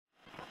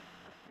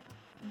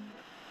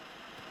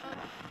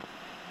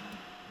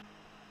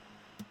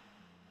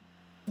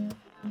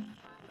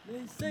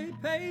They say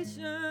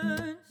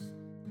patience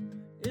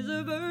is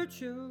a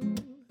virtue,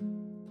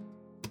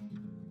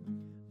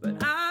 but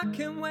I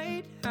can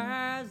wait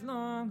as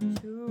long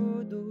as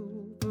you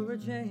do for a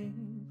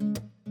change.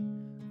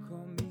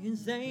 Call me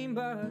insane,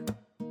 but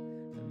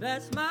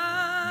that's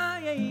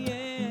my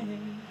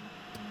aim.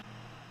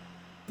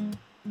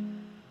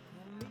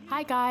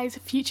 Hi guys,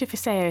 Future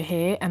Fiseo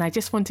here, and I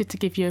just wanted to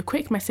give you a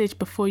quick message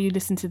before you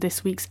listen to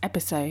this week's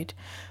episode.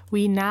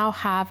 We now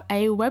have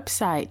a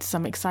website,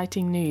 some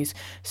exciting news.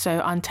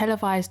 So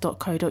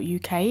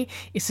untelevised.co.uk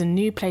is a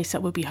new place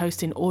that will be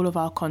hosting all of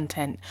our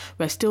content.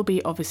 We'll still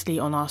be obviously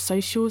on our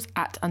socials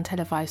at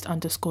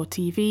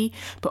untelevised_TV,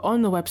 but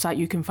on the website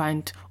you can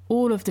find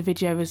all of the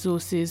video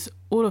resources,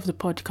 all of the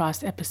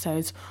podcast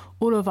episodes,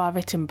 all of our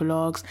written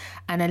blogs,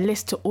 and a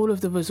list to all of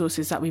the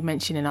resources that we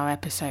mention in our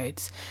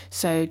episodes.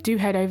 So do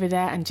head over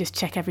there and just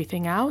check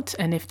everything out.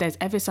 And if there's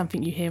ever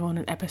something you hear on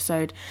an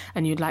episode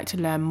and you'd like to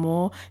learn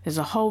more, there's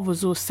a whole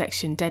resource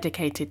section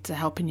dedicated to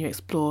helping you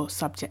explore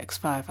subjects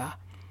further.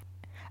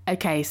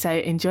 Okay, so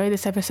enjoy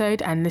this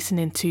episode and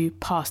listening to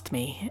Past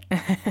Me.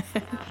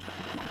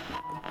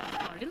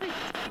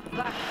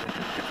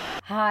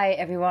 Hi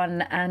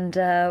everyone, and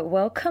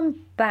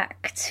welcome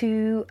back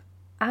to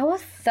our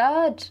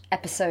third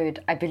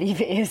episode, I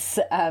believe it is,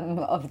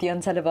 of the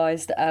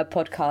Untelevised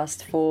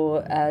podcast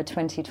for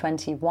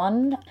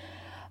 2021.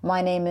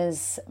 My name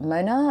is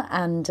Mona,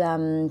 and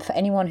for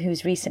anyone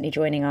who's recently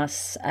joining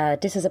us,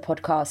 this is a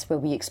podcast where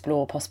we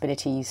explore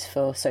possibilities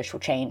for social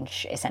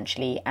change,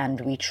 essentially,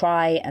 and we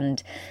try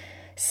and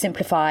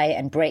simplify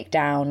and break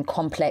down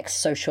complex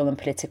social and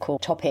political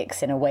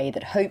topics in a way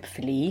that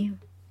hopefully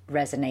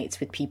resonates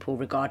with people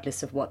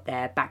regardless of what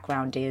their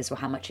background is or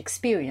how much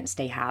experience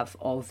they have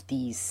of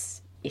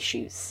these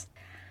issues.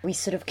 We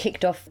sort of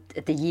kicked off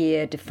the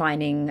year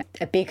defining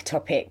a big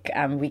topic.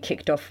 We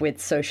kicked off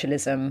with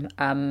socialism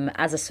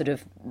as a sort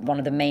of one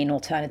of the main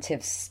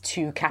alternatives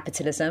to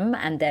capitalism.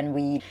 And then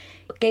we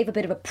gave a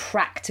bit of a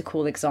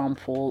practical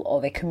example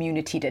of a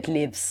community that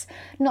lives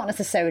not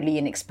necessarily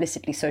in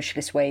explicitly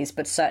socialist ways,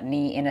 but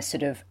certainly in a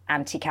sort of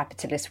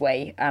anti-capitalist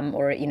way,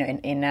 or, you know,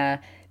 in a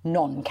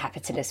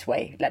non-capitalist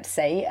way, let's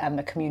say,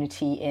 a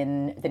community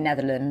in the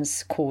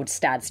Netherlands called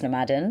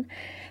Stadsnomaden,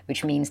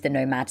 which means the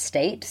nomad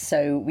state.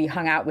 So we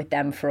hung out with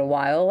them for a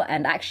while,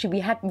 and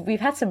actually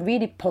we've had some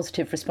really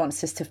positive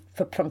responses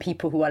from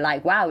people who are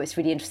like, wow, it's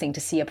really interesting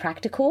to see a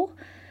practical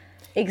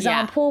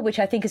example, which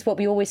I think is what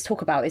we always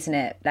talk about, isn't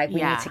it? Like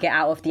we need to get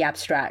out of the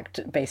abstract,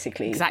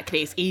 basically.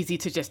 Exactly. It's easy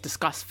to just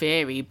discuss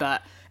theory,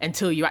 but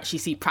until you actually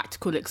see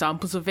practical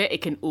examples of it,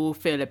 it can all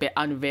feel a bit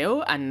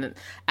unreal, and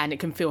it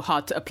can feel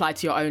hard to apply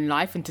to your own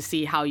life and to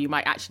see how you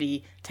might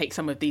actually take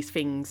some of these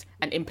things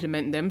and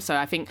implement them. So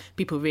I think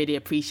people really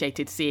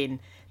appreciated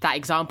seeing that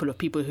example of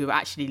people who are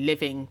actually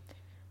living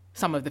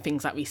some of the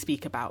things that we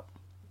speak about.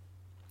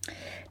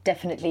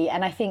 Definitely.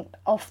 And I think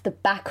off the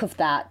back of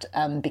that,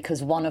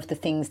 because one of the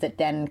things that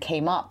then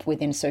came up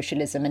within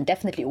socialism and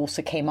definitely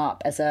also came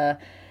up as a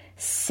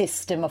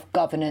system of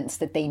governance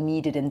that they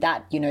needed in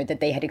that, you know, that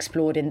they had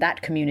explored in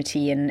that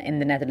community in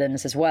the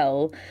Netherlands as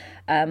well,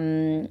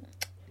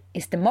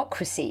 is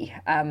democracy,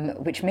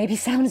 which maybe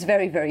sounds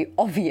very, very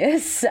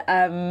obvious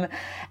and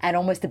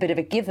almost a bit of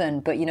a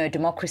given. But, you know,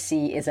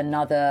 democracy is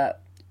another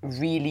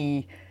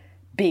really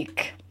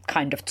big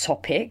kind of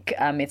topic.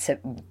 It's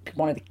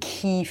one of the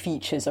key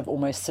features of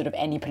almost sort of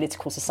any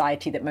political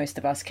society that most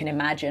of us can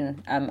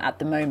imagine at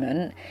the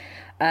moment.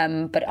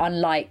 But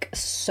unlike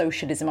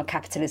socialism or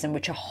capitalism,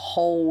 which are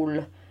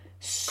whole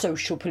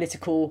social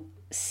political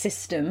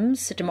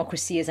systems,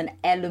 democracy is an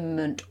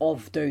element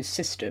of those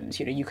systems.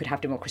 You know, you could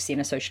have democracy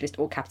in a socialist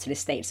or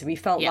capitalist state. So we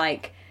felt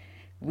like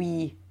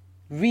we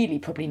really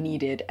probably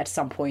needed at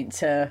some point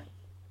to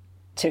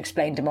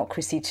explain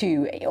democracy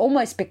too,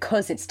 almost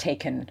because it's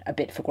taken a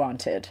bit for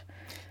granted.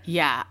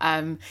 Yeah,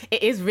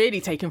 it is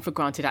really taken for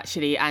granted,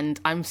 actually, and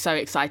I'm so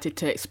excited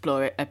to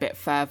explore it a bit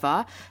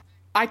further.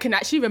 I can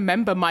actually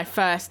remember my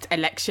first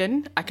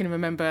election. I can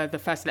remember the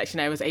first election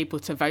I was able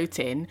to vote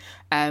in.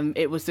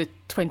 It was the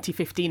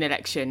 2015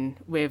 election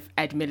with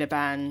Ed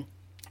Miliband,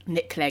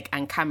 Nick Clegg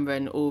and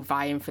Cameron all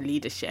vying for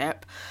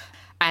leadership.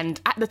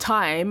 And at the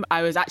time,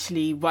 I was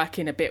actually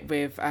working a bit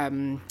with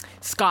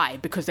Sky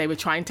because they were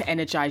trying to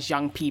energise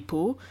young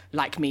people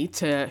like me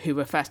who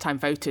were first-time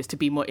voters to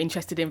be more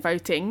interested in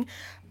voting.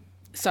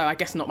 So I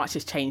guess not much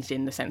has changed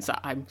in the sense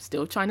that I'm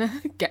still trying to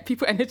get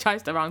people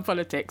energised around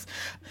politics.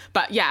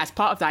 But yeah, as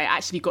part of that, I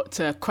actually got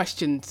to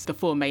question the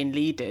four main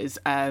leaders.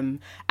 And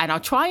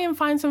I'll try and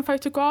find some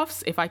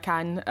photographs, if I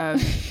can,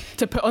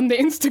 to put on the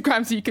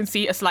Instagram so you can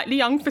see a slightly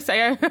young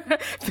Fiseo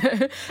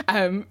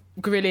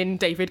grilling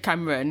David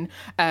Cameron.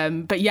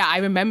 But yeah, I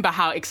remember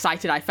how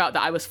excited I felt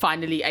that I was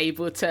finally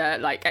able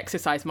to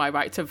exercise my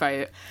right to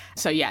vote.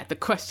 So yeah, the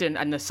question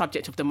and the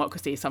subject of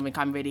democracy is something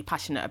I'm really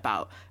passionate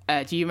about.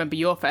 Do you remember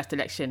your first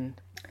election,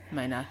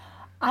 Mona?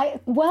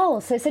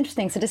 So it's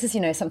interesting. So this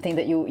is, something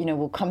that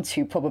we'll come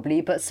to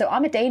probably. But so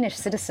I'm a Danish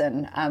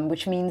citizen,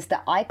 which means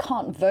that I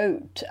can't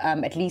vote,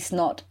 at least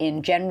not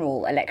in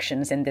general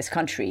elections in this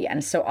country.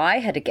 And so I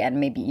had, again,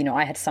 maybe,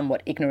 I had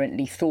somewhat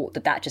ignorantly thought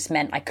that just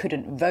meant I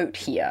couldn't vote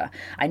here.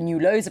 I knew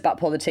loads about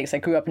politics. I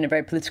grew up in a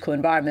very political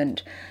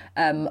environment.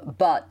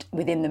 But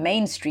within the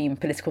mainstream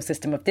political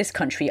system of this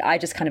country, I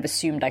just kind of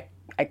assumed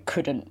I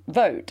couldn't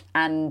vote.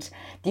 And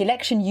the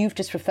election you've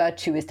just referred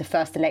to is the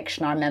first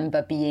election I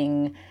remember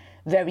being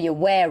very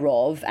aware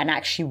of and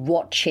actually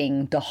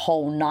watching the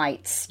whole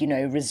night's,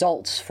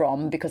 results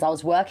from, because I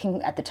was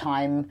working at the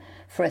time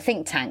for a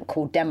think tank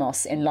called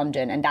Demos in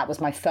London, and that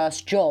was my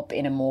first job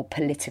in a more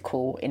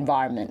political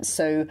environment.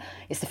 So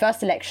it's the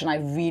first election I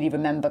really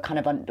remember kind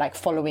of like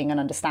following and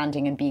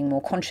understanding and being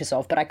more conscious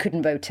of, but I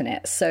couldn't vote in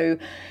it. So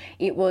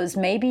it was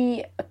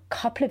maybe a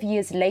couple of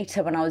years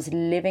later when I was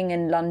living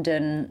in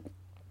London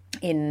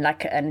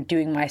and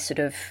doing my sort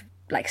of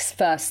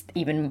first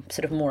even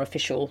sort of more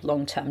official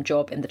long-term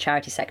job in the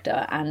charity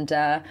sector, and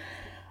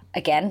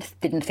again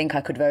didn't think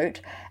I could vote.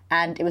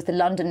 And it was the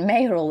London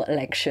mayoral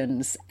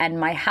elections, and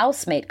my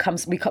housemate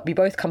we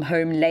both come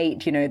home late,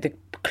 the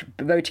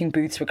voting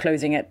booths were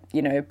closing at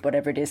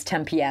whatever it is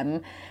 10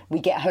 p.m. we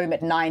get home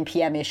at 9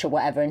 p.m. ish or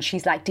whatever, and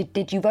she's like,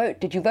 did you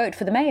vote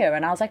for the mayor?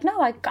 And I was like,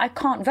 no, I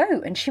can't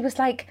vote. And she was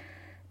like,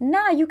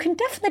 nah, you can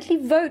definitely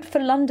vote for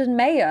London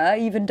mayor,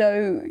 even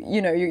though,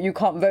 you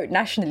can't vote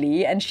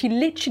nationally. And she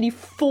literally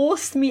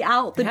forced me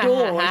out the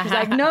door. She's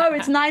like, no,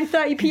 it's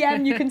 9:30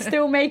 p.m. You can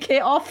still make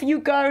it. Off you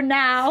go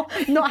now.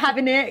 Not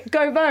having it.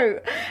 Go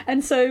vote.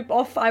 And so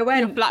off I went.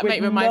 Your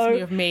flatmate reminds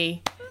me of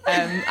me.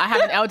 I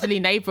have an elderly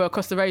neighbour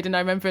across the road, and I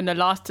remember in the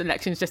last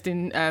elections just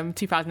in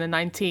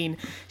 2019,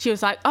 she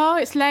was like, oh,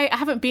 it's late, I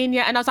haven't been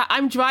yet. And I was like,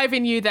 I'm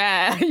driving you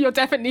there. You're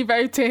definitely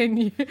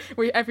voting.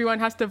 Everyone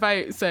has to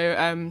vote. So,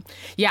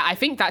 I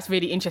think that's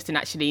really interesting,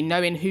 actually,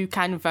 knowing who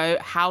can vote,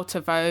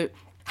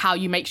 how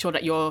you make sure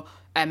that you're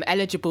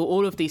eligible,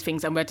 all of these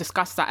things. And we'll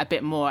discuss that a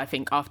bit more, I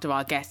think, after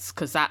our guests,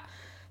 because that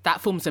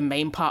forms a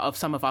main part of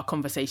some of our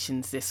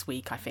conversations this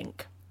week, I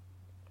think.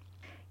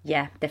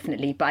 Yeah,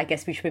 definitely. But I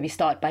guess we should maybe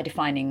start by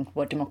defining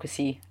what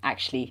democracy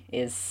actually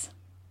is.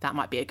 That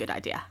might be a good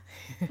idea.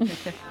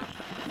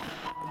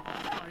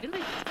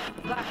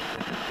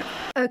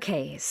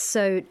 Okay,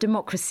 so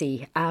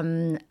democracy,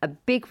 a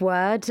big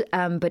word,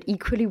 but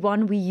equally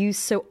one we use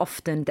so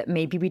often that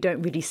maybe we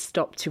don't really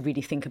stop to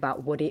really think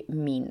about what it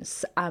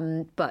means.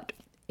 But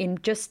in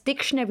just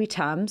dictionary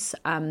terms,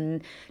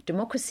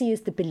 democracy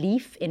is the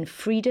belief in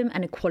freedom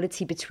and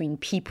equality between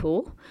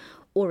people,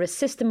 or a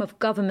system of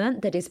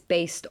government that is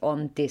based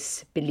on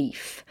this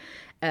belief.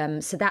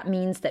 So that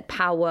means that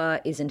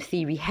power is in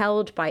theory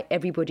held by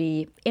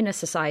everybody in a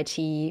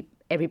society,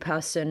 every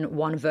person,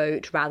 one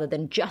vote, rather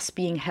than just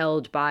being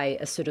held by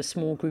a sort of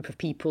small group of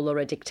people or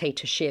a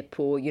dictatorship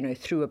or,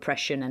 through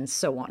oppression and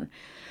so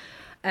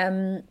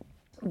on.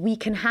 We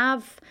can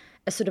have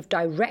a sort of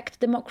direct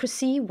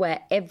democracy where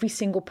every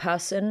single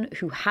person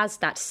who has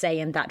that say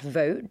and that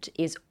vote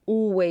is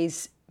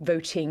always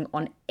voting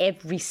on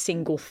every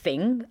single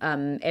thing,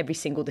 every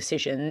single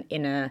decision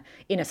in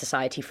a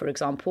society, for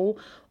example,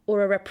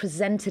 or a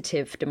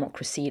representative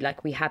democracy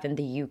like we have in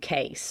the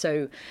UK.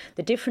 So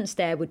the difference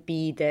there would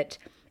be that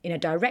in a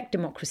direct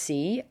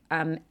democracy,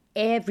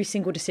 every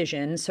single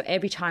decision, so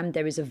every time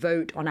there is a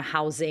vote on a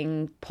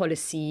housing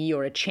policy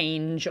or a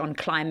change on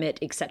climate,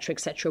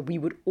 etc., we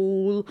would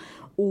all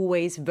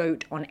always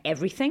vote on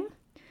everything.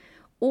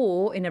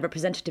 Or in a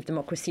representative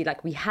democracy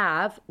like we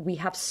have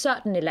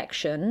certain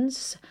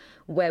elections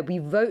where we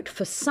vote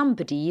for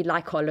somebody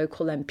like our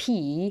local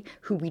MP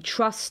who we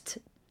trust,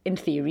 in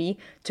theory,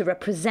 to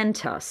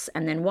represent us.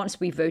 And then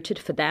once we voted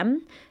for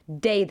them,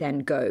 they then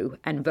go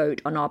and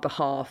vote on our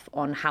behalf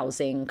on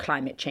housing,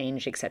 climate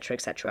change,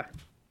 etc.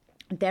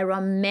 There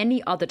are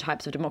many other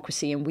types of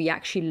democracy, and we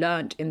actually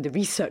learned in the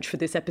research for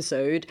this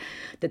episode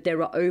that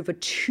there are over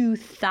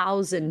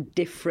 2,000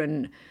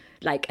 different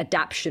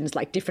adaptions,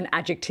 different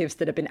adjectives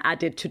that have been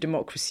added to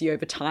democracy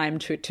over time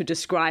to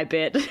describe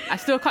it. I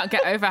still can't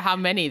get over how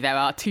many there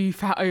are.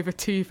 Over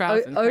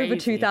 2,000. Over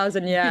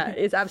 2,000, yeah.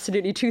 It's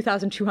absolutely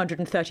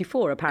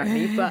 2,234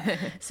 apparently. But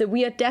so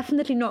we are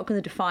definitely not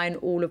going to define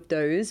all of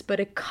those, but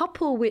a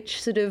couple which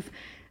sort of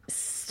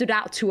stood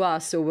out to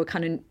us, or were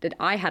kind of that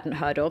I hadn't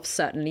heard of,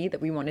 certainly,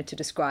 that we wanted to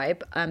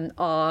describe,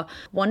 are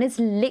one is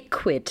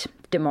liquid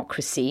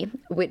democracy,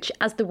 which,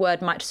 as the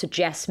word might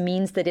suggest,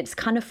 means that it's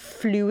kind of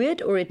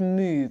fluid or it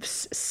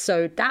moves.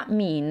 So that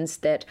means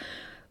that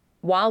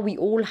while we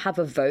all have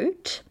a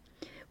vote,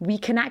 we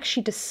can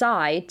actually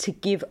decide to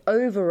give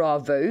over our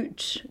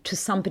vote to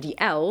somebody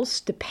else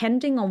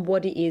depending on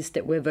what it is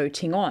that we're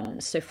voting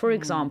on. So, for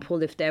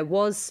example, if there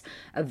was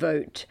a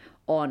vote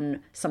on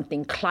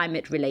something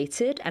climate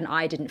related and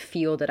I didn't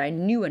feel that I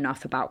knew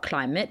enough about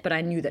climate, but I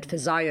knew that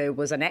Fazao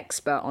was an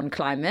expert on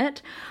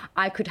climate,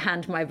 I could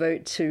hand my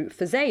vote to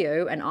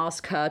Fazao and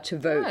ask her to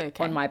vote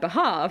on my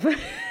behalf.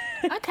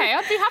 Okay,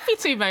 I'd be happy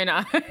to,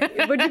 Mona.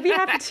 Would you be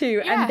happy to?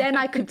 Yeah. And then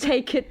I could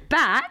take it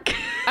back.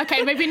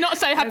 Okay, maybe not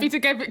so happy to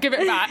give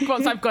it back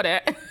once I've got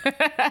it.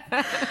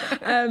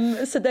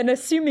 So then,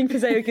 assuming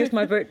Fisayo gives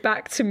my vote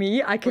back to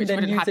me, I can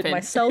then use it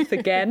myself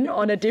again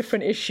on a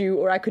different issue,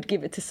 or I could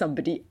give it to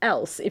somebody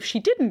else. If she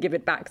didn't give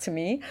it back to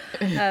me,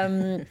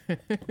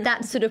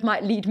 that sort of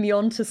might lead me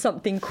on to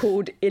something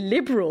called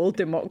illiberal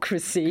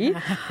democracy,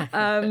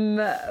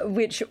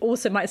 which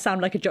also might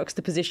sound like a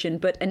juxtaposition,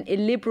 but an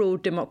illiberal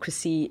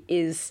democracy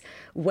is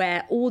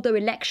where, although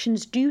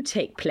elections do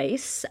take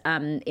place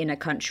in a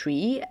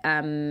country,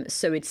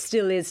 so it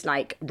still is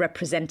like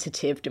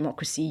representative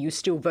democracy, you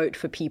still vote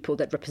for people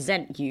that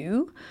represent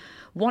you.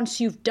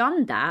 Once you've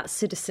done that,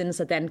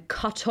 citizens are then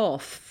cut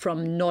off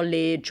from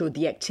knowledge or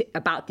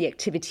about the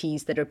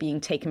activities that are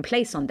being taken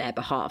place on their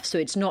behalf. So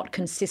it's not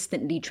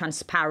consistently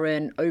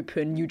transparent,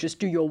 open. You just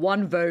do your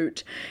one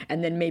vote,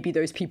 and then maybe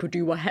those people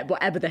do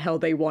whatever the hell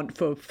they want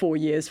for 4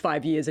 years,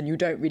 5 years, and you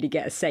don't really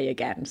get a say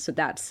again. So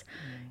that's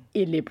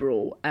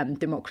illiberal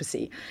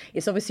democracy.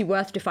 It's obviously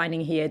worth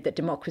defining here that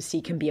democracy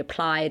can be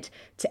applied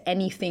to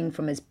anything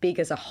from as big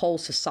as a whole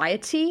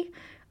society,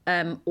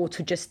 or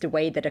to just the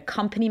way that a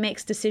company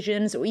makes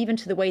decisions, or even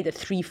to the way that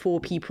 3-4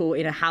 people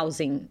in a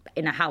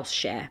house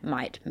share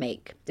might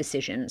make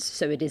decisions.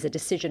 So it is a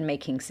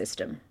decision-making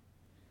system.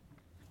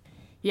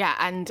 Yeah,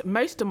 and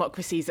most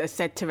democracies are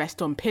said to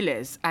rest on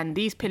pillars, and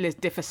these pillars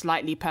differ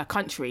slightly per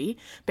country.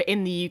 But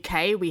in the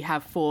UK, we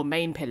have 4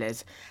 main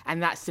pillars,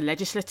 and that's the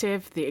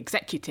legislative, the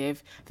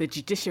executive, the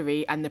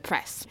judiciary, and the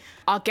press.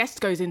 Our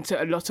guest goes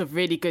into a lot of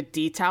really good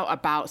detail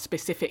about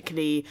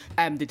specifically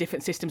the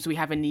different systems we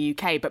have in the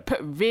UK. But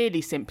put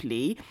really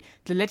simply,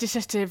 the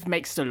legislative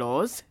makes the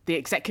laws, the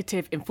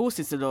executive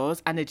enforces the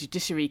laws, and the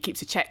judiciary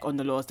keeps a check on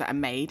the laws that are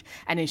made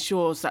and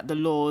ensures that the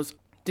laws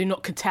do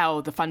not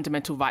curtail the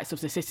fundamental rights of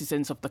the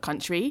citizens of the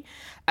country.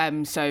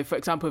 So, for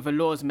example, if a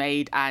law is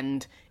made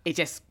and it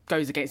just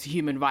goes against a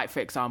human right,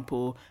 for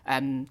example,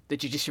 the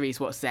judiciary is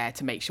what's there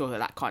to make sure that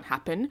that can't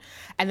happen.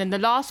 And then the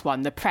last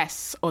one, the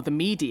press or the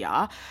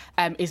media,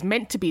 is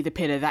meant to be the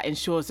pillar that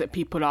ensures that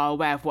people are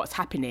aware of what's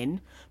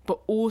happening, but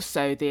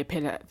also the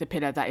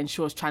pillar that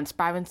ensures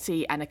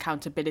transparency and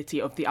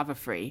accountability of the other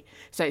 3.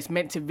 So it's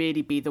meant to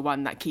really be the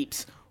one that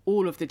keeps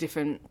all of the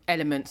different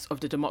elements of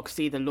the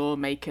democracy, the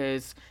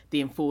lawmakers, the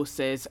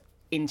enforcers,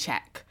 in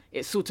check.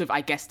 It's sort of,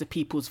 I guess, the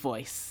people's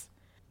voice.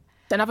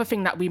 Another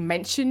thing that we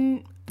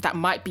mention that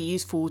might be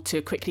useful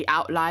to quickly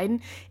outline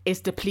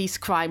is the Police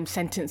Crime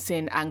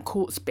Sentencing and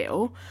Courts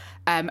Bill.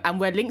 And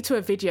we're linked to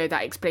a video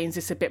that explains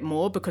this a bit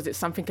more because it's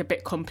something a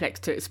bit complex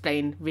to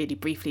explain really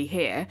briefly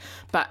here.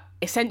 But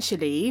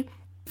essentially,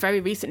 very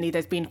recently,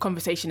 there's been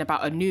conversation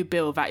about a new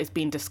bill that is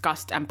being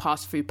discussed and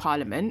passed through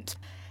Parliament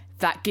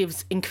that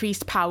gives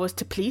increased powers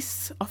to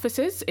police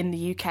officers in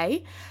the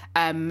UK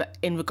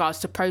in regards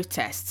to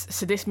protests.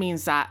 So this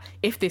means that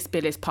if this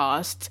bill is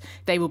passed,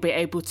 they will be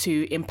able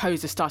to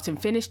impose a start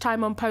and finish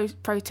time on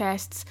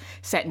protests,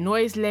 set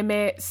noise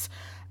limits,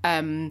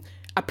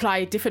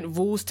 apply different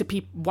rules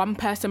to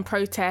one-person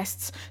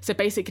protests. So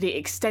basically it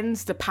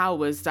extends the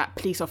powers that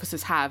police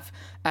officers have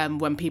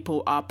when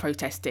people are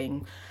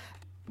protesting.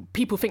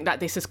 People think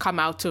that this has come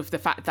out of the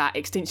fact that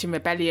Extinction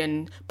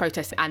Rebellion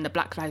protests and the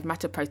Black Lives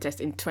Matter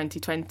protest in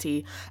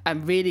 2020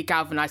 really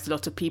galvanised a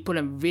lot of people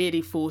and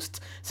really forced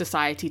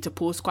society to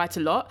pause quite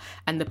a lot.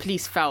 And the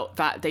police felt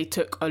that they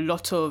took a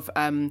lot of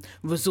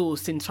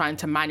resource in trying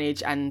to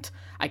manage and,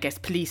 I guess,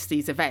 police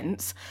these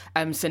events.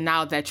 So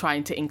now they're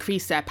trying to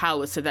increase their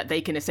powers so that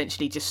they can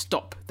essentially just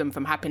stop them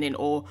from happening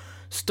or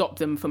stop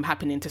them from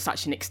happening to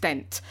such an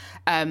extent.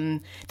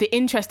 The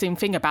interesting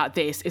thing about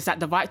this is that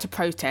the right to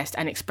protest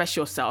and express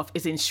yourself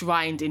is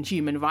enshrined in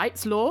human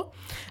rights law.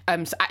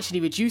 So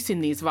actually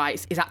reducing these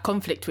rights is at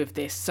conflict with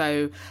this.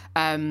 So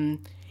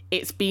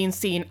it's being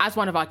seen, as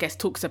one of our guests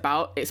talks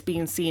about, it's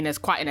being seen as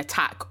quite an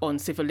attack on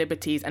civil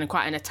liberties and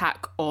quite an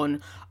attack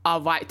on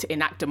our right to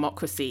enact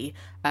democracy.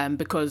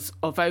 Because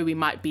although we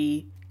might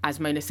be, as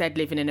Mona said,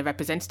 living in a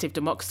representative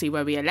democracy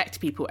where we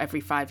elect people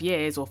every 5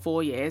 years or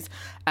 4 years,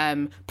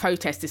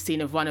 protest is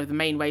seen as one of the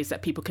main ways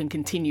that people can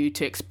continue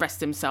to express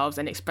themselves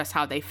and express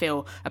how they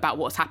feel about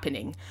what's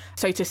happening.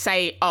 So to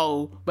say,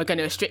 oh, we're going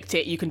to restrict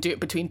it, you can do it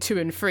between 2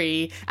 and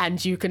 3,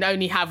 and you can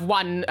only have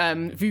one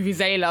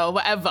vuvuzela or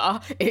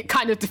whatever, it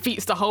kind of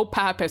defeats the whole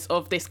purpose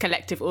of this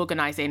collective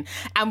organising.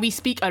 And we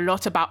speak a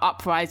lot about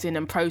uprising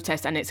and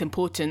protest and its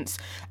importance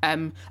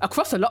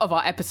across a lot of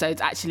our episodes,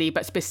 actually,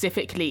 but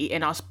specifically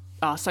in our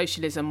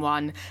socialism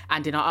one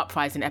and in our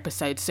uprising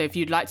episodes. So if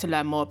you'd like to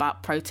learn more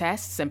about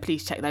protests, then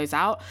please check those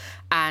out.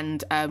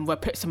 And we'll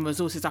put some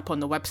resources up on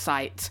the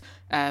website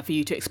for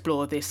you to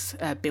explore this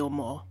bill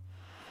more.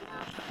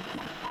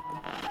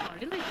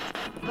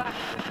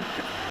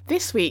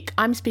 This week,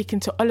 I'm speaking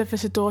to Oliver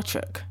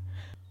Zadorchuk.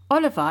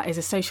 Oliver is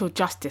a social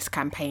justice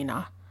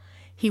campaigner.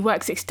 He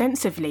works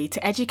extensively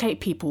to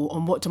educate people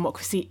on what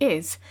democracy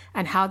is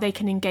and how they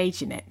can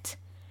engage in it.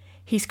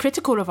 He's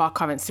critical of our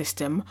current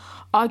system,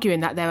 arguing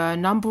that there are a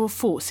number of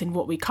faults in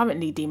what we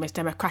currently deem as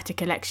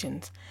democratic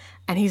elections,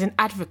 and he's an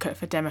advocate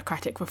for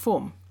democratic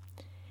reform.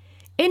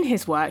 In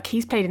his work,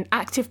 he's played an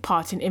active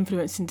part in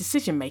influencing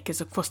decision makers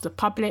across the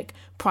public,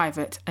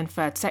 private and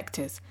third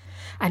sectors.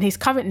 And he's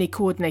currently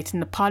coordinating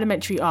the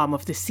parliamentary arm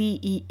of the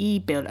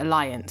CEE Bill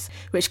Alliance,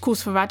 which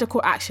calls for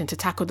radical action to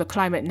tackle the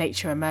climate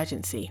nature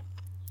emergency.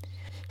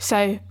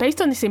 So,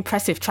 based on this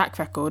impressive track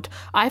record,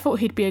 I thought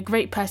he'd be a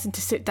great person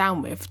to sit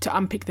down with to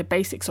unpick the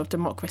basics of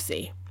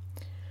democracy.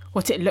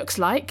 What it looks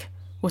like,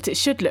 what it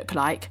should look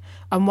like,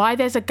 and why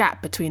there's a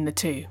gap between the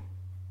two.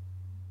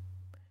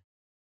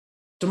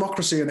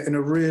 Democracy in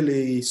a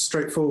really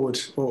straightforward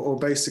or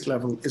basic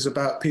level is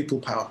about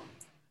people power,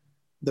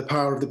 the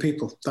power of the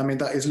people. I mean,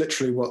 that is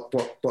literally what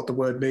the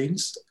word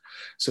means.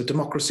 So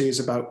democracy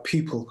is about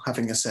people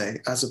having a say,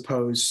 as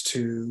opposed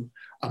to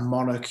a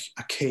monarch,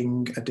 a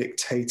king, a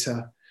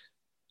dictator,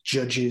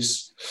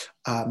 judges,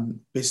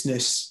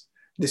 business.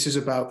 This is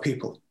about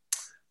people.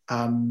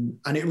 And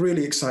it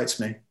really excites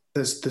me.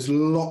 There's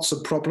lots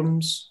of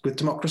problems with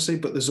democracy,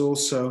 but there's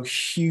also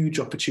huge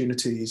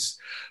opportunities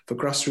for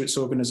grassroots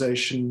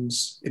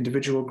organizations,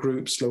 individual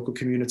groups, local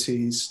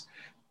communities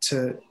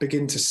to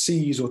begin to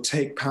seize or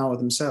take power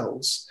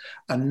themselves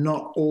and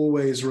not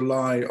always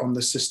rely on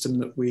the system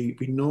that we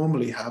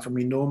normally have and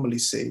we normally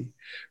see,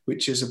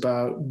 which is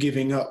about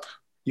giving up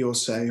your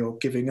say or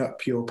giving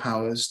up your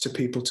powers to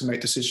people to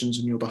make decisions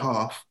on your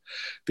behalf.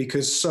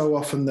 Because so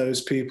often those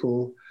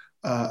people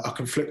are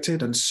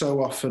conflicted, and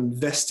so often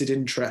vested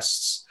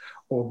interests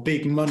or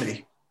big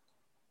money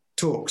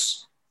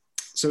talks.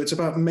 So it's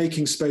about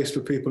making space for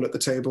people at the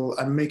table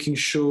and making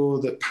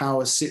sure that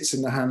power sits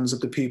in the hands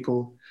of the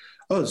people,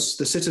 us,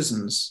 the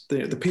citizens,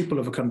 the people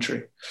of a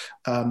country.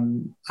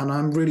 And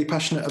I'm really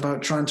passionate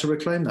about trying to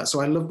reclaim that. So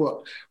I love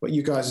what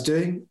you guys are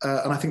doing.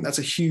 And I think that's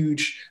a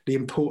hugely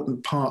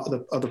important part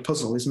of the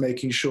puzzle, is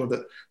making sure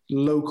that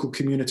local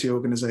community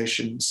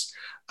organizations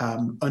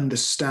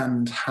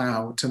understand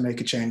how to make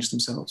a change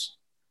themselves.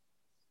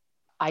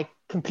 I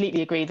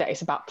completely agree that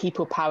it's about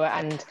people power,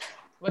 and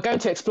we're going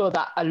to explore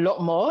that a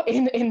lot more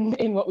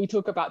in what we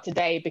talk about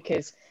today,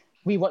 because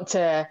we want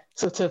to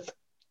sort of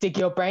dig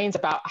your brains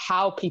about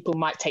how people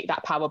might take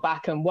that power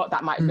back and what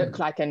that might look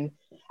like. And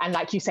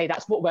like you say,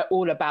 that's what we're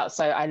all about.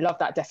 So I love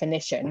that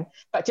definition.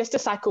 But just to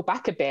cycle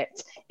back a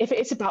bit, if it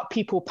is about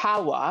people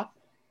power,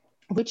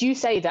 would you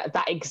say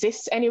that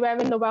exists anywhere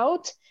in the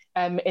world,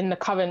 in the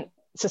current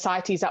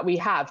societies that we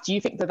have? Do you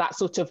think that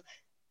sort of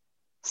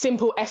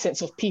simple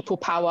essence of people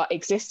power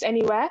exists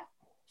anywhere?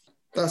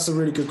 That's a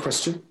really good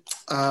question.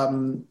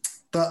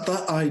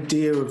 That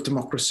idea of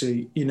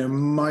democracy,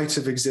 might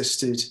have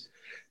existed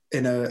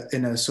in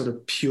a sort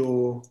of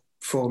pure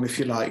form, if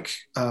you like,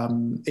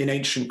 in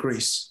ancient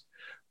Greece.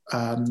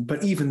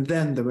 But even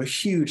then, there were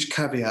huge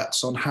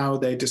caveats on how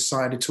they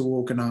decided to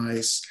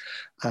organize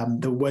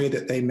the way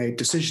that they made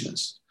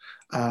decisions.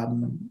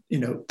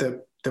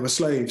 There were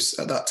slaves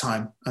at that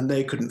time, and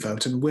they couldn't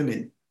vote, and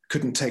women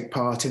couldn't take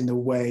part in the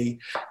way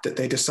that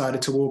they decided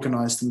to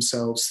organize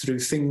themselves through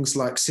things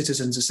like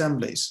citizens'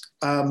 assemblies.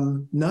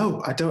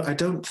 No, I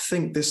don't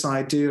think this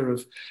idea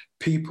of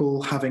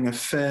people having a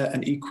fair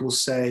and equal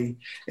say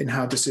in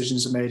how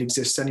decisions are made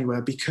exists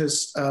anywhere,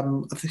 because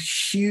of the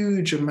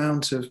huge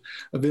amount of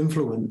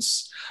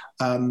influence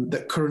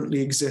that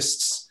currently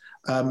exists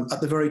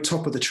at the very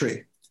top of the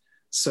tree.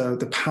 So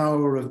the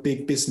power of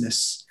big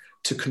business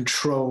to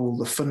control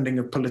the funding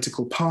of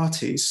political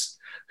parties,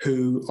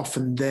 who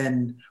often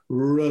then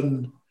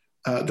run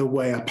the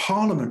way a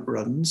parliament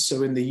runs.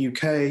 So in the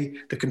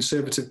UK, the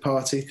Conservative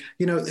Party,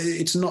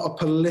 it's not a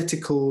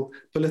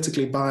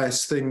politically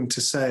biased thing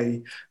to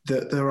say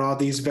that there are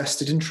these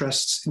vested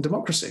interests in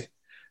democracy,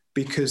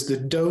 because the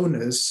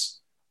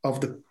donors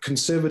of the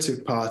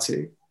Conservative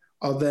Party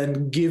are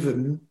then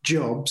given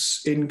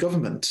jobs in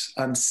government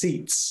and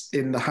seats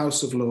in the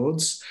House of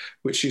Lords,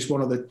 which is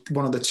one of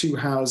the two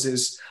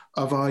houses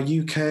of our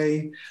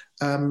UK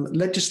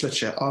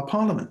legislature, our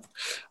parliament.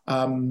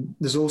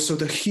 There's also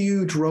the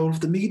huge role of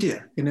the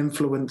media in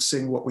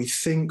influencing what we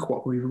think,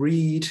 what we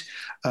read,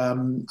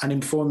 and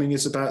informing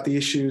us about the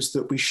issues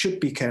that we should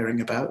be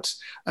caring about.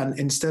 And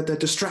instead, they're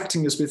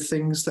distracting us with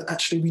things that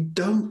actually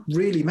don't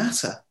really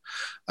matter.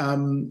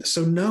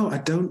 So no, I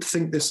don't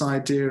think this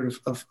idea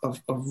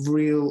of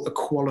real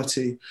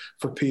equality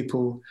for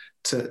people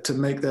to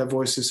make their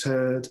voices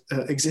heard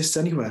exists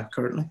anywhere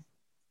currently.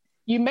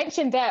 You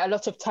mentioned there a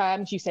lot of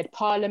terms. You said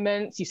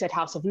parliaments, you said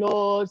House of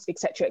Lords,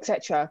 etc.,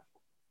 etc.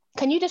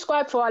 Can you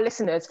describe for our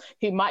listeners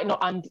who might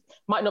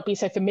not be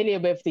so familiar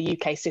with the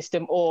UK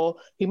system, or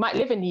who might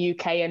live in the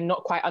UK and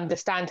not quite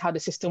understand how the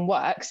system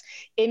works,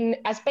 in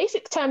as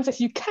basic terms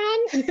as you can?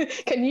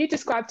 Can you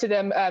describe to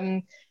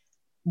them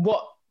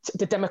what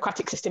the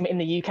democratic system in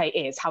the UK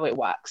is, how it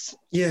works?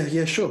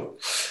 Yeah, sure.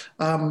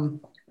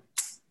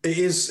 It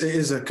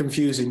is a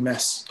confusing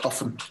mess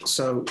often.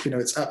 So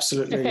it's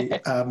absolutely.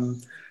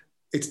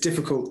 It's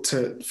difficult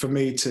for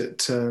me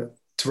to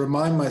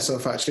remind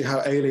myself actually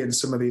how alien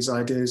some of these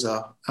ideas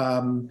are.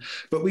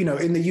 But we know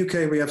in the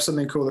UK, we have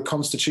something called the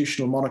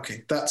constitutional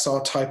monarchy. That's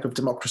our type of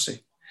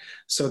democracy.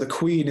 So the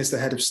Queen is the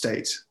head of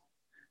state.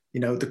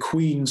 The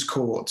Queen's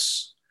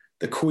courts,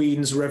 the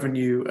Queen's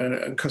Revenue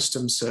and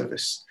Customs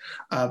Service.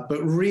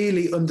 But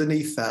really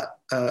underneath that,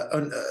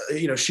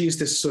 she's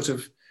this sort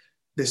of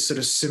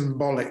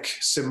symbolic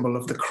symbol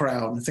of the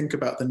crown. Think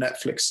about the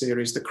Netflix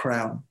series, The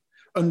Crown.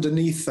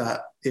 Underneath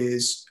that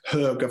is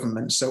her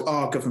government, so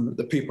our government,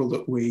 the people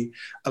that we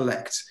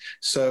elect.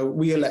 So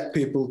we elect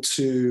people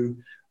to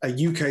a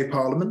UK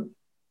Parliament,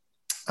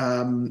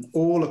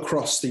 all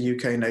across the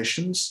UK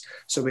nations.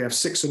 So we have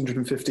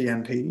 650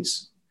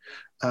 MPs.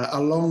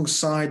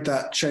 Alongside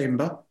that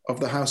chamber of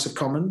the House of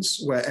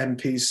Commons, where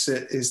MPs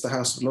sit, is the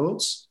House of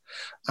Lords.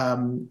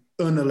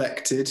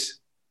 Unelected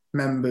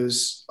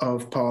members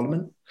of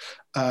Parliament.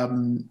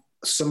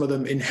 Some of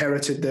them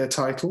inherited their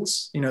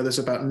titles. There's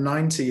about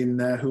 90 in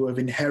there who have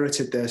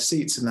inherited their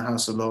seats in the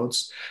House of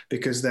Lords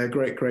because their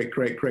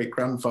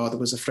great-great-great-great-grandfather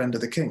was a friend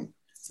of the King.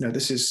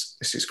 This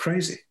is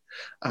crazy.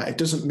 It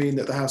doesn't mean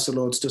that the House of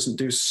Lords doesn't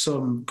do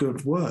some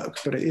good work,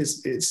 but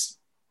it's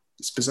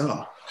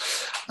bizarre.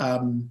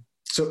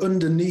 So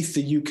underneath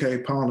the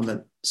UK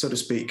Parliament, so to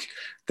speak,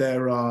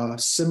 there are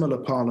similar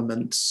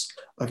parliaments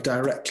of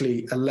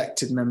directly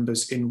elected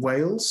members in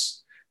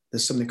Wales.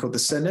 There's something called the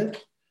Senedd,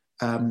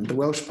 the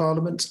Welsh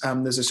Parliament,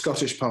 and there's a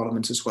Scottish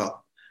Parliament as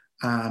well.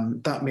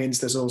 That means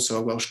there's also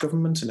a Welsh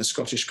government and a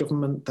Scottish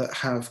government that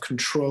have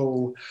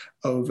control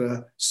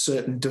over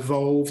certain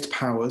devolved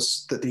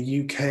powers that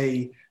the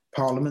UK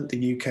Parliament,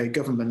 the UK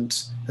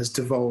government, has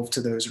devolved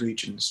to those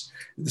regions.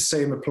 The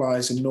same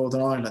applies in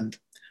Northern Ireland,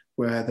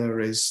 where there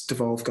is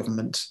devolved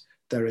government.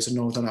 There is a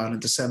Northern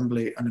Ireland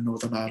Assembly and a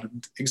Northern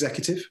Ireland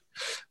Executive.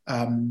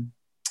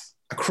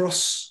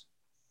 Across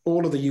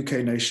all of the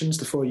UK nations,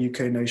 the 4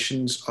 UK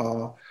nations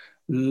are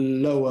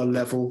lower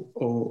level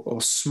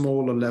or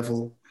smaller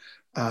level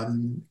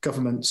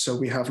government. So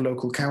we have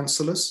local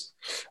councillors,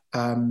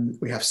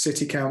 we have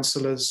city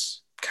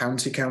councillors,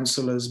 county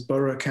councillors,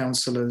 borough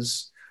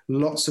councillors,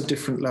 lots of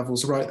different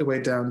levels, right the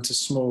way down to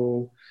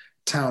small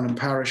town and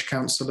parish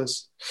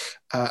councillors.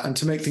 And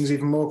to make things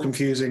even more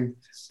confusing,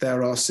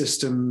 there are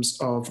systems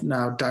of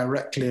now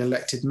directly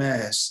elected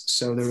mayors.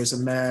 So there is a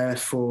mayor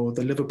for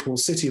the Liverpool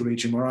City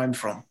region where I'm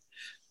from.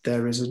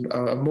 There is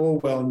a more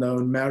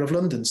well-known mayor of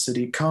London,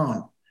 Sadiq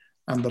Khan,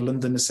 and the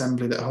London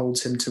Assembly that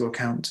holds him to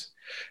account.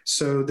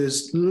 So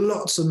there's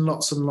lots and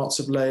lots and lots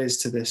of layers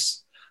to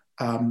this,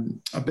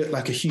 a bit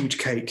like a huge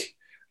cake.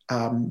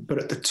 But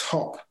at the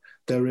top,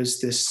 there is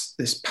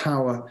this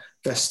power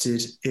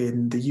vested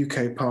in the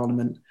UK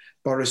Parliament.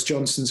 Boris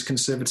Johnson's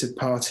Conservative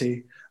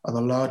Party are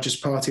the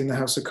largest party in the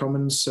House of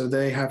Commons, so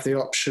they have the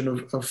option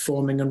of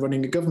forming and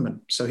running a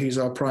government. So he's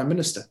our Prime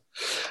Minister.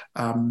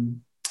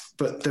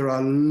 But there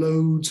are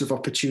loads of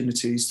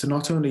opportunities to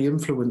not only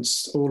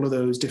influence all of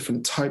those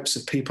different types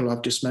of people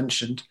I've just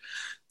mentioned,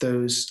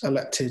 those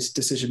elected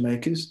decision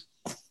makers,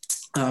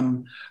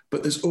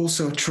 but there's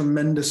also a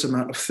tremendous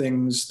amount of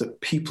things that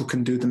people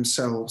can do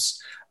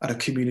themselves at a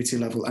community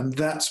level. And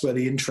that's where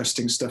the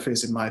interesting stuff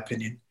is, in my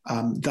opinion.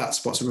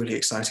 That's what's really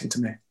exciting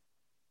to me.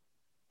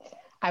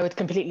 I would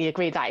completely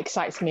agree. That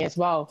excites me as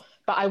well.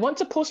 But I want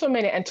to pause for a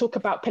minute and talk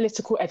about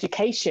political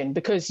education,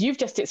 because you've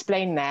just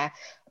explained there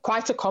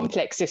quite a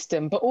complex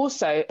system, but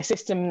also a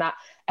system that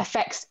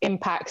affects,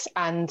 impacts,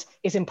 and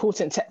is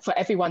important for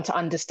everyone to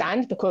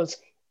understand, because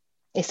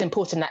it's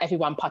important that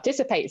everyone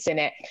participates in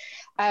it.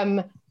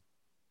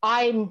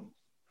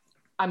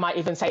 I might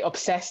even say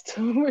obsessed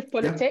with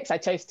politics. Yeah. I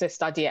chose to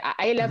study it at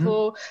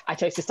A-level. I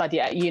chose to study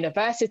it at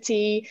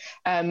university.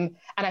 And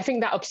I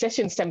think that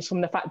obsession stems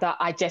from the fact that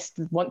I just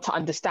want to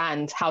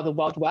understand how the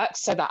world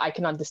works so that I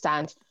can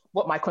understand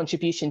what my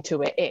contribution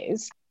to it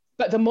is.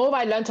 But the more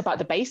I learned about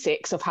the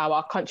basics of how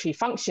our country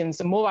functions,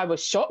 the more I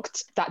was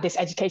shocked that this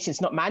education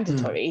is not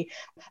mandatory.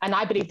 And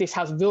I believe this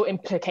has real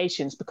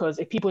implications, because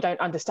if people don't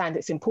understand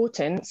its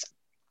importance,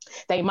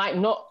 they might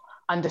not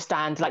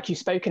understand, like you've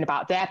spoken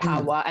about, their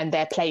power and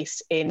their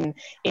place in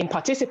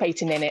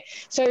participating in it.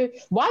 So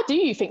why do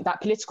you think that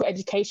political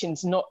education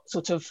is not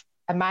sort of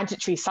a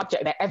mandatory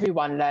subject that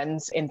everyone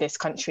learns in this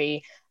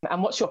country?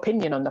 And what's your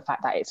opinion on the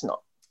fact that it's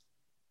not?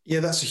 Yeah,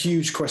 that's a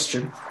huge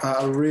question,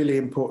 a really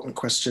important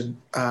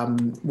question,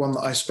 one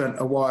that I spent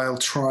a while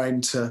trying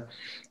to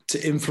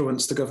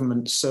influence the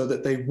government so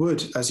that they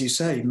would, as you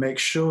say, make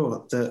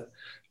sure that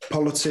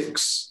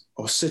politics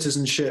or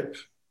citizenship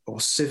or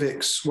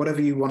civics,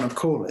 whatever you want to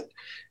call it,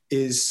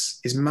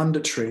 is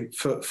mandatory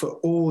for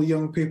all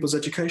young people's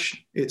education.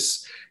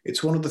 It's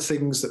one of the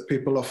things that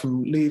people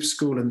often leave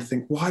school and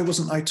think, why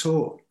wasn't I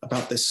taught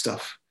about this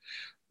stuff?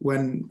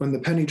 When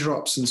the penny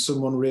drops and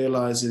someone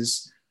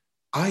realizes,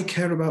 I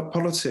care about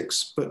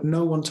politics, but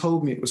no one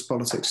told me it was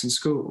politics in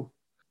school,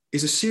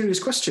 is a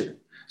serious question.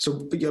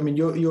 So, I mean,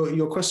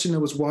 your question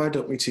was, why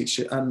don't we teach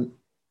it? And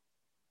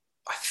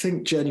I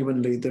think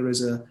genuinely there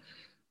is a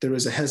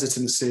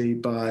hesitancy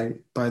by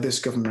this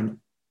government,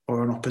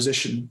 or an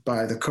opposition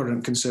by the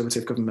current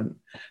Conservative government,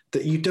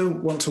 that you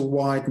don't want to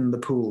widen the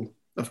pool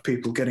of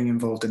people getting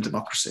involved in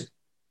democracy.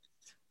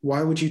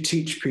 Why would you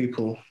teach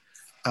people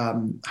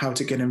how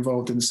to get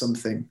involved in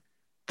something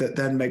that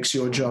then makes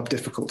your job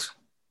difficult?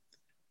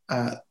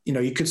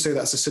 You could say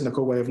that's a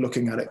cynical way of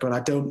looking at it, but I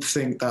don't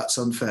think that's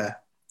unfair.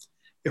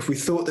 If we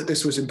thought that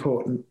this was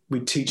important,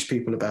 we'd teach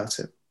people about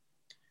it.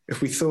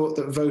 If we thought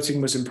that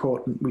voting was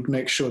important, we'd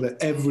make sure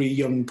that every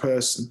young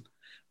person,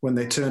 when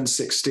they turned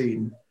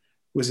 16,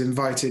 was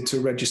invited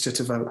to register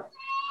to vote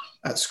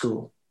at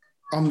school.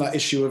 On that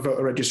issue of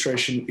voter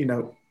registration,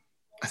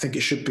 I think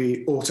it should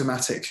be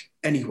automatic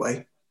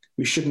anyway.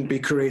 We shouldn't be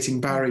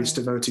creating barriers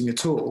to voting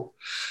at all.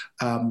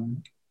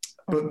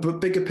 But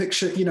bigger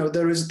picture,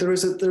 there is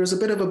a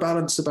bit of a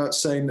balance about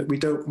saying that we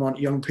don't want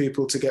young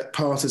people to get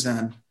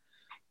partisan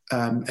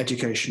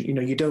education.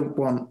 You don't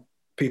want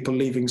people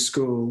leaving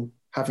school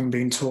having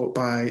been taught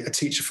by a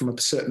teacher from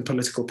a certain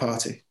political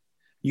party.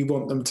 You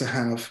want them to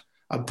have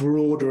a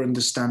broader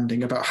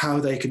understanding about how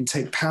they can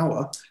take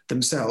power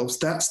themselves.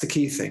 That's the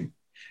key thing.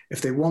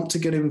 If they want to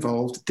get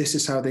involved, this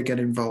is how they get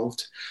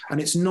involved.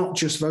 And it's not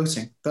just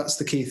voting. That's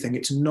the key thing.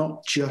 It's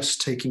not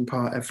just taking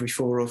part every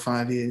 4 or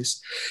 5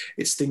 years.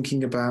 It's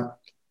thinking about,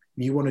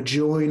 you want to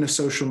join a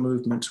social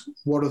movement,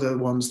 what are the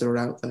ones that are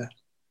out there?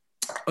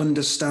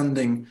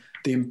 Understanding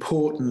the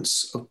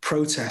importance of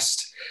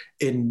protest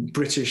in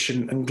British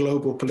and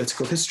global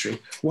political history.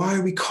 Why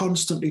are we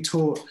constantly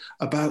taught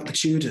about the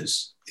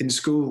Tudors in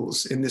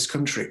schools in this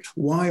country?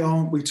 Why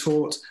aren't we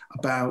taught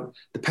about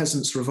the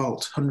Peasants'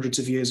 Revolt hundreds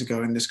of years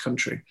ago in this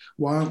country?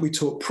 Why aren't we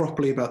taught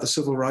properly about the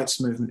Civil Rights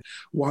Movement?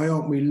 Why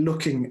aren't we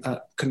looking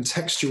at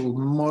contextual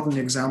modern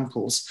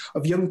examples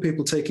of young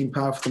people taking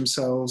power for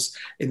themselves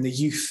in the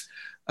youth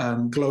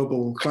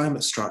global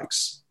climate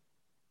strikes?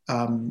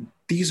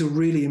 These are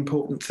really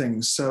important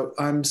things. So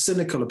I'm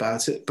cynical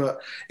about it, but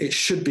it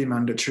should be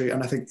mandatory.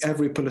 And I think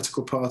every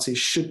political party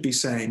should be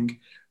saying,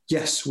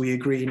 yes, we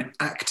agree in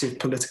active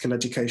political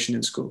education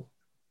in school.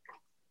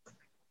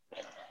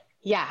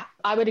 Yeah,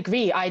 I would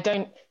agree. I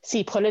don't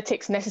see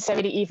politics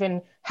necessarily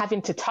even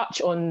having to touch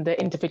on the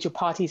individual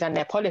parties and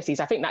their policies.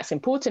 I think that's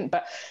important.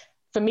 But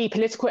for me,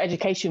 political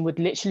education would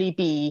literally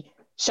be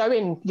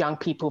showing young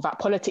people that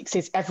politics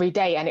is every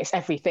day and it's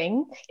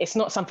everything. It's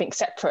not something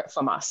separate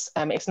from us.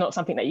 It's not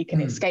something that you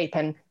can escape.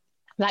 And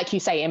like you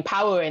say,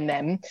 empowering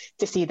them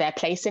to see their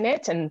place in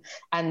it and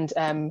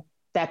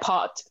their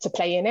part to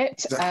play in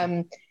it.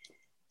 Exactly.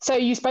 So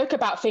you spoke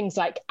about things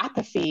like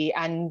apathy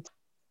and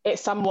it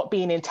somewhat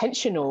being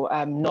intentional,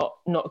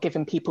 not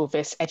giving people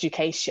this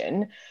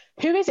education.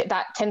 Who is it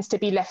that tends to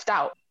be left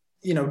out?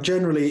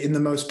 Generally in the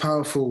most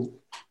powerful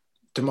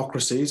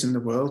democracies in the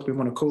world, we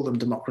want to call them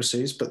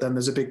democracies, but then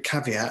there's a big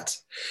caveat.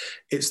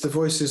 It's the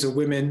voices of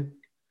women,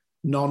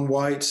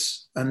 non-white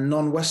and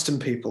non-Western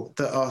people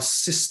that are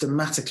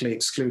systematically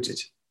excluded.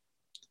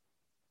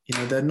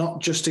 They're not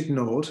just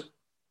ignored,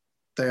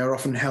 they are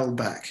often held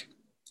back.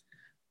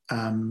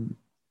 And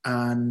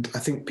I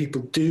think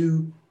people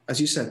do,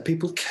 as you said,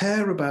 people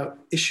care about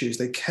issues.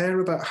 They care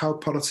about how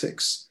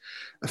politics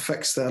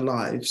affects their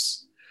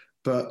lives.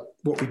 But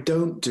what we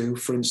don't do,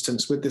 for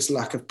instance, with this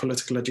lack of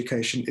political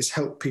education is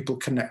help people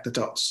connect the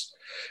dots.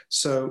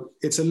 So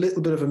it's a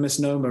little bit of a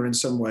misnomer in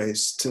some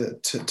ways to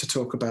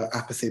talk about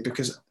apathy,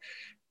 because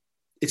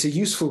it's a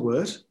useful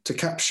word to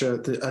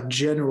capture a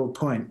general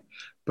point.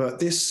 But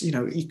this,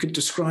 you could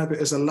describe it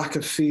as a lack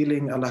of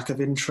feeling, a lack of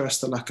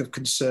interest, a lack of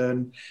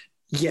concern.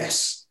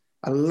 Yes,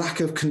 a lack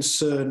of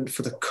concern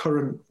for the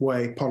current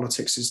way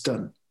politics is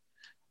done.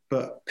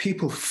 But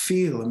people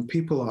feel and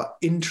people are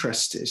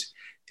interested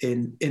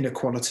in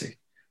inequality.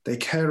 They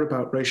care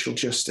about racial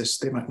justice.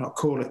 They might not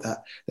call it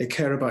that. They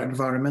care about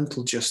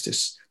environmental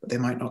justice, but they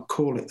might not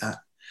call it that.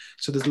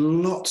 So there's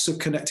lots of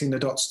connecting the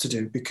dots to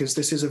do, because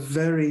this is a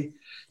very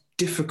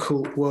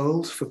difficult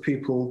world for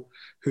people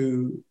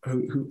who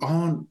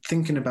aren't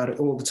thinking about it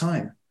all the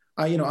time.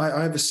 I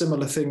have a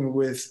similar thing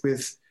with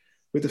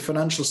the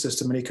financial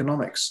system and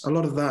economics. A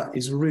lot of that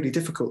is really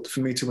difficult for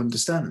me to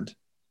understand.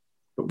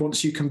 But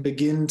once you can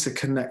begin to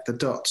connect the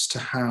dots to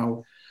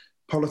how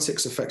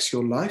politics affects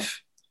your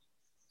life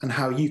and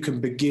how you can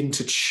begin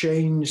to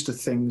change the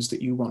things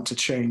that you want to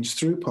change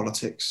through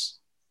politics,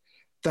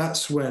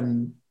 that's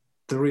when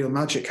the real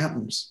magic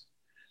happens.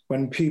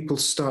 When people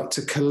start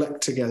to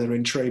collect together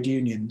in trade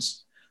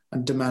unions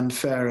and demand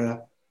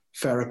fairer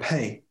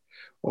pay,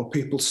 or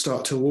people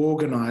start to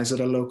organize at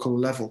a local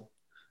level,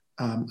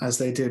 as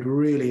they did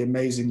really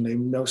amazingly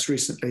most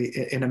recently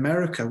in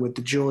America with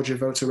the Georgia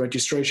voter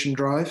registration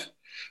drive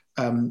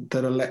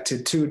that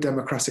elected 2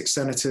 Democratic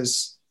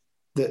senators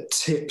that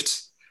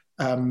tipped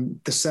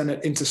the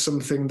Senate into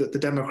something that the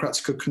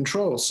Democrats could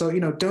control. So,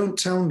 don't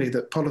tell me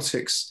that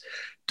politics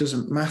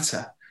doesn't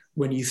matter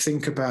when you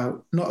think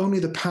about not only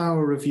the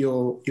power of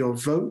your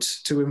vote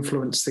to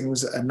influence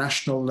things at a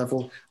national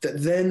level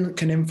that then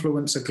can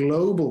influence a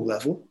global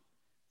level.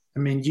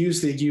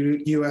 Use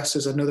the US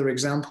as another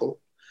example.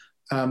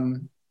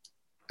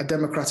 A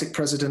Democratic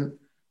president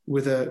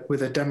with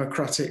a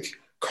Democratic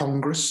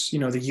Congress,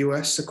 the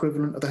US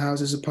equivalent of the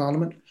Houses of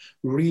Parliament,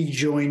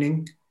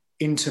 rejoining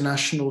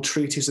international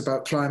treaties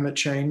about climate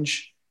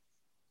change.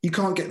 You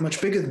can't get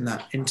much bigger than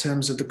that in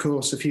terms of the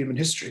course of human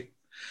history.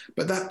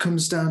 But that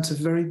comes down to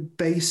very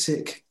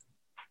basic,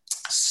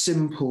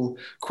 simple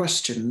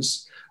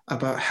questions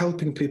about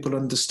helping people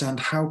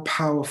understand how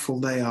powerful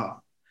they are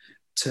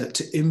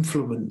to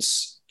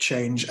influence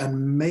change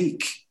and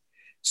make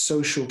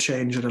social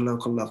change at a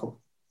local level.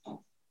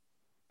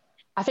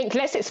 I think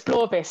let's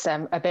explore this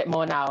a bit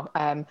more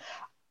now.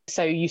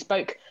 So you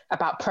spoke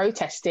about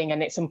protesting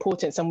and its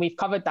importance, and we've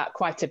covered that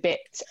quite a bit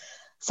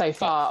so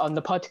far on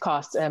the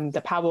podcast,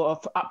 the power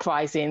of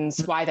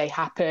uprisings, why they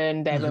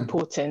happen, their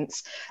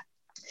importance.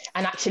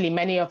 And actually,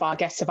 many of our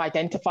guests have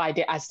identified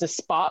it as the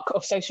spark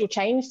of social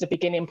change, the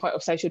beginning point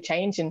of social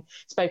change, and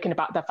spoken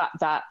about the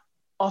fact that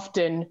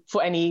often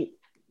for any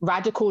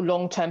radical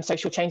long-term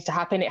social change to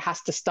happen, it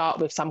has to start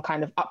with some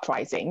kind of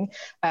uprising.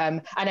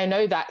 And I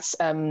know that's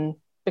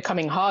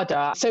becoming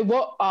harder. So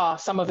what are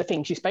some of the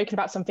things, you've spoken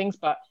about some things,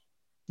 but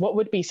what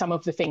would be some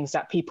of the things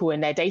that people in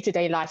their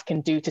day-to-day life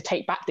can do to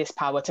take back this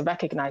power, to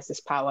recognize this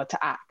power, to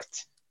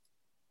act?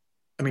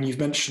 I mean, you've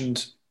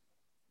mentioned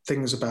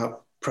things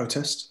about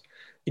protest,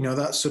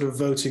 that sort of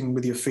voting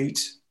with your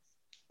feet,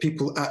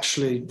 people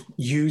actually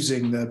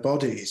using their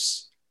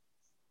bodies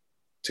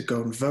to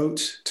go and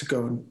vote, to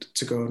go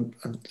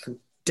and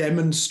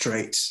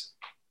demonstrate.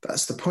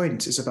 That's the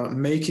point. It's about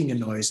making a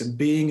noise and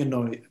being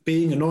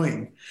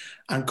annoying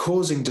and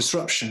causing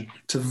disruption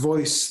to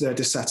voice their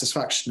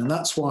dissatisfaction. And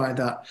that's why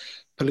that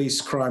police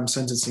crime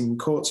sentencing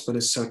courts bill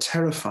is so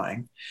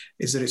terrifying,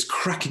 is that it's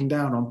cracking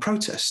down on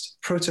protest.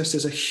 Protest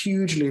is a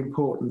hugely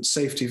important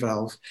safety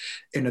valve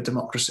in a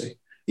democracy.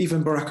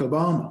 Even Barack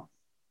Obama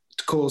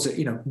calls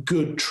it,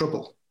 good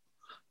trouble.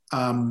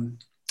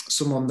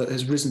 Someone that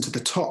has risen to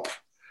the top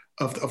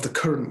of the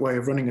current way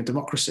of running a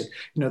democracy.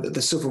 That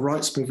the civil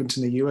rights movement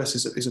in the US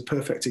is a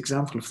perfect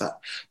example of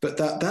that. But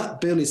that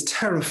bill is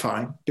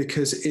terrifying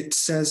because it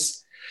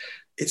says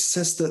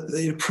that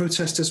the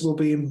protesters will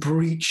be in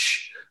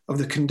breach of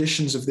the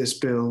conditions of this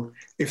bill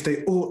if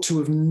they ought to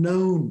have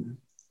known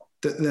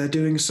that they're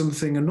doing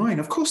something annoying.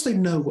 Of course they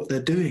know what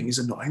they're doing is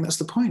annoying, that's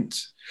the point.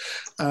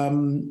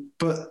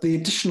 But the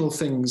additional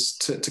things,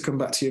 to come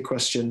back to your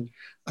question,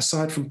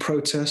 aside from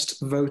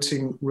protest,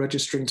 voting,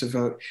 registering to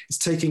vote, is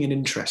taking an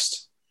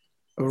interest.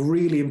 A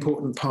really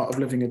important part of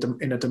living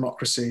in a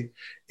democracy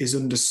is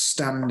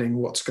understanding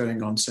what's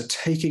going on. So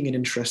taking an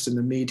interest in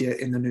the media,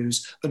 in the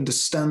news,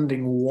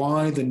 understanding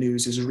why the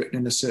news is written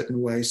in a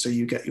certain way so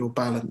you get your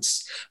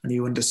balance and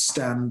you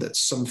understand that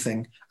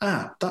something,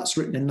 that's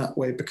written in that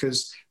way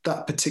because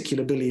that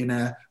particular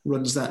billionaire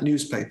runs that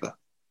newspaper.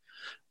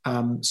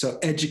 So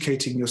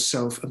educating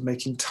yourself and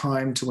making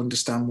time to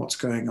understand what's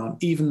going on,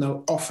 even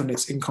though often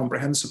it's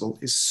incomprehensible,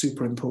 is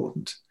super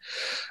important.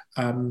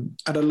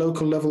 At a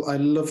local level, I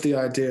love the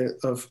idea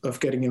of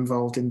getting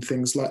involved in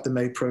things like the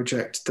May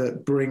Project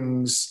that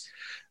brings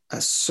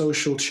a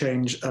social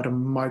change at a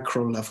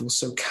micro level.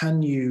 So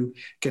can you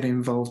get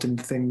involved in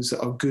things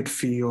that are good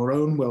for your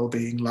own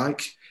well-being,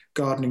 like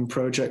gardening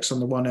projects on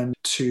the one end,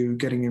 to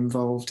getting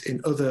involved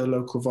in other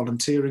local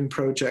volunteering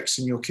projects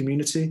in your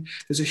community?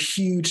 There's a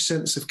huge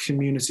sense of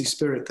community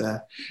spirit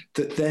there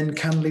that then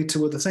can lead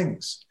to other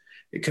things.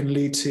 It can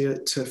lead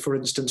to for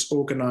instance,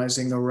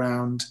 organising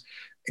around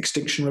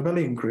Extinction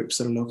Rebellion groups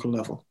at a local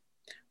level.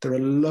 There are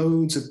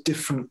loads of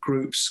different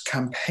groups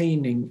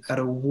campaigning at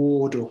a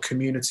ward or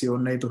community or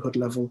neighbourhood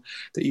level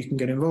that you can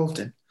get involved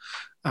in.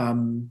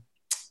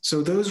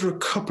 So those are a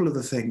couple of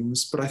the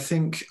things, but I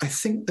think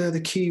they're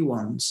the key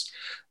ones.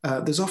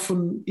 There's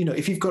often,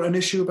 if you've got an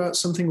issue about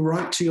something,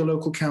 write to your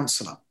local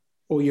councillor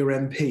or your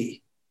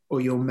MP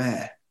or your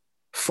mayor.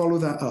 Follow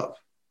that up.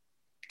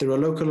 There are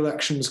local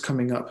elections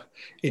coming up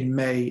in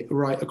May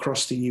right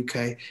across the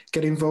UK.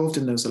 Get involved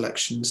in those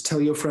elections. Tell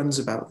your friends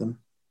about them.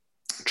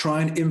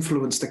 Try and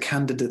influence the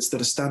candidates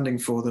that are standing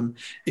for them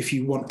if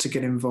you want to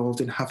get involved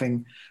in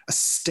having a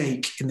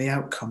stake in the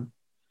outcome.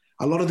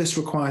 A lot of this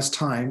requires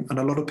time, and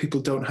a lot of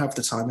people don't have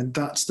the time, and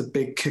that's the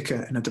big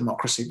kicker in a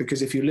democracy,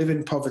 because if you live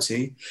in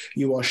poverty,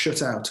 you are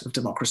shut out of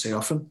democracy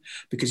often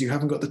because you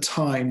haven't got the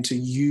time to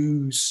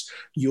use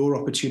your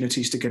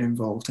opportunities to get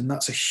involved, and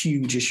that's a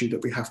huge issue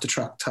that we have to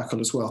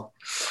tackle as well.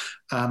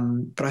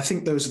 But I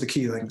think those are the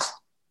key things.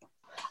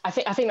 I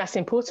think that's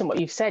important what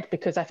you've said,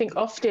 because I think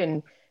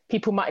often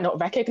people might not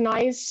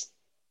recognise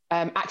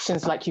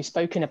actions like you've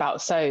spoken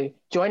about, so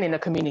joining a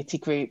community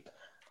group,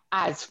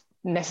 as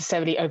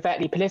necessarily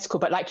overtly political,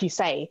 but like you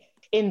say,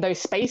 in those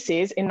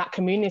spaces, in that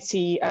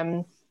community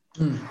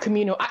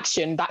communal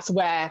action, that's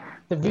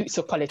where the roots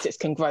of politics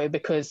can grow,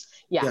 because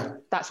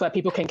that's where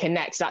people can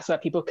connect, that's where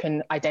people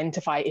can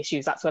identify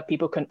issues, that's where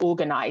people can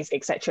organize,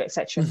 etc.,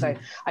 etc. So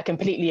I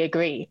completely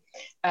agree.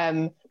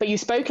 But you've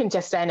spoken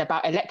just then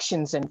about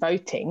elections and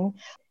voting.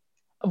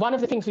 One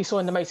of the things we saw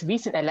in the most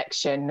recent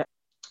election,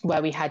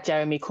 where we had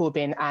Jeremy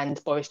Corbyn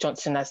and Boris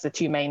Johnson as the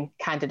two main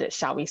candidates,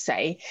 shall we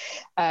say,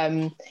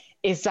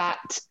 is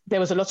that there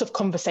was a lot of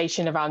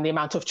conversation around the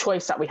amount of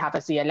choice that we have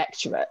as the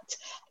electorate,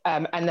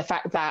 and the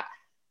fact that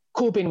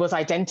Corbyn was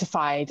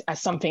identified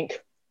as something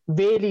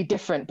really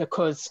different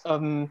because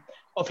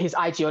of his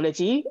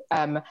ideology.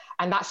 And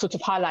that sort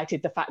of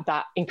highlighted the fact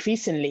that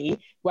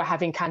increasingly we're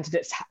having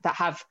candidates that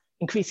have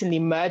increasingly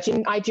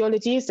merging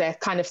ideologies. They're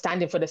kind of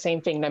standing for the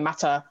same thing, no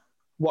matter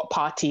what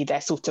party they're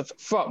sort of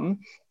from.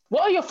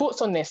 What are your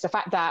thoughts on this? The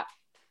fact that,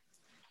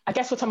 I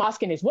guess what I'm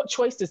asking is, what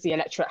choice does the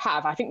electorate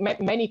have? I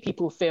think many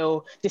people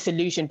feel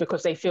disillusioned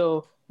because they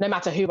feel no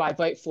matter who I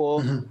vote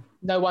for,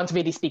 no one's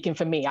really speaking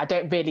for me. I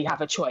don't really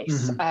have a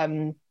choice.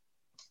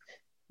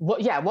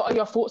 What are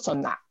your thoughts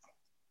on that?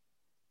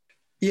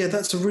 Yeah,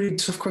 that's a really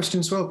tough question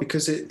as well,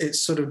 because it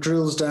sort of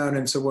drills down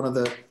into one of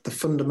the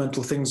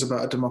fundamental things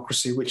about a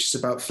democracy, which is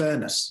about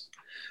fairness.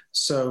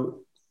 So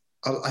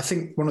I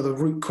think one of the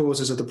root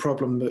causes of the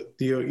problem that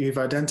you've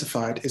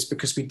identified is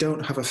because we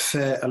don't have a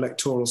fair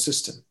electoral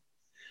system.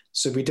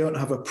 So we don't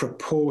have a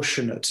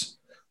proportionate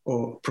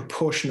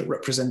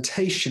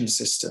representation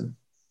system,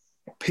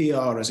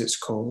 PR as it's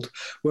called,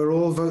 where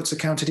all votes are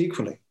counted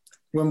equally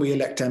when we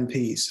elect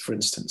MPs, for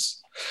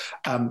instance.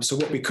 So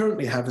what we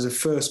currently have is a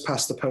first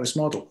past the post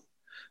model.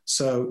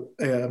 So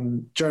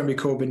Jeremy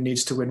Corbyn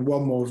needs to win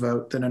one more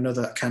vote than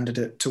another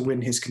candidate to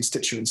win his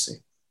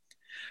constituency.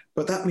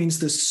 But that means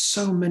there's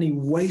so many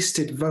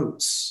wasted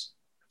votes.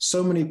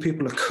 So many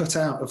people are cut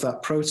out of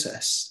that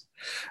process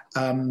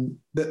that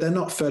they're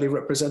not fairly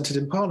represented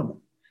in Parliament.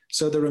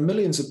 So there are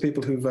millions of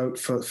people who vote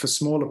for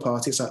smaller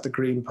parties like the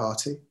Green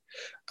Party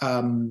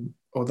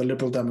or the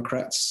Liberal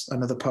Democrats,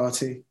 another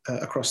party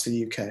across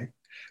the UK.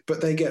 But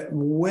they get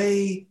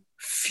way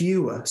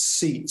fewer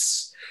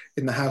seats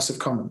in the House of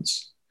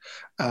Commons.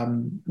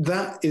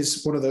 That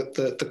is one of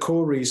the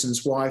core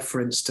reasons why,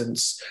 for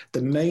instance,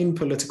 the main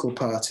political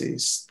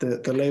parties,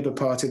 the Labour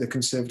Party, the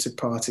Conservative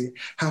Party,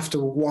 have to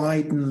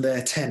widen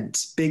their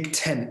tent, big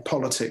tent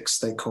politics,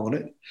 they call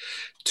it,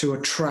 to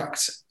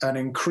attract an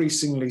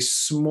increasingly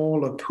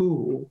smaller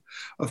pool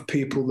of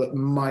people that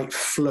might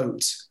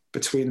float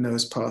between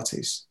those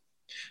parties.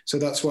 So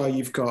that's why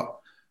you've got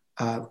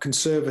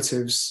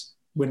Conservatives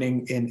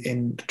winning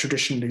in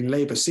traditionally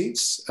Labour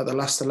seats at the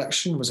last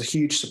election was a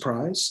huge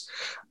surprise,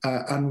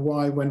 and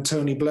why when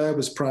Tony Blair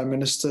was Prime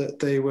Minister,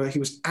 he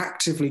was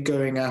actively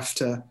going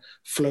after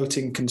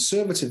floating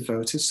Conservative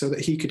voters so that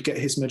he could get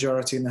his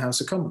majority in the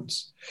House of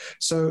Commons.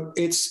 So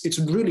it's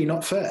really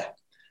not fair.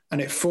 And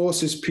it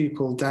forces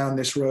people down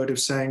this road of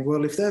saying,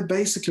 well, if they're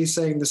basically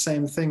saying the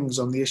same things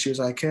on the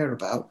issues I care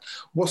about,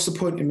 what's the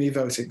point in me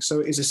voting? So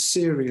it is a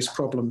serious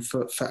problem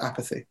for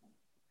apathy.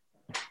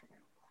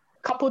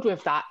 Coupled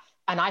with that,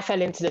 and I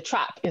fell into the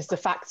trap, is the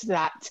fact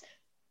that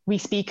we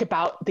speak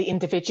about the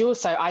individual.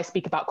 So I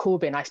speak about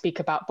Corbyn, I speak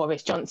about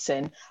Boris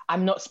Johnson.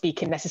 I'm not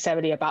speaking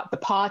necessarily about the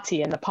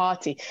party and the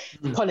party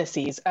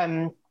policies.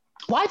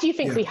 Why do you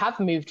think we have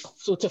moved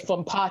sort of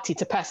from party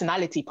to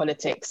personality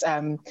politics,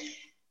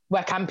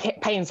 where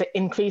campaigns are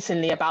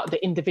increasingly about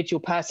the individual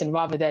person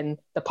rather than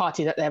the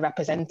party that they're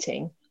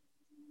representing?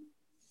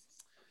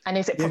 And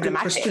is it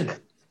problematic? Good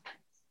question.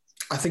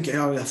 I think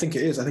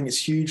it is. I think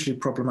it's hugely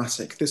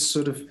problematic. This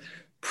sort of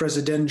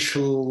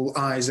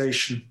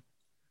presidentialization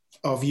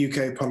of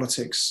UK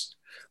politics,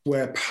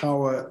 where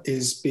power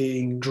is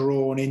being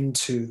drawn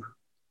into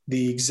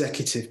the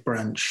executive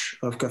branch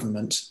of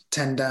government,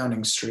 10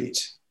 Downing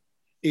Street,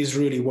 is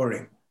really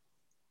worrying.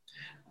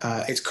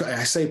 I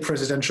say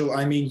presidential,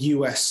 I mean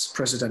US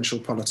presidential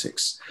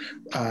politics,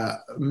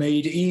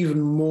 made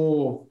even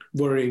more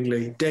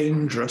worryingly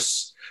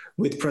dangerous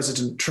with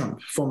President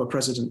Trump, former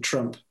President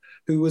Trump,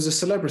 who was a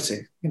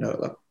celebrity,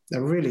 a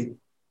really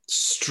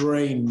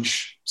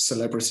strange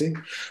celebrity.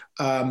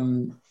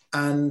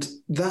 And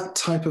that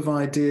type of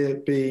idea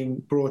being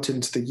brought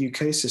into the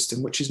UK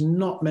system, which is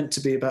not meant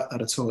to be about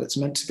that at all. It's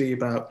meant to be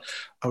about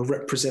a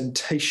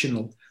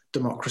representational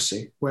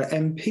democracy where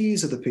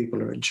MPs are the people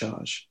who are in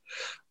charge.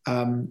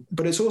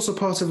 But it's also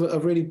part of a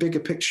really bigger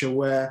picture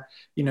where,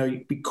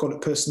 we call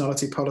it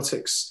personality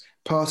politics,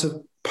 part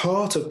of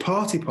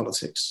party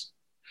politics.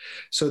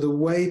 So the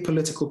way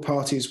political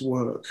parties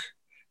work,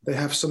 they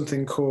have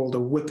something called a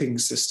whipping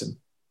system.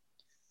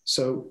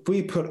 So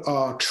we put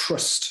our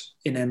trust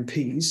in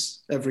MPs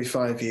every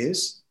 5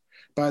 years.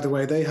 By the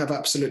way, they have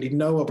absolutely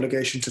no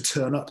obligation to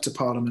turn up to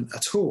Parliament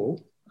at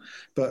all,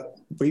 but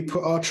we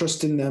put our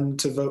trust in them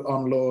to vote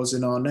on laws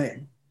in our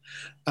name.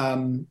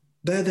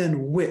 They're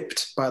then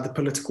whipped by the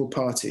political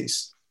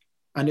parties.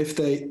 And if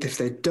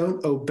they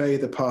don't obey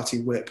the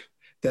party whip,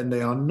 then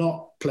they are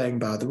not playing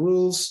by the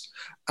rules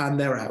and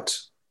they're out.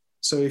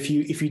 So if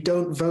you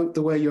don't vote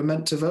the way you're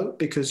meant to vote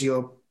because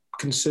your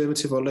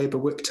Conservative or Labour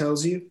whip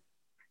tells you,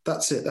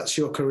 that's it, that's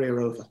your career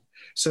over.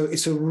 So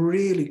it's a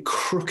really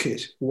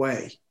crooked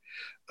way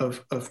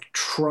of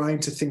trying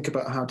to think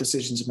about how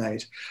decisions are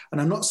made.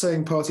 And I'm not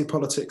saying party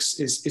politics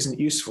isn't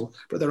useful,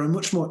 but there are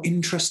much more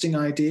interesting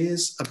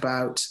ideas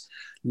about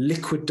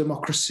liquid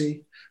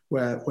democracy,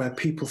 where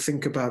people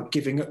think about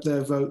giving up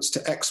their votes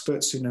to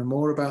experts who know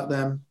more about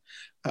them,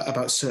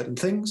 about certain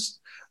things,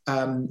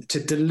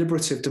 to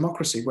deliberative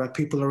democracy, where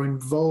people are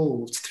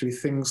involved through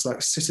things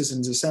like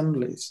citizens'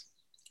 assemblies,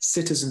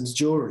 citizens'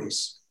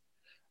 juries,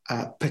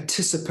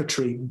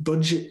 participatory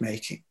budget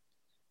making.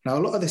 Now, a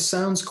lot of this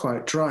sounds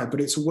quite dry, but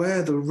it's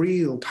where the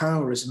real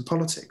power is in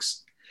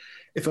politics.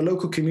 If a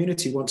local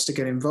community wants to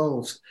get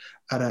involved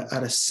at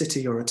a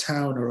city or a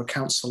town or a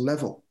council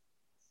level,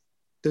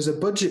 There's a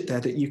budget there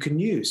that you can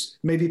use.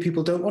 Maybe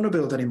people don't want to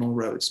build any more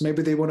roads.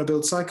 Maybe they want to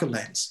build cycle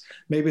lanes.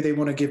 Maybe they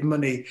want to give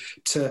money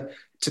to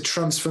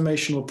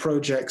transformational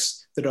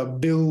projects that are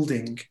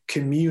building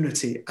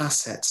community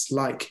assets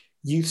like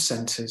youth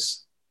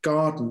centres,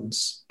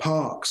 gardens,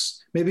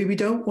 parks. Maybe we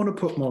don't want to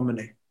put more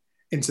money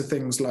into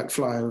things like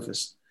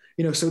flyovers.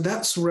 So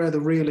that's where the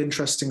real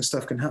interesting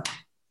stuff can happen.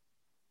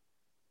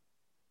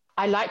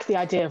 I like the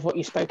idea of what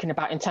you've spoken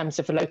about in terms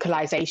of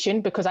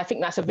localization, because I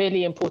think that's a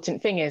really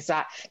important thing, is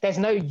that there's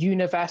no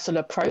universal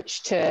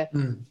approach to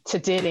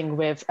dealing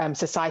with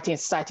society and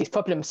society's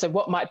problems. So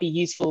what might be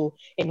useful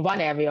in one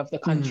area of the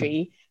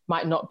country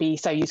might not be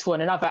so useful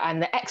in another.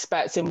 And the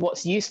experts in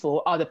what's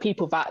useful are the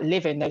people that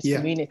live in those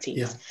communities.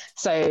 Yeah.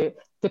 So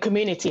the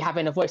community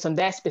having a voice on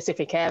their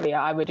specific area,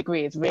 I would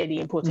agree, is really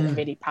important and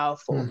really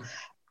powerful.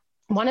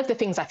 One of the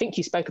things I think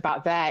you spoke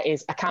about there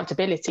is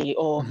accountability,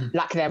 or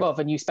lack thereof,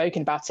 and you've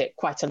spoken about it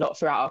quite a lot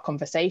throughout our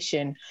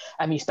conversation.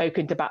 You've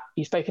spoken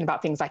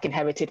about things like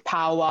inherited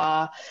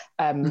power,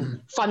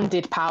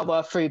 funded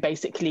power through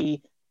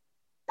basically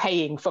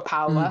paying for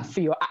power for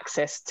your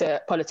access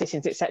to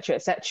politicians, et cetera,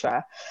 et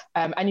cetera.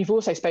 And you've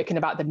also spoken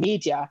about the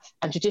media.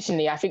 And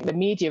traditionally, I think the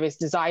media is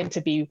designed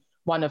to be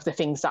one of the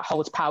things that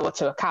holds power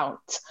to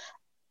account.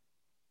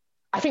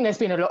 I think there's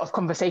been a lot of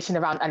conversation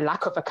around a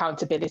lack of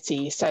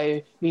accountability. So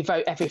we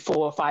vote every 4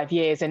 or 5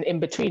 years, and in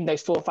between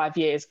those 4 or 5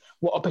 years,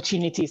 what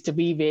opportunities do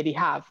we really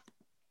have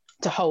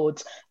to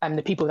hold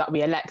the people that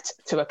we elect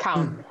to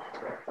account?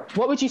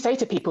 What would you say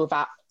to people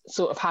that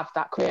sort of have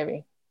that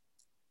query?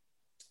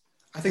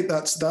 I think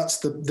that's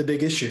the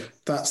big issue.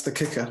 That's the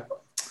kicker.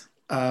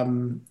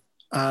 And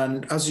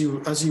as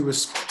you were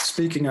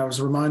speaking, I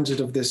was reminded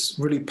of this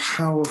really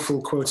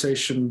powerful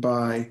quotation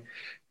by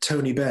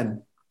Tony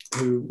Benn,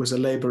 who was a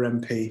Labour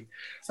MP,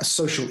 a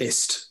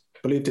socialist,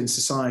 believed in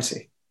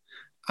society.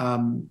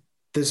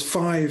 There's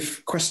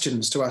 5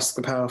 questions to ask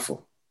the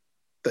powerful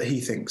that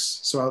he thinks.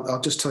 So I'll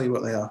just tell you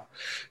what they are.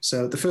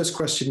 So the first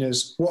question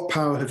is, what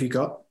power have you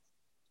got?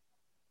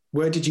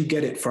 Where did you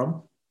get it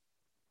from?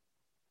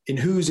 In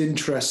whose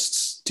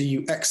interests do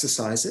you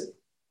exercise it?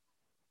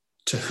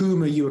 To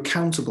whom are you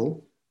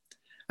accountable?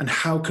 And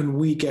how can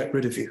we get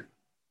rid of you?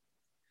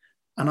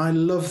 And I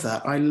love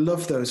that. I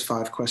love those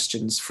 5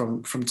 questions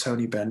from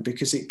Tony Benn,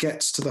 because it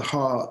gets to the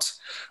heart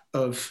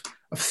of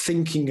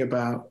thinking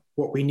about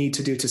what we need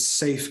to do to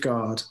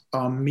safeguard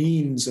our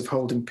means of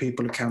holding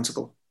people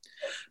accountable.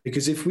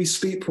 Because if we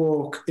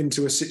sleepwalk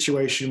into a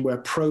situation where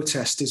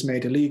protest is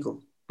made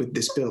illegal with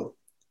this bill,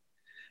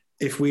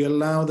 if we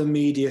allow the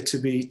media to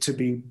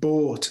be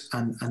bought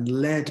and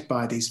led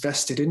by these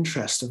vested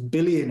interests of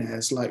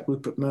billionaires like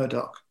Rupert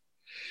Murdoch,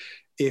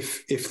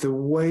 if the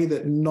way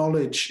that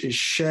knowledge is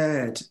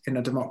shared in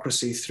a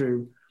democracy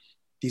through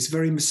these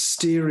very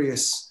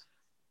mysterious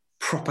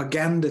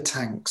propaganda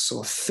tanks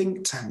or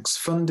think tanks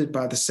funded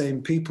by the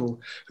same people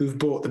who've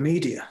bought the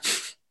media,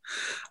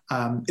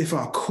 if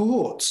our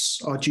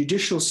courts, our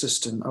judicial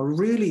system, a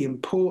really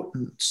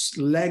important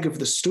leg of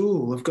the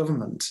stool of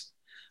government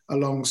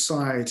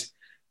alongside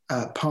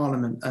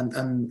Parliament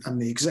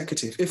and the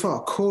executive, if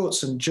our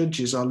courts and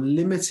judges are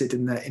limited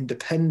in their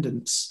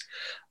independence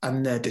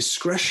and their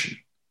discretion,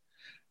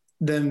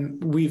 then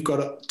we've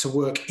got to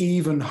work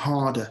even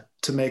harder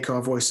to make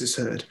our voices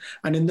heard.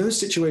 And in those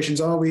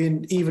situations, are we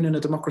even in a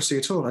democracy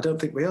at all? I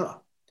don't think we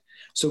are.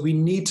 So we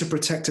need to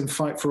protect and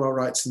fight for our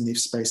rights in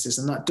these spaces.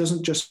 And that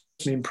doesn't just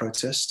mean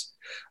protest.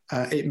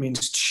 It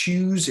means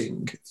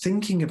choosing,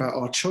 thinking about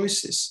our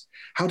choices.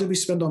 How do we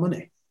spend our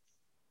money?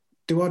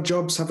 Do our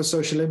jobs have a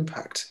social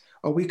impact?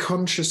 Are we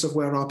conscious of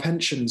where our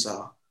pensions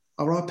are?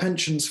 Are our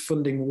pensions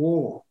funding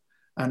war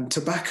and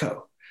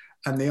tobacco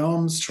and the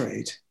arms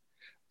trade?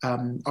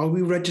 Are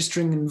we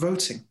registering and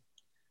voting?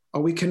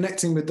 Are we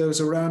connecting with those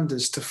around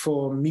us to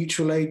form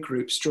mutual aid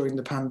groups during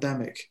the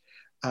pandemic?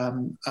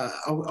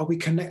 Are we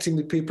connecting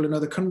with people in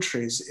other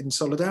countries in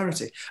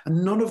solidarity?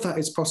 And none of that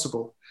is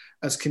possible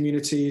as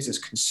communities, as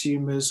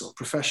consumers or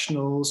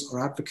professionals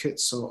or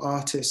advocates or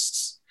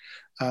artists,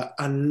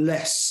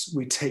 unless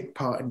we take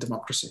part in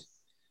democracy.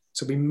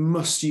 So we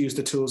must use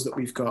the tools that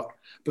we've got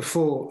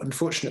before,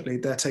 unfortunately,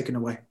 they're taken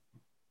away.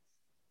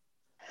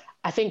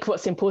 I think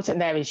what's important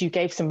there is you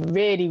gave some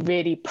really,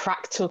 really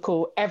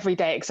practical,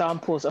 everyday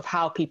examples of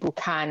how people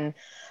can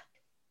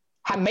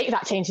make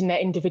that change in their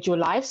individual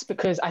lives,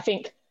 because I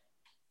think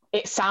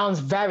it sounds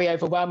very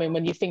overwhelming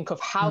when you think of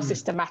how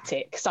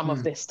systematic some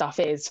of this stuff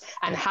is,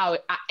 and how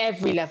at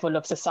every level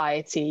of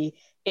society,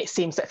 it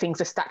seems that things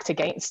are stacked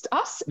against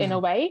us in a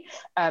way.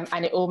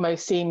 And it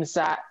almost seems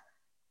that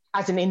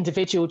as an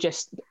individual,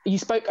 you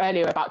spoke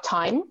earlier about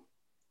time.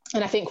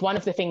 And I think one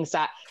of the things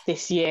that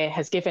this year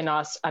has given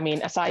us, I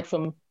mean, aside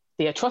from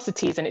the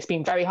atrocities, and it's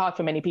been very hard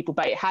for many people,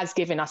 but it has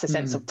given us a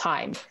sense of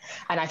time.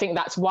 And I think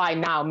that's why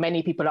now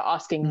many people are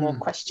asking more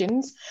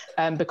questions,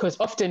 because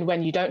often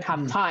when you don't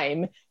have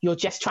time, you're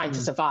just trying to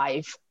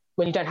survive.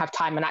 When you don't have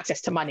time and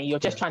access to money, you're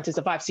just trying to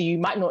survive. So you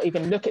might not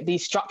even look at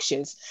these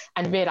structures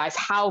and realize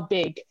how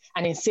big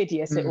and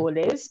insidious it all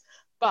is.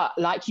 But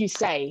like you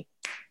say,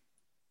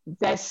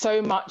 there's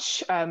so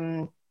much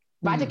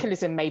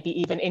radicalism, maybe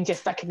even in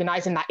just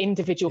recognizing that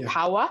individual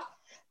power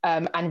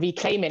and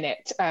reclaiming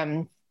it.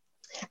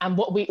 And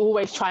what we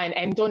always try and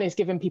end on is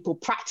giving people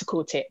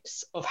practical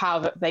tips of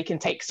how they can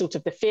take sort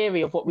of the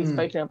theory of what we've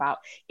spoken about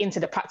into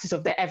the practice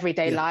of their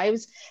everyday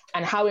lives,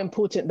 and how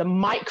important the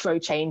micro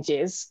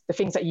changes, the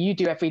things that you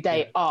do every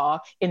day, are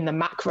in the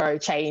macro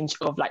change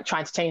of like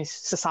trying to change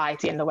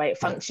society and the way it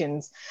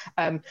functions.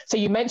 So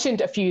you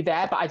mentioned a few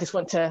there, but I just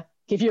want to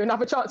give you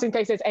another chance in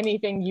case there's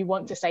anything you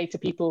want to say to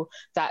people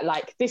that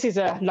like, this is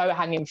a low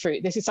hanging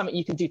fruit. This is something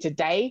you can do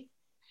today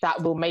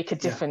that will make a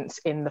difference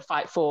in the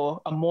fight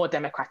for a more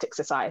democratic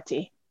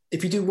society.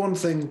 If you do one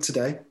thing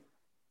today,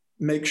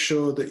 make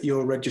sure that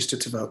you're registered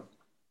to vote.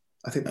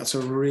 I think that's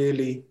a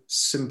really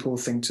simple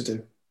thing to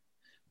do.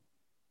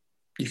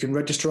 You can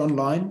register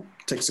online,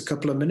 it takes a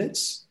couple of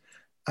minutes,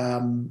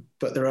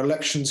 but there are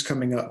elections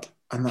coming up,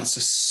 and that's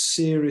a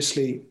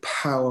seriously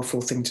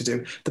powerful thing to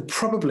do.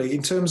 Probably,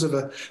 in terms of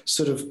a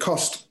sort of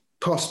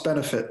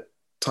cost-benefit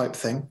type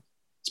thing,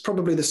 it's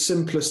probably the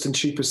simplest and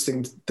cheapest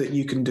thing that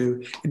you can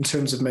do in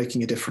terms of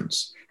making a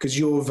difference, because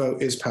your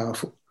vote is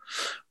powerful.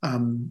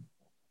 On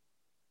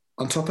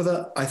top of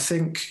that, I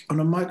think on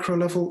a micro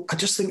level, I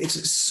just think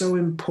it's so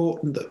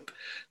important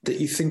that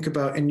you think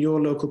about in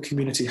your local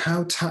community,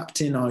 how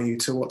tapped in are you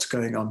to what's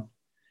going on?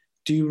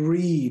 Do you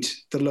read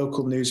the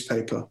local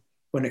newspaper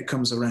when it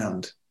comes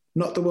around?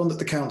 Not the one that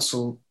the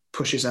council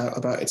pushes out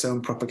about its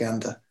own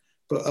propaganda,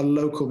 but a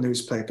local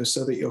newspaper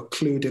so that you're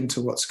clued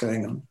into what's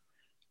going on.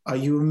 Are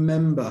you a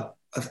member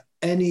of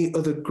any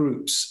other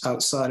groups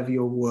outside of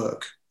your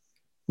work?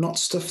 Not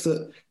stuff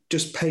that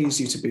just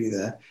pays you to be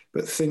there,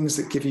 but things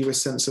that give you a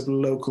sense of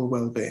local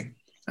well-being.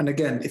 And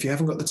again, if you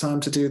haven't got the time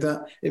to do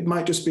that, it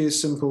might just be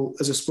as simple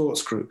as a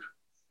sports group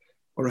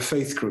or a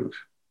faith group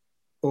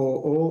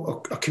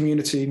or a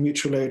community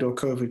mutual aid or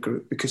COVID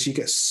group, because you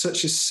get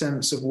such a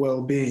sense of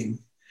well-being,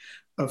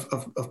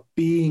 of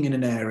being in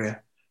an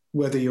area,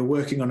 whether you're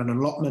working on an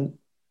allotment,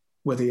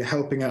 whether you're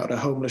helping out at a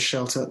homeless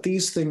shelter.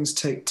 These things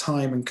take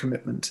time and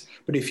commitment.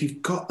 But if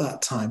you've got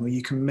that time, or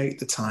you can make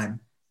the time,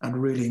 I'd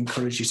really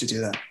encourage you to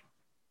do that.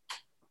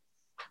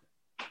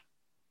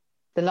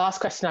 The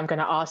last question I'm going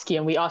to ask you,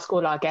 and we ask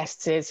all our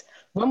guests, is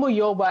when will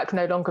your work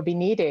no longer be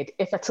needed,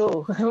 if at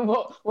all?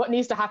 What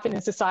needs to happen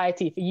in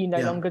society for you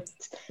no longer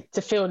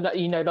to feel that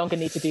you no longer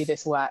need to do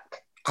this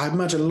work? I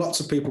imagine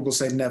lots of people will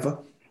say never.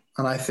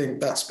 And I think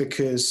that's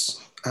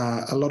because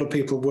a lot of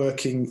people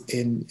working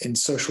in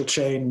social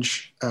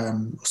change,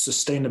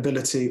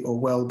 sustainability or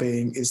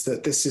well-being, is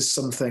that this is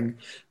something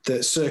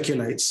that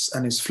circulates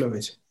and is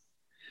fluid.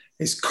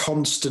 It's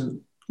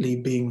constantly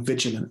being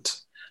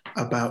vigilant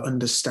about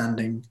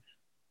understanding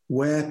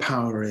where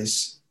power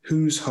is,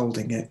 who's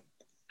holding it,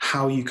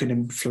 how you can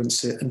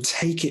influence it and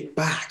take it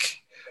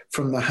back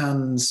from the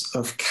hands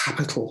of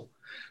capital,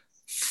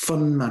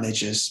 fund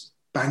managers,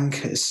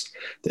 bankers,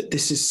 that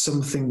this is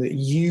something that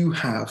you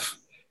have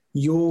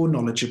your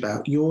knowledge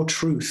about, your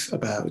truth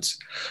about,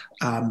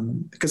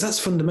 because that's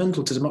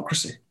fundamental to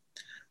democracy.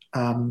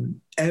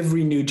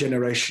 Every new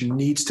generation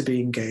needs to be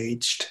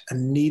engaged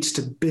and needs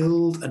to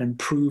build and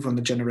improve on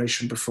the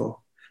generation before.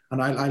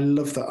 And I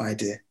love that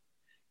idea,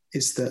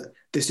 is that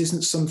this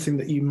isn't something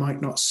that you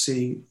might not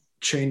see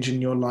change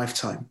in your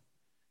lifetime.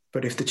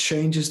 But if the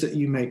changes that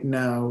you make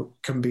now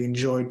can be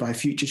enjoyed by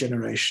future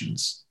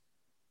generations,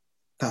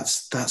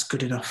 that's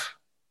good enough.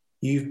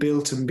 You've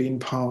built and been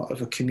part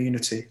of a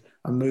community,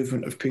 a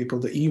movement of people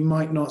that you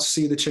might not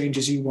see the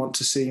changes you want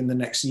to see in the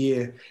next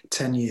year,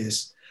 10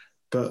 years,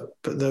 but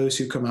those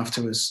who come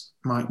after us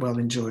might well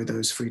enjoy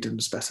those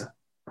freedoms better.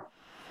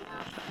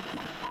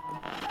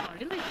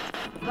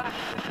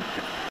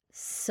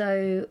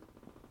 So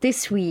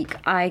this week,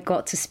 I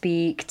got to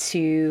speak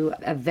to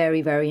a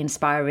very, very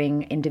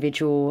inspiring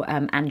individual,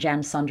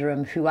 Anjan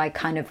Sundaram, who I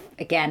kind of,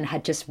 again,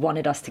 had just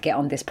wanted us to get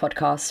on this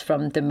podcast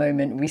from the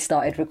moment we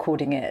started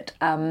recording it.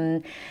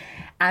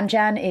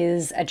 Anjan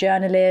is a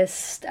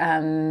journalist,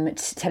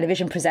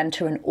 television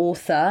presenter and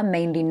author,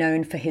 mainly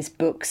known for his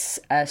books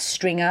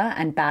Stringer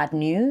and Bad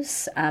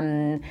News.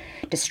 The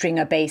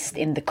Stringer based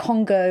in the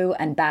Congo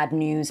and Bad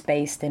News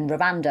based in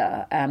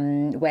Rwanda,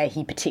 where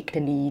he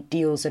particularly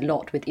deals a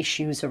lot with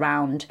issues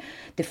around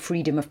the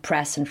freedom of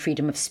press and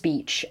freedom of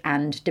speech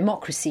and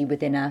democracy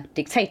within a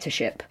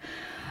dictatorship.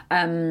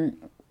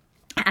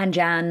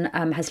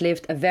 Anjan has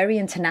lived a very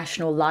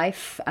international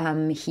life.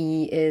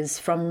 He is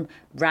from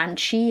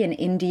Ranchi in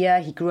India.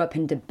 He grew up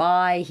in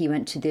Dubai. He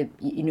went to the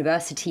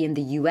university in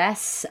the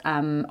US.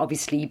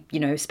 Obviously,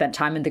 spent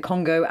time in the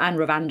Congo and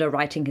Rwanda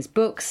writing his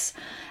books,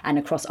 and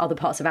across other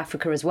parts of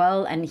Africa as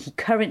well. And he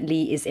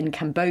currently is in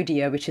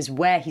Cambodia, which is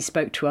where he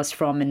spoke to us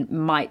from, and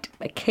might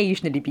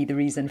occasionally be the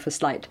reason for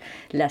slight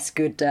less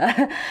good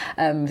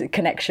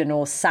connection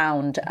or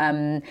sound.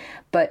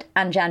 But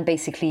Anjan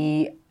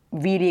basically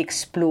really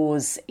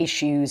explores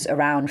issues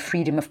around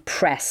freedom of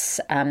press,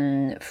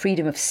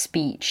 freedom of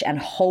speech, and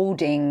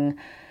holding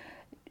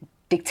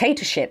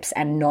dictatorships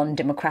and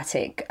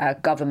non-democratic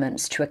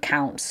governments to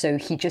account. So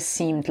he just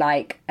seemed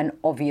like an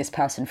obvious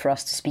person for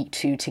us to speak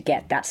to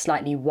get that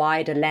slightly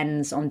wider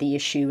lens on the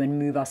issue and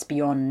move us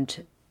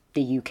beyond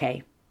the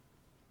UK.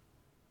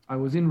 I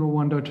was in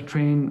Rwanda to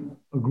train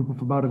a group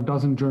of about a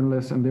dozen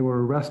journalists, and they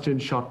were arrested,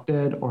 shot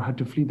dead, or had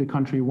to flee the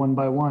country one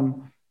by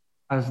one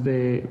as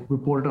they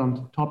reported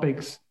on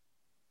topics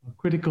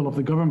critical of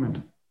the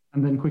government,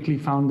 and then quickly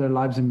found their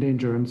lives in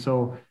danger. And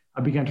so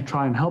I began to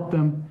try and help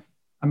them.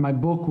 And my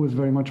book was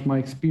very much my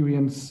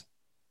experience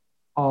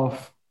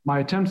of my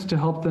attempts to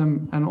help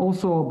them, and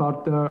also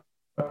about their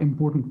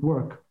important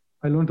work.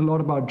 I learned a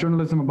lot about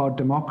journalism, about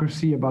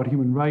democracy, about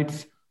human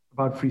rights,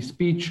 about free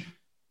speech,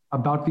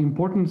 about the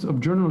importance of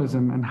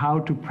journalism and how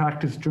to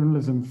practice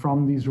journalism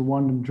from these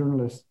Rwandan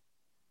journalists.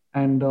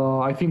 And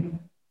I think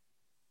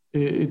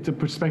it's a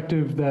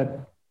perspective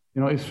that,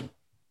 is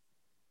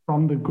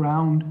from the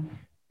ground.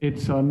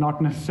 It's not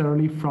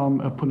necessarily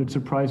from a Pulitzer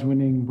Prize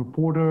winning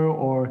reporter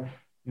or,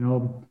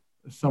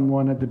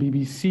 someone at the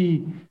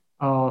BBC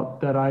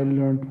that I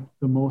learned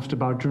the most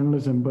about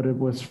journalism, but it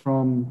was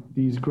from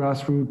these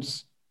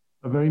grassroots,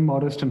 very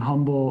modest and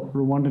humble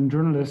Rwandan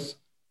journalists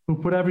who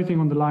put everything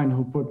on the line,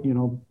 who put,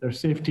 their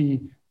safety,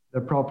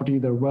 their property,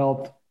 their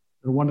wealth.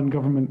 The Rwandan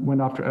government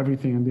went after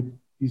everything, and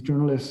these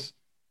journalists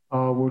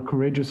were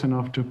courageous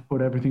enough to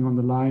put everything on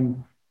the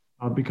line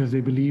because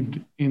they believed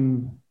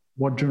in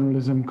what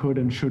journalism could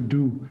and should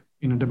do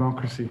in a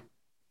democracy.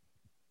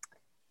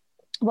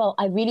 Well,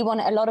 I really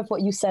want a lot of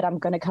what you said I'm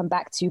going to come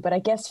back to, but I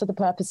guess for the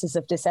purposes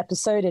of this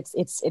episode,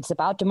 it's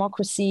about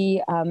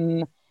democracy.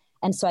 And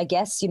so I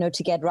guess,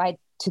 to get right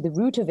to the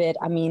root of it,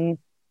 I mean,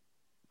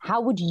 how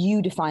would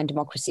you define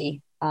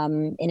democracy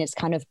in its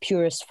kind of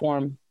purest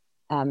form,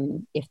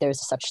 if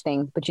there's such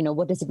thing? But,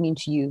 what does it mean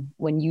to you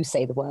when you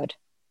say the word?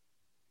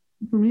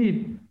 For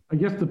me, I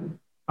guess the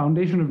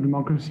foundation of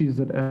democracy is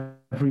that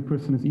every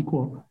person is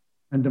equal.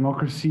 And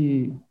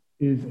democracy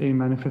is a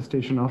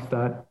manifestation of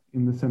that,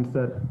 in the sense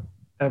that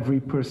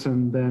every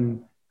person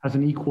then has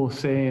an equal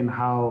say in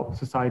how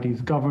society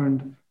is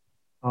governed,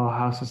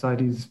 how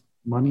society's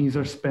monies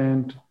are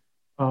spent,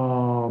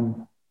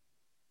 how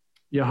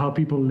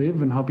people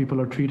live and how people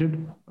are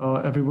treated.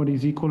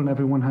 Everybody's equal and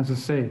everyone has a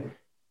say.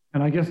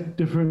 And I guess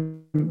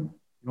different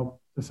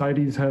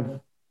societies have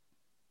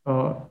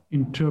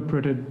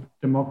interpreted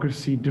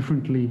democracy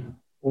differently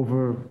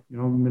over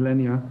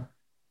millennia.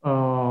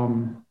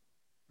 And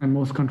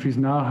most countries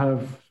now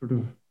have sort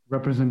of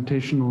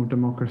representational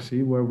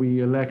democracy, where we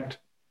elect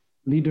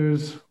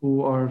leaders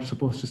who are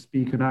supposed to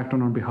speak and act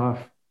on our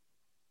behalf.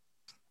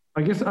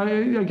 I guess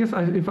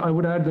if I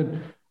would add that,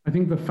 I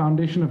think the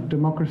foundation of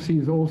democracy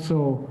is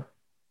also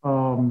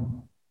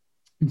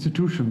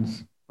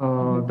institutions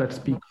that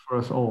speak for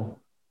us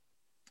all,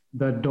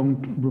 that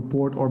don't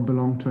report or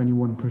belong to any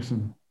one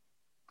person.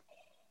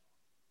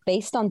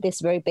 Based on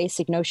this very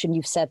basic notion,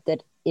 you've said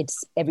that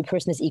it's every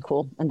person is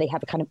equal and they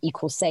have a kind of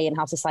equal say in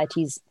how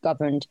society is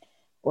governed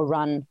or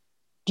run.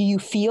 Do you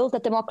feel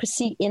that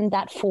democracy in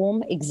that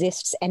form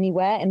exists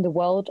anywhere in the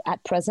world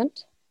at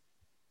present?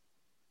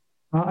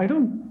 I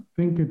don't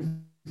think it's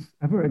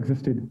ever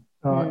existed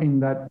in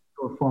that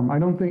form. I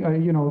don't think,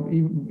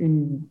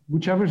 in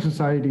whichever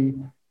society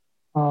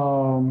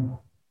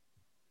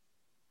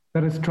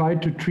that has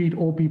tried to treat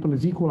all people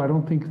as equal, I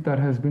don't think that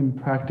has been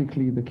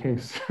practically the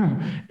case ever.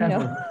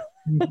 No.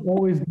 There's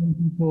always been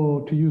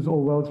people, to use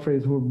Orwell's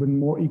phrase, who have been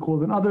more equal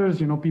than others,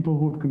 people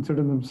who have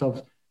considered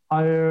themselves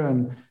higher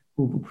and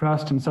who've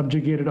oppressed and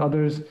subjugated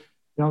others.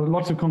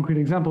 Lots of concrete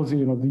examples.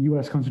 The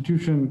US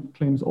Constitution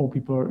claims all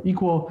people are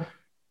equal,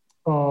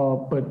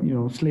 but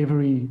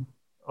slavery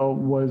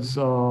was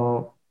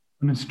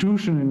an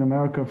institution in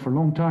America for a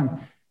long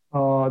time.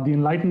 The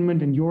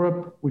Enlightenment in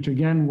Europe, which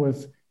again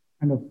was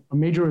kind of a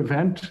major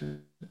event,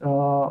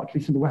 at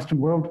least in the Western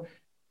world,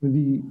 with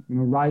the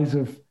rise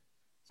of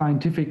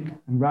scientific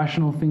and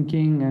rational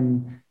thinking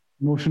and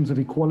notions of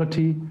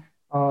equality.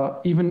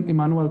 Even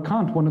Immanuel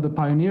Kant, one of the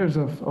pioneers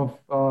of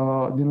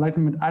the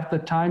Enlightenment at the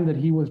time that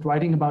he was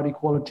writing about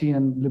equality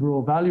and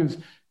liberal values,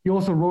 he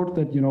also wrote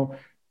that,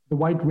 the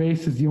white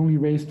race is the only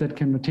race that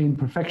can attain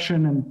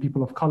perfection, and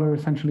people of color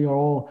essentially are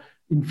all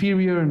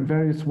inferior in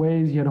various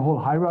ways. He had a whole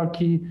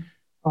hierarchy.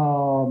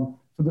 So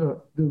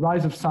the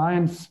rise of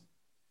science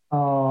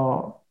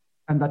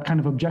and that kind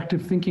of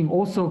objective thinking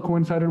also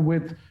coincided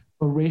with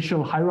a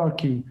racial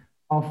hierarchy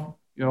of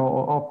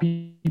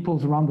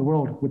peoples around the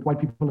world, with white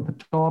people at the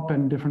top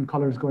and different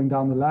colors going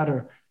down the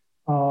ladder.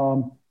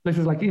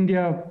 Places like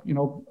India,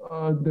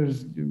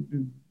 there's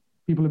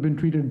people have been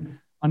treated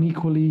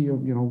unequally,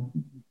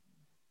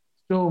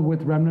 still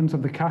with remnants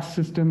of the caste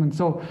system. And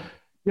so,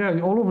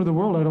 all over the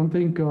world,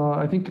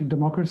 I think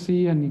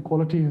democracy and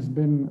equality has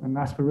been an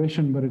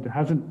aspiration, but it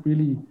hasn't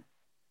really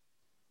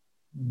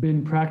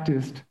been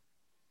practiced.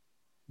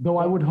 Though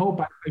I would hope,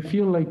 I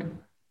feel like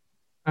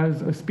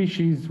as a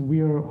species, we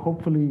are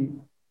hopefully,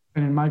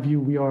 and in my view,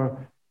 we are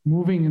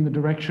moving in the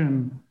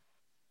direction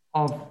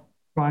of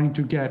trying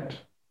to get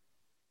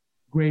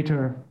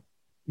greater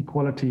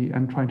equality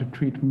and trying to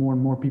treat more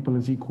and more people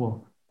as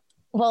equal.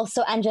 Well,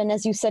 so Anjan,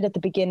 as you said at the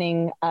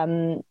beginning,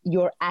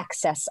 your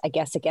access, I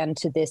guess, again,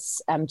 to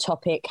this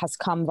topic has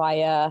come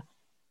via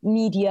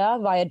media,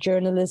 via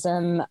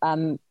journalism.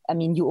 I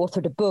mean, you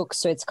authored a book,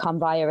 so it's come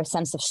via a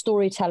sense of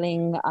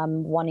storytelling,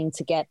 wanting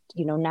to get,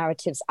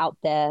 narratives out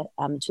there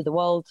to the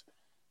world.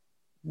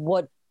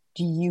 What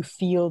do you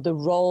feel the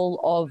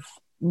role of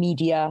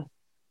media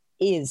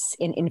is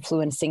in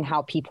influencing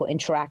how people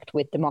interact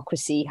with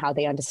democracy, how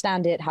they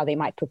understand it, how they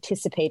might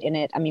participate in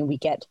it? I mean,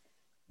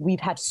 we've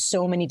had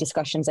so many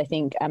discussions, I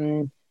think,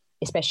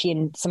 especially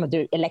in some of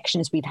the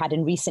elections we've had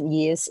in recent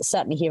years,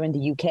 certainly here in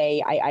the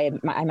UK,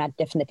 I'm at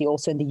definitely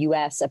also in the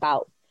US,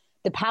 about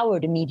the power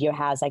the media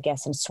has, I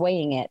guess, in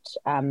swaying it.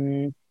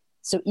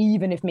 So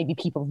even if maybe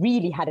people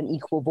really had an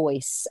equal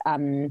voice,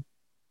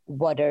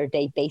 what are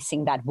they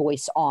basing that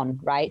voice on,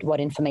 right? What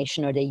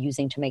information are they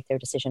using to make their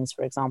decisions,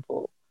 for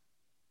example?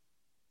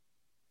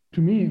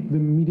 To me, the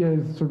media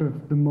is sort of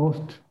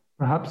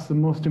perhaps the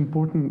most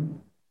important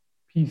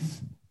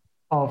piece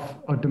of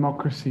a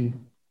democracy.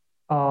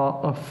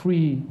 A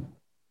free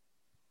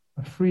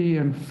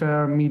and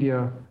fair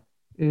media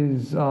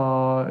is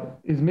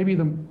maybe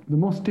the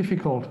most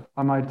difficult,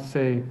 I might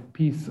say,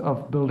 piece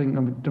of building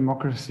a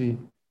democracy.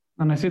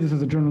 And I say this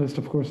as a journalist,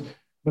 of course,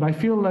 but I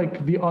feel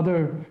like the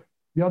other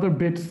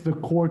bits, the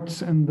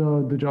courts and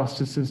the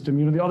justice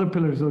system, the other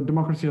pillars, the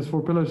democracy has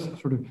 4 pillars,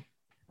 sort of.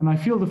 And I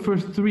feel the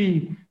first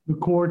 3, the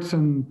courts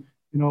and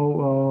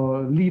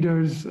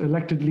leaders,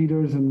 elected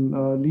leaders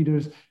and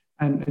leaders,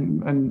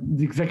 and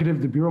the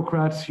executive, the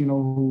bureaucrats,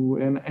 who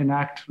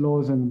enact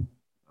laws and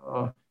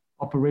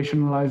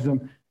operationalize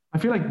them. I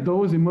feel like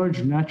those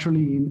emerge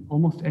naturally in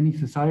almost any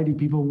society.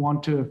 People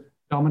want to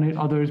dominate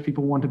others.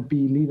 People want to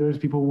be leaders.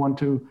 People want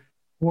to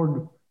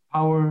hoard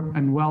power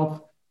and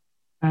wealth.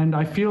 And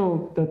I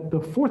feel that the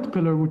 4th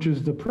pillar, which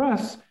is the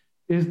press,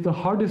 is the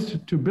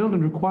hardest to build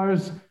and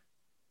requires,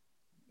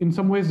 in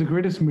some ways, the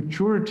greatest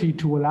maturity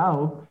to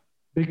allow,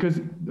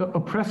 because a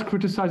press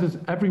criticizes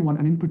everyone,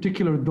 and in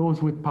particular, those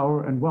with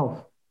power and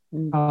wealth,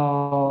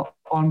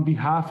 on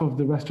behalf of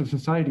the rest of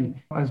society.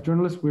 As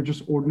journalists, we're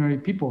just ordinary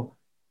people.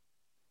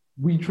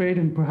 We trade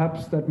in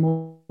perhaps that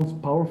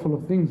most powerful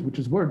of things, which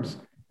is words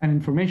and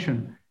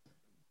information.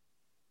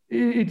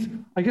 It's,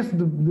 I guess,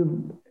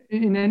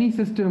 in any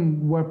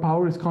system where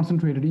power is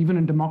concentrated, even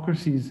in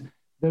democracies,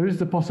 there is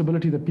the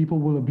possibility that people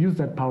will abuse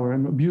that power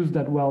and abuse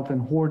that wealth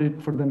and hoard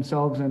it for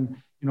themselves and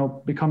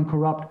become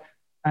corrupt.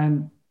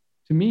 And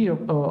to me,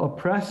 a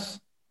press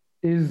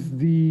is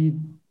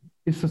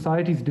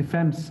society's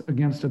defense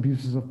against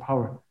abuses of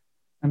power.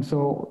 And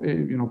so,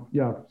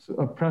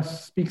 a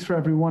press speaks for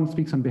everyone,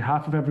 speaks on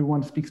behalf of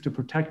everyone, speaks to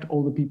protect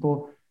all the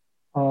people,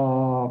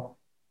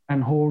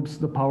 and holds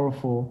the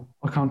powerful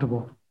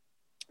accountable.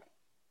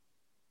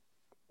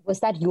 Was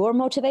that your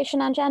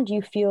motivation, Anjan? Do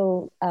you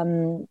feel,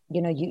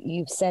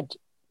 you've said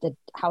that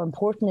how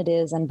important it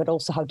is, but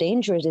also how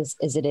dangerous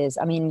it is.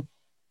 I mean,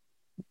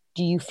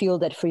 do you feel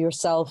that for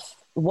yourself?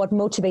 What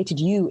motivated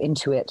you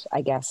into it,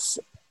 I guess?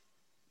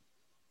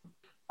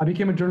 I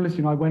became a journalist.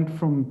 I went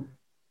from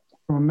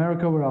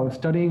America, where I was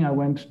studying. I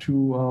went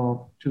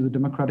to the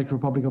Democratic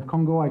Republic of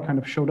Congo. I kind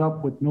of showed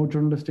up with no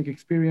journalistic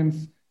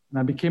experience, and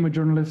I became a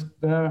journalist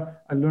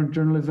there. I learned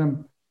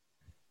journalism.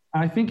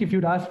 And I think if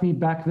you'd asked me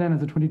back then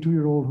as a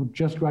 22-year-old who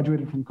just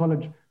graduated from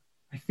college,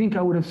 I think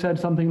I would have said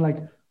something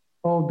like,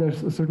 oh,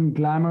 there's a certain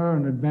glamour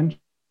and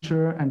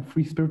adventure and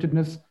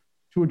free-spiritedness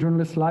to a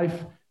journalist's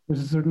life.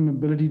 There's a certain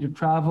ability to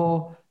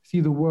travel, see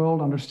the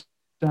world,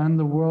 understand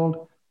the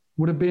world.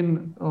 Would have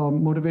been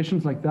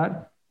motivations like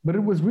that. But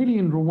it was really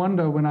in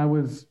Rwanda, when I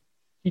was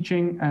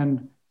teaching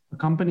and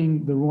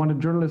accompanying the Rwandan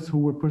journalists who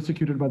were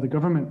persecuted by the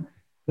government,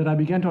 that I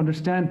began to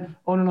understand,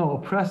 oh, no,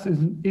 a press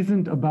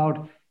isn't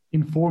about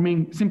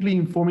simply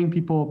informing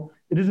people.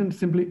 It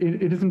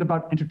isn't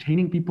about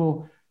entertaining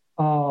people.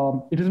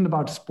 It isn't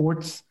about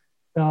sports,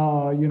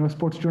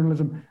 sports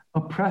journalism. A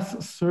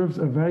press serves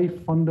a very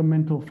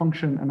fundamental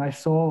function. And I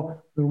saw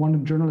the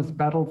Rwandan journalists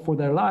battle for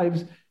their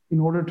lives in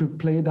order to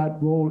play that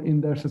role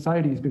in their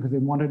societies, because they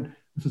wanted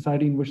a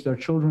society in which their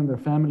children, their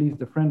families,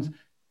 their friends,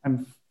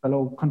 and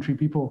fellow country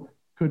people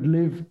could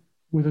live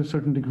with a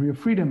certain degree of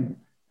freedom.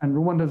 And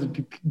Rwanda is a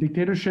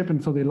dictatorship,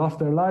 and so they lost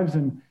their lives,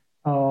 and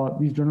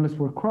these journalists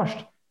were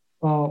crushed.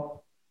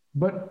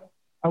 But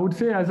I would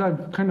say, as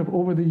I've kind of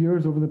over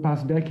the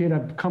past decade,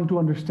 I've come to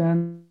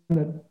understand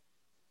that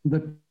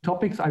the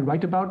topics I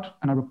write about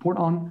and I report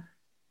on,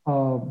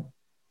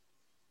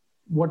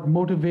 what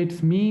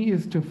motivates me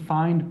is to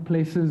find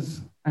places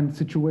and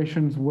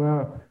situations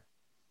where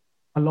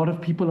a lot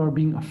of people are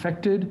being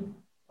affected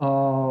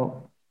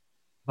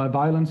by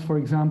violence, for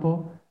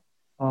example,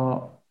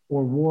 or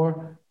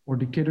war or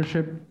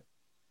dictatorship,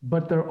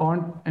 but there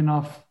aren't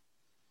enough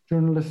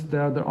journalists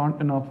there aren't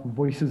enough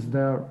voices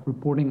there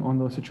reporting on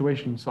those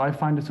situations. So I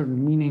find a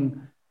certain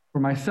meaning for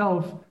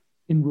myself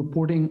in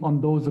reporting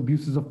on those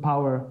abuses of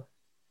power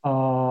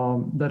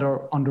that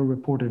are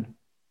underreported.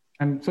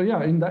 And so,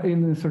 yeah, in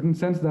a certain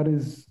sense, that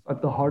is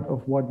at the heart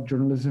of what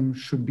journalism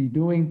should be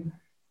doing.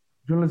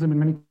 Journalism in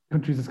many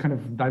countries is kind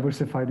of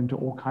diversified into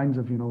all kinds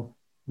of,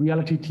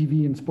 reality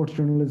TV and sports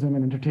journalism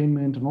and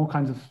entertainment and all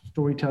kinds of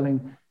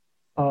storytelling.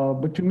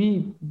 But to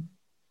me,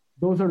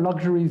 those are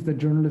luxuries that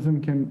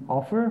journalism can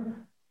offer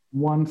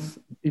once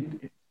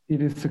it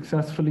is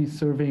successfully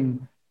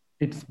serving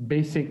its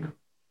basic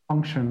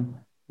function,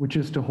 which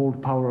is to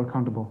hold power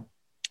accountable.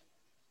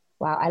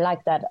 Wow, I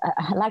like that.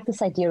 I like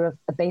this idea of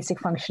a basic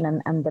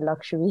function and the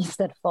luxuries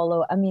that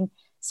follow. I mean,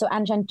 so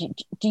Anjan,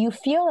 do you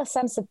feel a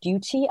sense of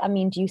duty? I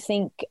mean, do you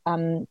think,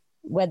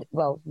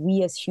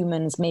 we as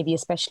humans, maybe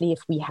especially if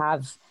we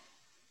have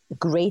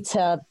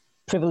greater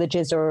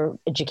privileges or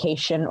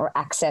education or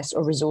access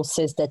or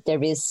resources, that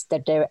there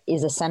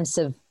is a sense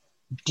of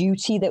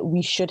duty that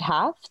we should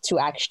have to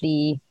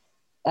actually,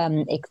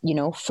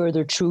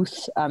 further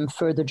truth,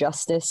 further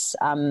justice,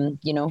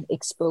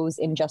 expose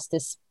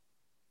injustice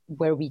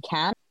where we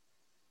can?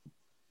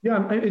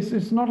 Yeah,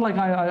 it's not like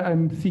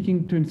I'm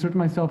seeking to insert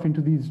myself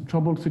into these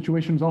troubled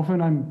situations.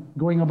 Often I'm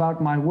going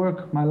about my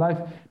work, my life,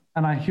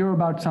 and I hear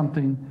about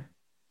something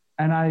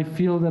and I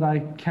feel that I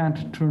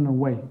can't turn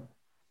away.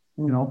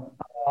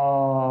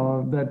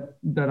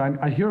 That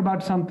I hear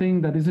about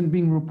something that isn't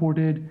being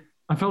reported.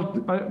 I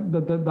felt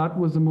that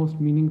was the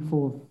most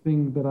meaningful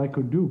thing that I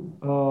could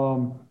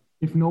do.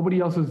 If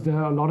nobody else is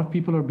there, a lot of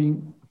people are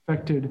being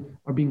affected,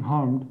 are being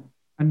harmed,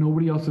 and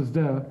nobody else is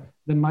there,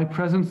 then my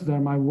presence there,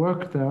 my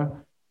work there,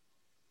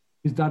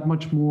 is that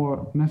much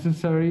more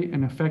necessary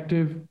and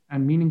effective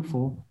and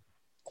meaningful.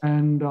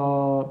 And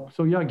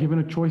given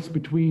a choice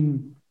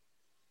between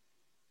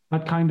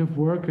that kind of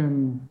work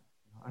and,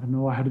 I don't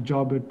know, I had a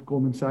job at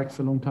Goldman Sachs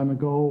a long time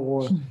ago,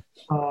 or,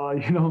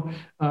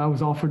 I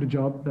was offered a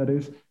job, that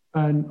is,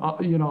 and,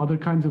 other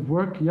kinds of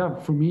work. Yeah,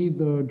 for me,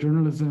 the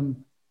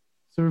journalism,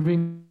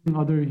 serving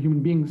other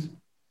human beings,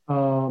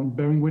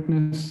 bearing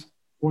witness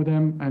for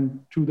them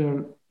and to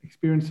their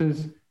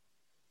experiences,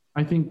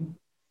 I think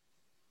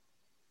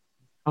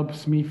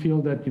helps me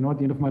feel that, at the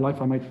end of my life,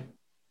 I might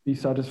be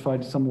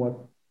satisfied somewhat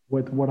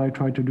with what I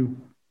try to do.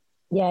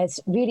 Yeah, it's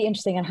really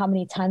interesting and how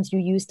many times you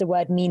use the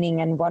word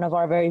meaning. And one of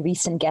our very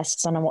recent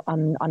guests on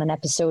an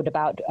episode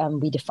about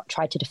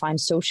tried to define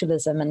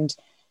socialism, and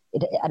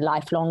a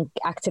lifelong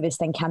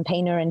activist and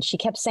campaigner, and she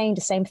kept saying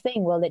the same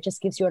thing. Well, it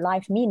just gives your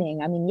life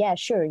meaning. I mean, yeah,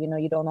 sure,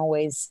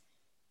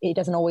 it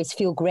doesn't always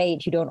feel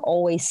great. You don't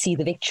always see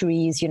the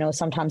victories.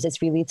 Sometimes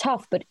it's really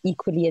tough. But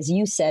equally, as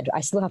you said, I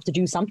still have to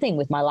do something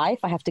with my life.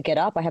 I have to get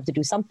up. I have to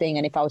do something.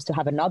 And if I was to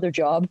have another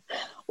job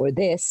or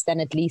this, then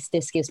at least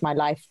this gives my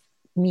life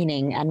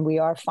meaning. And we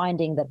are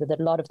finding that with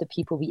a lot of the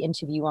people we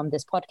interview on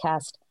this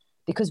podcast,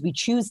 because we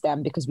choose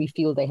them, because we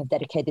feel they have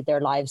dedicated their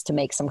lives to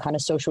make some kind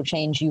of social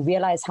change, you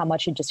realize how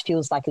much it just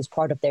feels like is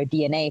part of their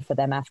DNA for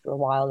them after a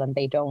while, and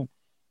they don't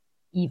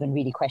even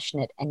really question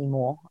it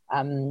anymore.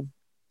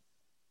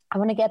 I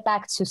want to get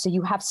back to, so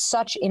you have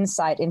such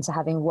insight into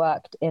having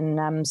worked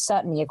in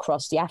certainly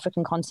across the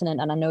African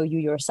continent, and I know you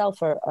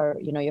yourself are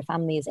your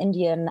family is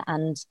Indian,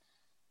 and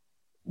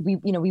we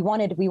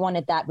wanted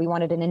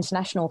an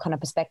international kind of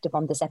perspective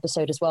on this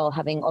episode as well,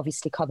 having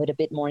obviously covered a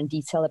bit more in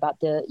detail about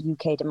the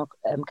UK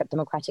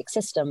democratic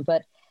system.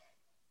 But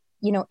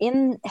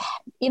in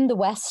the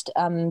West,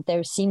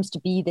 there seems to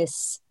be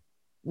this,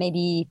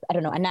 maybe, I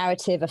don't know, a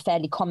narrative, a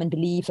fairly common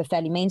belief, a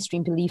fairly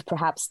mainstream belief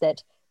perhaps,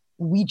 that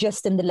we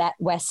just in the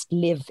West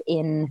live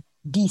in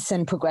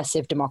decent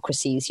progressive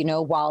democracies,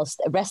 whilst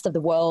the rest of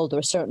the world,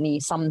 or certainly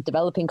some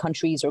developing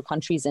countries or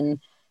countries in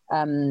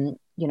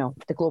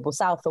the global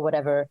South or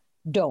whatever,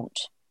 don't.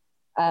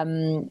 I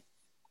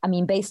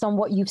mean, based on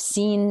what you've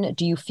seen,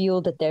 do you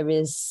feel that there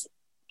is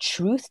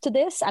truth to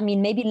this? I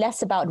mean, maybe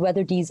less about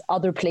whether these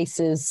other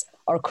places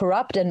are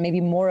corrupt and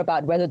maybe more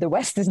about whether the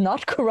West is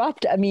not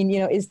corrupt. I mean,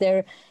 is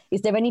there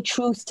any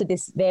truth to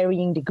this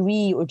varying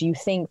degree, or do you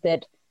think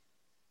that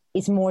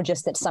it's more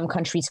just that some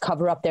countries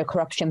cover up their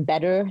corruption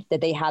better,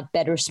 that they have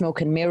better smoke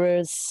and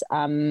mirrors?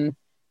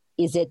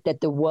 Is it that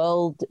the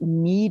world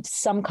needs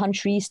some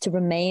countries to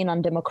remain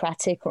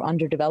undemocratic or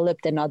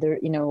underdeveloped and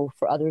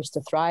for others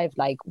to thrive?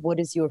 Like, what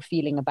is your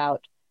feeling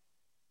about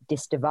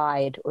this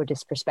divide or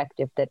this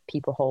perspective that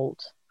people hold?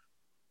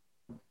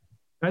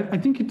 I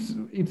think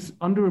it's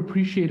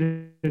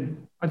underappreciated.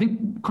 I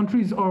think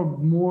countries are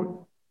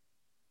more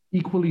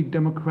equally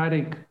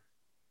democratic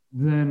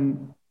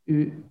than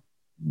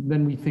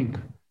we think.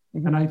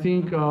 Mm-hmm. And I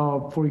think,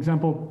 for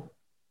example,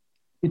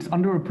 it's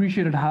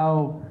underappreciated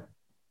how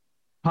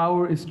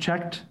power is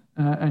checked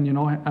and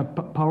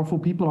powerful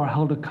people are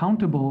held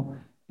accountable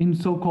in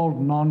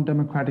so-called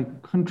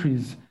non-democratic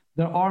countries.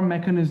 There are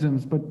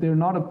mechanisms, but they're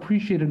not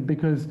appreciated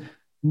because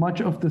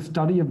much of the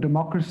study of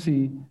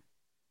democracy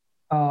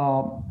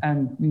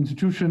and the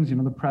institutions,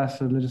 the press,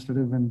 the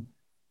legislative and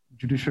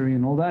judiciary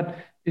and all that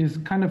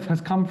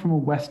has come from a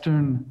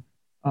Western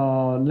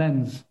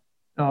lens.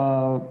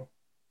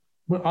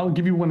 But I'll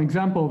give you one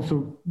example.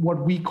 So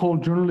what we call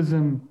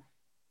journalism,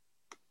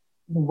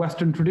 the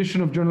Western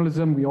tradition of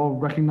journalism, we all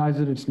recognize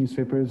it. It's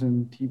newspapers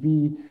and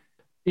TV.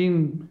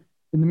 In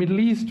the Middle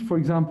East, for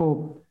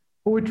example,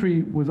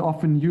 poetry was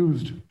often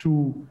used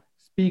to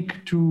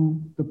speak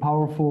to the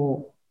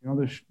powerful,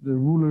 the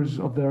rulers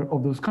of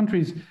those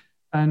countries.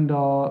 And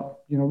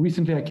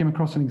recently I came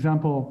across an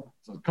example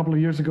a couple of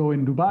years ago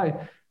in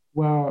Dubai,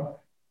 where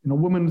a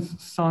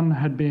woman's son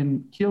had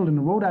been killed in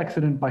a road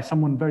accident by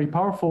someone very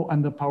powerful,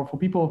 and the powerful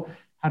people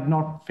had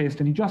not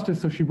faced any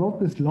justice. So she wrote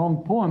this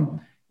long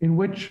poem in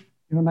which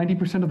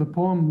 90% of the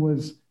poem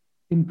was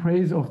in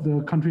praise of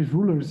the country's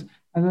rulers.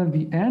 And then at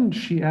the end,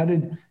 she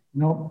added,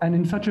 and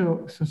in such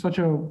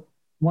a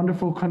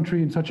wonderful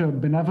country, in such a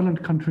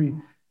benevolent country,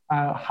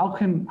 how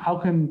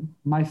can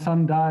my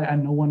son die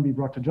and no one be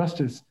brought to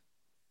justice?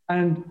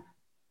 And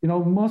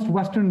most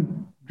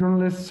Western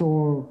journalists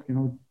or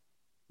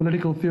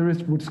political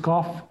theorists would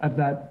scoff at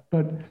that.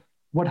 But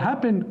what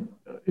happened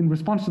in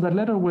response to that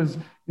letter was,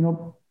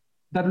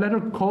 that letter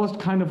caused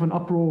kind of an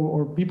uproar,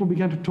 or people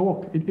began to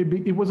talk.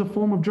 It was a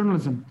form of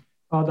journalism.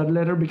 That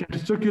letter began to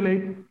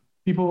circulate.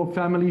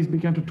 Families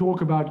began to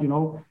talk about,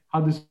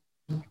 how this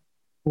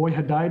boy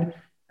had died.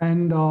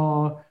 And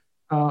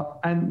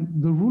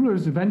the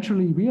rulers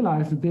eventually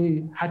realized that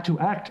they had to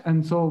act.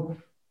 And so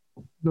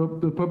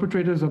the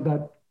perpetrators of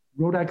that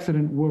road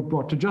accident were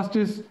brought to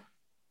justice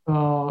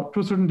to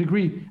a certain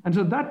degree. And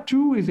so that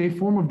too is a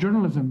form of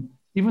journalism,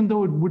 even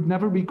though it would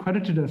never be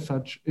credited as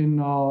such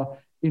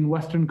in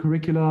Western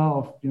curricula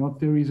of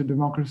theories of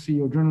democracy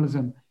or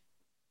journalism.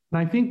 And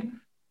I think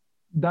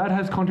that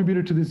has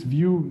contributed to this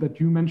view that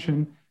you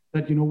mentioned,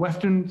 that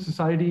Western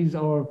societies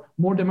are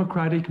more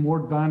democratic,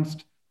 more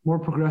advanced, more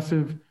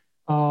progressive.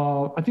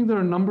 I think there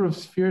are a number of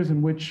spheres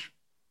in which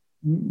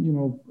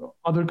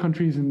other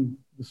countries in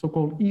the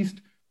so-called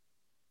East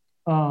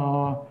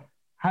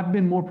have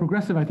been more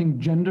progressive. I think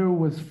gender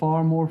was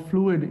far more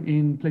fluid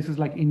in places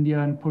like India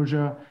and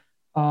Persia.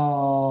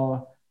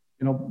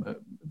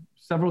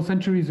 Several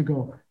centuries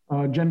ago,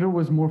 gender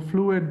was more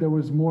fluid. There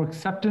was more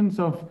acceptance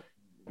of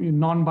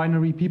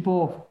non-binary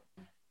people.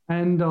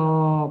 And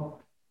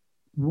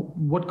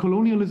what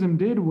colonialism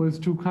did was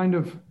to kind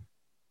of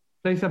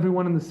place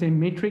everyone in the same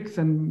matrix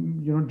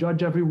and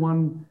judge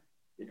everyone.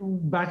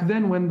 Back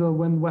then,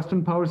 when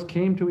Western powers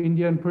came to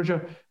India and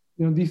Persia,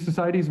 these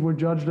societies were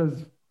judged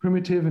as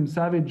primitive and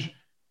savage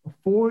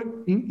for,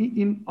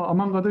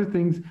 among other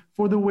things,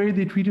 for the way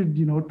they treated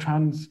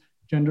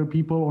transgender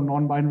people or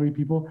non-binary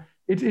people.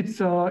 It's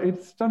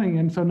stunning.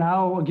 And so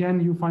now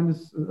again you find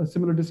a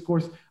similar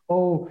discourse.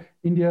 Oh,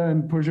 India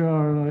and Persia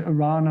or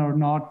Iran are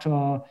not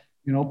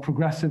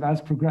progressive.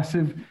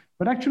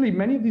 But actually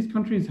many of these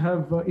countries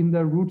have in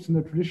their roots and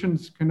their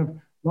traditions kind of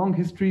long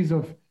histories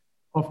of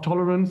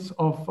tolerance,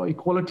 of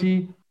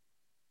equality.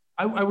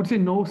 I would say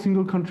no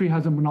single country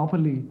has a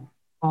monopoly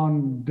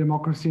on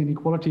democracy and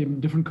equality.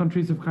 Different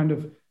countries have kind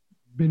of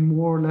been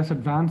more or less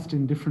advanced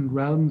in different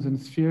realms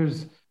and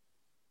spheres.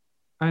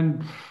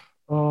 And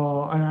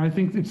I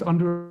think it's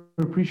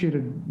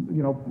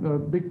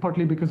underappreciated,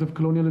 partly because of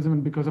colonialism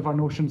and because of our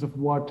notions of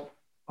what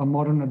a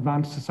modern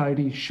advanced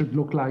society should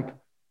look like.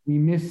 We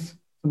miss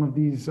some of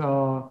these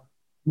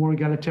more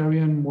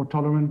egalitarian, more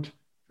tolerant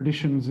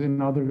traditions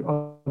in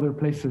other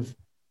places.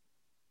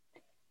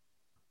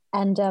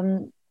 And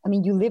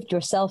you lived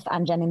yourself,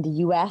 Anjan, in the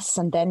US,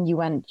 and then you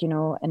went,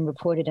 and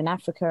reported in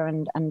Africa,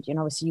 and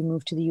obviously you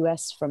moved to the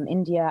US from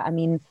India.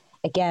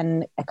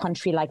 Again, a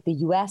country like the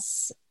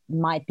US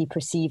might be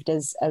perceived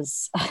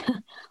as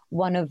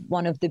one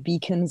of the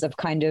beacons of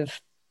kind of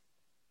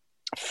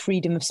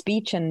freedom of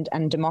speech and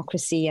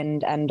democracy,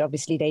 and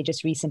obviously they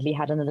just recently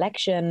had an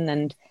election.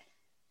 And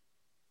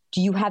do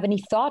you have any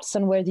thoughts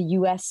on where the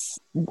US,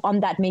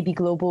 on that maybe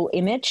global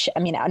image?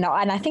 And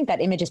I think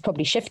that image is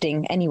probably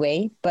shifting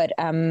anyway, but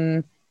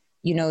on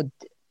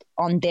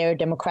their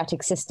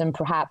democratic system,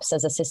 perhaps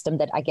as a system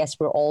that I guess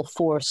we're all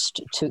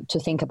forced to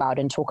think about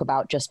and talk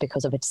about just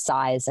because of its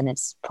size and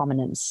its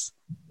prominence.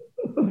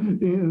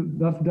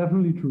 That's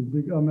definitely true.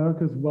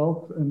 America's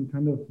wealth and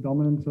kind of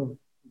dominance of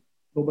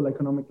global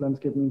economic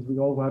landscape means we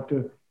all have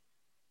to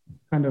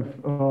kind of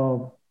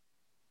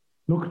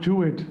look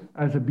to it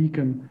as a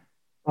beacon.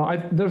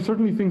 There are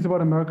certainly things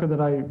about America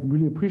that I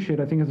really appreciate.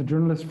 I think as a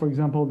journalist, for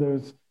example,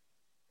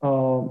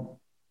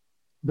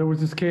 there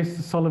was this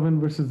case, Sullivan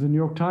versus the New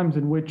York Times,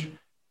 in which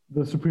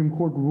the Supreme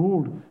Court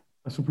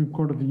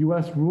of the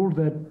US ruled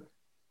that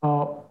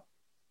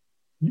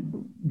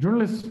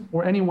journalists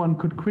or anyone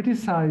could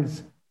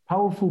criticize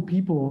powerful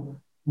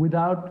people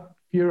without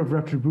fear of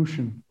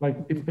retribution. Like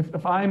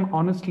if I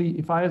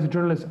as a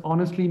journalist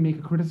honestly make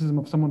a criticism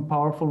of someone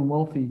powerful and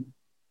wealthy,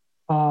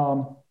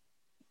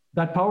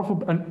 that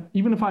powerful, and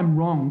even if I'm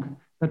wrong,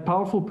 that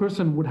powerful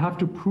person would have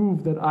to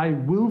prove that I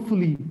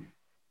willfully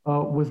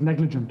was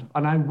negligent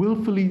and I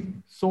willfully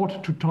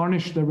sought to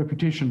tarnish their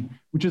reputation,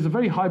 which is a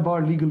very high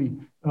bar legally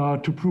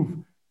to prove.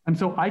 And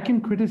so I can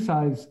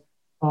criticize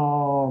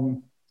as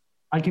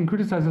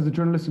a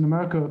journalist in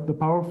America the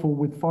powerful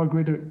with far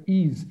greater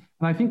ease.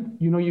 And I think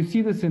you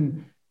see this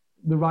in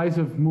the rise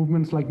of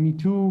movements like Me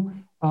Too,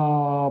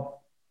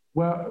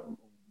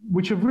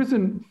 which have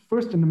risen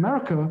first in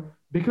America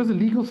because the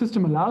legal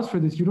system allows for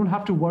this. You don't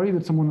have to worry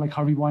that someone like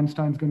Harvey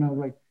Weinstein's going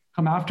to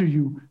come after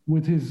you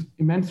with his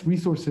immense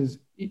resources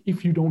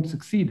if you don't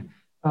succeed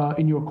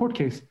in your court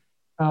case.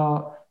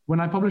 When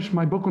I published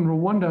my book on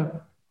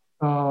Rwanda,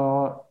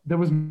 there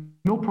was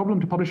no problem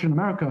to publish in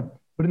America.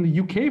 But in the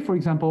UK, for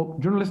example,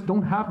 journalists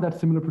don't have that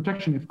similar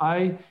protection. If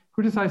I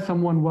criticize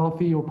someone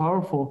wealthy or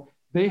powerful,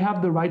 they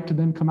have the right to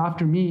then come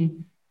after me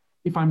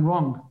if I'm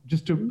wrong,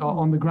 just to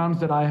on the grounds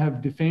that I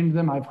have defamed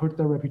them, I've hurt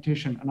their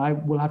reputation, and I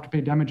will have to pay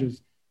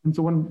damages. And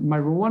so when my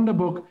Rwanda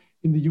book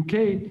in the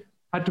UK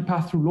had to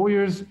pass through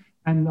lawyers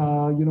and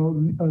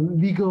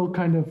legal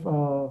kind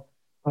of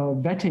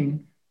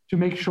vetting to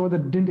make sure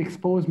that it didn't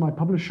expose my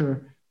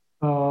publisher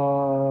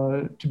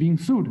to being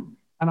sued.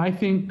 And I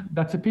think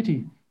that's a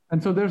pity.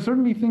 And so there are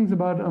certainly things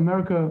about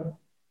America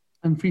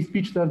and free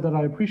speech that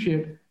I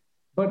appreciate,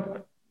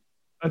 but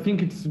I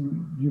think it's,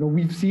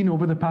 we've seen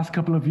over the past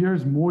couple of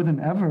years more than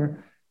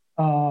ever,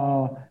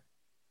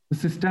 the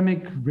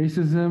systemic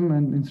racism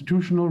and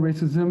institutional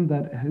racism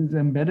that is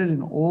embedded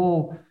in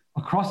all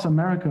across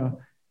America,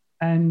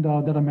 and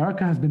that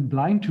America has been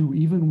blind to,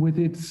 even with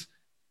its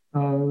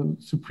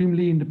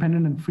supremely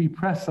independent and free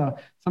press.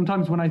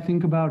 Sometimes when I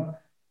think about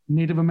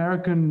Native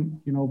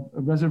American,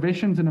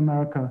 reservations in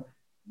America,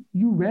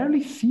 you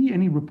rarely see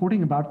any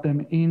reporting about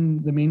them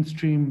in the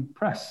mainstream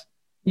press,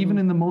 even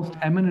in the most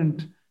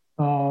eminent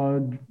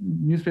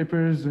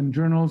newspapers and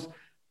journals.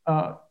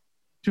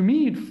 To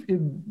me,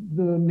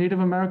 the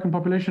Native American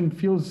population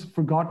feels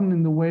forgotten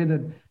in the way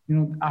that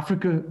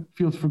Africa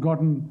feels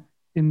forgotten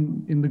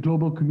in the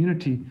global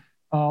community,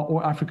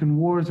 or African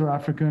wars or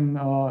African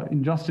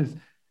injustice.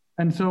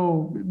 And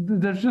so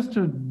there's just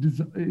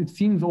it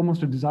seems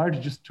almost a desire to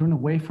just turn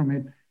away from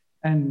it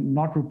and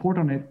not report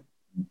on it,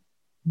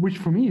 which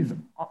for me is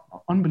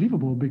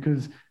unbelievable,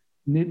 because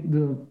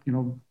the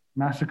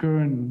massacre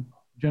and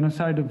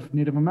genocide of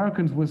Native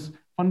Americans was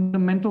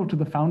fundamental to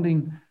the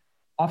founding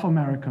of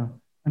America.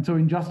 And so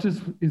injustice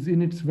is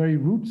in its very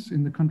roots,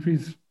 in the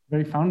country's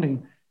very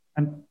founding.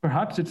 And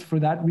perhaps it's for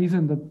that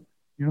reason that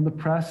the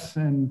press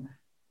and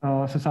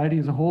society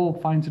as a whole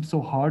finds it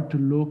so hard to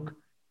look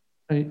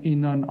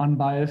in an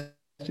unbiased,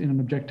 in an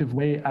objective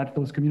way at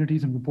those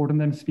communities and report on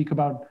them, speak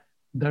about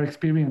their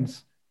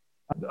experience.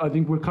 I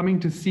think we're coming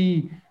to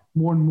see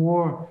more and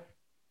more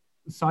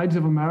sides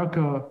of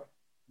America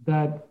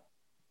that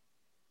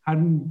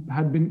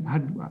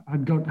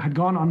had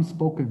gone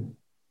unspoken,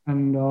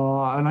 and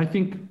I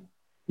think,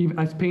 even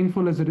as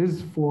painful as it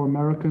is for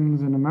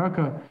Americans in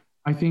America,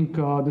 I think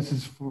this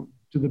is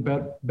to the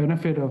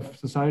benefit of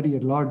society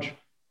at large,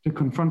 to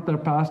confront their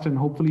past and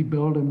hopefully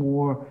build a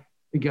more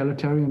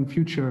egalitarian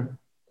future.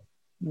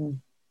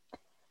 And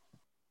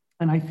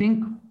I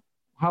think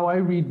how I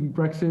read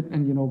Brexit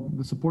and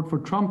the support for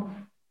Trump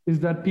is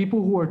that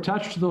people who are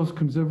attached to those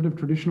conservative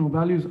traditional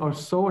values are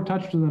so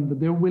attached to them that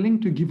they're willing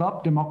to give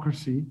up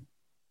democracy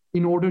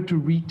in order to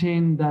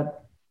retain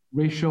that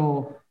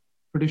racial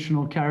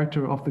traditional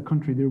character of the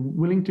country. They're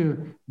willing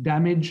to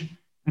damage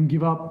and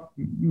give up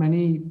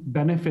many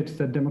benefits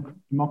that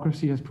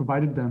democracy has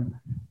provided them.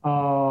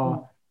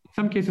 In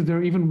some cases,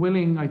 they're even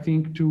willing, I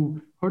think,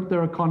 to hurt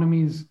their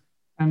economies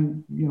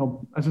and,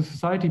 as a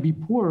society, be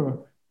poorer,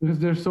 because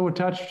they're so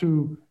attached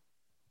to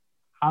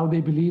how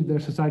they believe their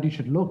society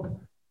should look.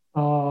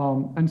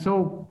 And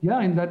so,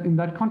 in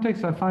that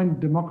context, I find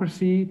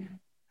democracy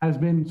has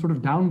been sort of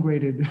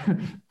downgraded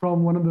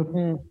from one of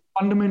the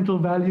fundamental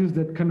values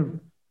that kind of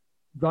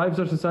drives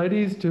our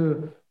societies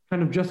to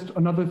kind of just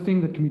another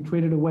thing that can be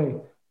traded away.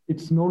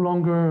 It's no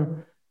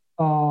longer,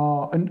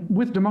 and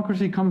with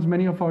democracy comes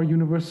many of our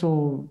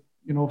universal,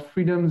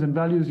 freedoms and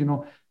values,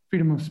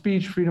 freedom of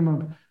speech, freedom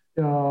of,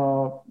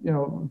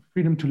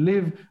 freedom to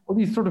live, all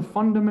these sort of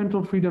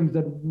fundamental freedoms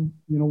that,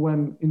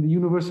 when in the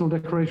Universal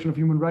Declaration of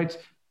Human Rights,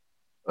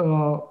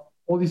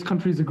 all these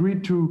countries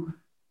agreed to,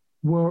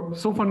 were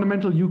so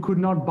fundamental you could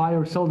not buy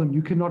or sell them,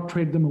 you cannot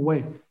trade them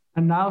away.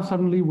 And now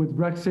suddenly with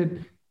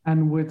Brexit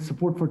and with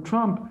support for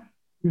Trump,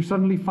 you're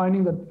suddenly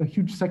finding that a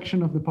huge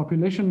section of the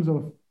populations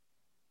of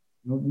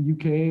the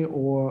UK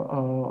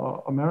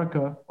or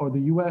America or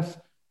the US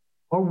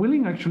are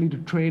willing actually to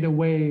trade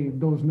away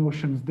those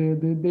notions.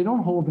 They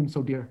don't hold them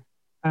so dear.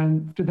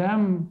 And to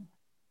them,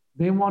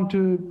 they want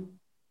to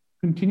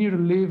continue to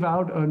live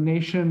out a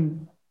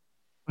nation,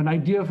 an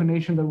idea of a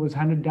nation that was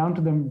handed down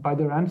to them by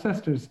their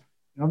ancestors.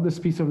 This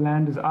piece of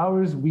land is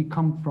ours. We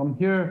come from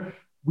here.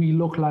 We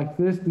look like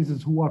this. This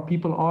is who our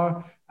people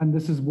are. And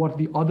this is what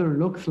the other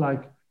looks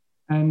like.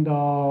 And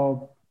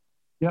to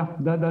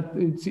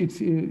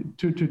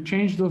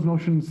change those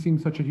notions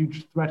seems such a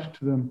huge threat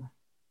to them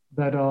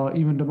that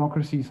even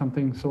democracy is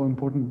something so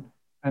important,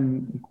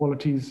 and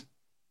equalities,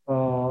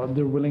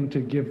 they're willing to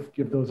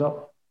give those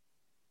up.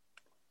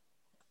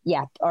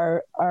 Yeah,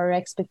 our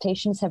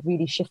expectations have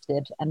really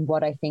shifted, and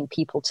what I think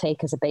people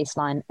take as a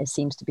baseline, it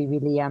seems to be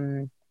really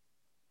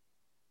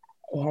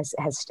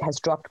has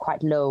dropped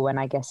quite low. And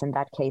I guess in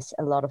that case,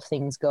 a lot of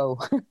things go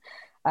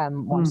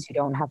once you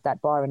don't have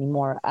that bar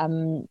anymore.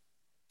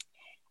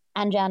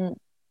 Anjan,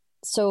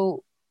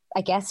 so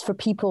I guess for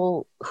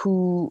people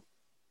who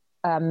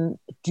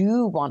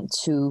do want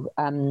to,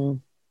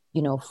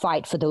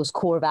 fight for those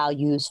core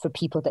values, for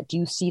people that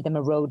do see them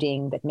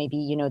eroding, that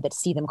maybe, that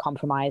see them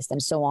compromised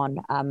and so on,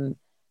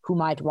 who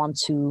might want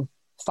to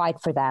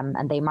fight for them,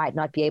 and they might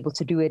not be able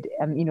to do it,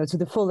 to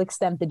the full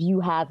extent that you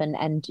have,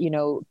 and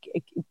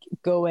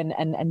go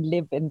and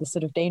live in the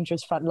sort of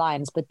dangerous front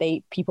lines, but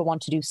people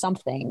want to do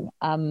something.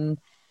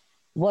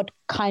 What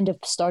kind of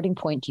starting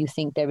point do you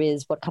think there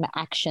is? What kind of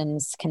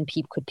actions could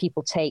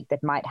people take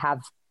that might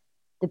have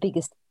the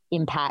biggest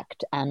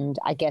impact? And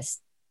I guess,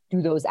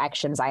 do those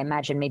actions, I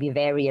imagine, maybe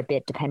vary a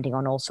bit depending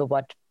on also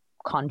what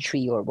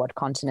country or what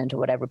continent or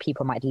whatever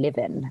people might live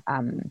in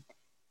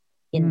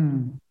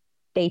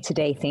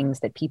day-to-day things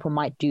that people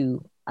might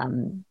do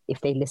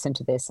if they listen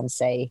to this and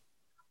say,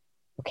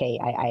 okay,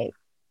 I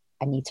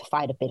need to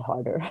fight a bit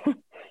harder.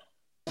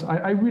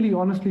 I really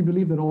honestly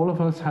believe that all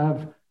of us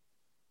have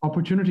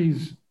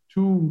opportunities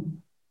to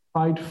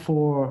fight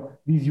for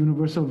these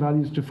universal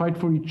values, to fight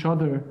for each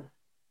other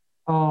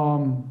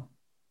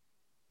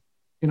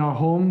in our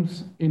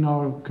homes, in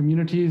our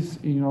communities,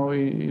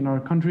 in our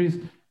countries.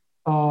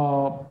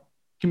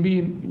 Can be,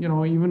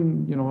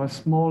 even, as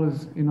small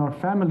as in our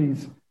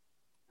families.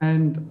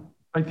 And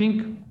I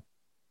think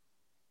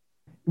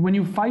when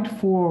you fight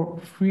for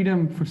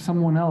freedom for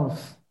someone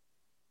else,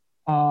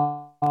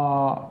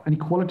 and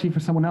equality for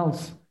someone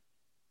else,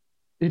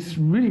 it's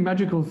really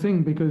magical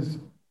thing, because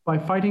by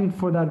fighting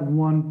for that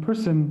one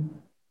person,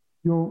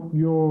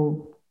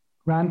 you're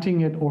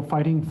granting it or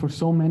fighting for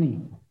so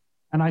many.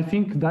 And I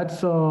think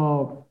that's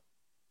a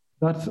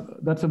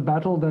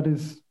battle that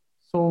is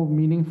so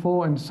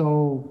meaningful and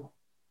so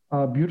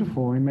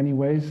beautiful in many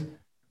ways.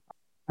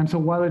 And so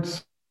while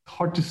it's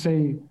hard to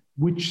say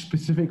which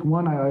specific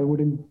one, I would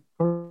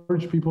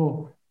encourage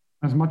people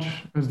as much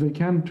as they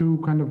can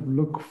to kind of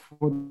look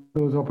for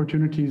those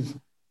opportunities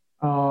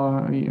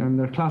in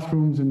their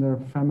classrooms, in their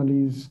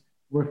families,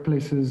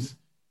 workplaces.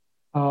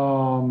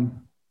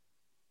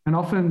 And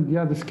often,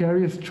 the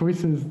scariest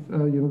choices,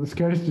 the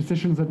scariest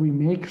decisions that we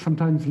make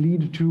sometimes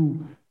lead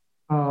to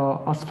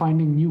us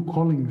finding new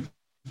callings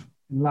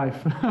in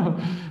life.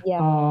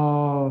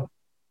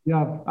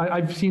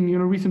 I've seen,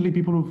 recently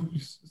people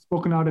who've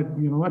spoken out at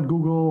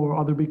Google or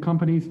other big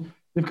companies,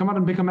 they've come out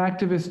and become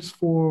activists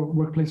for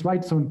workplace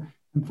rights and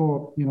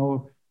for,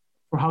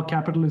 for how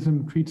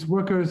capitalism treats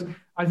workers.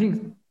 I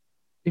think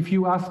if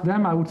you ask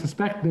them, I would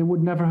suspect they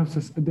would never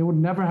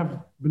have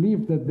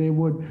believed that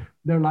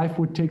their life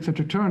would take such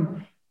a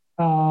turn.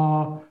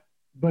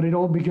 But it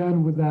all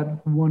began with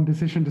that one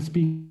decision to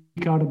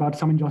speak out about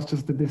some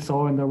injustice that they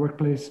saw in their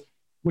workplace,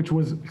 which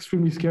was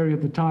extremely scary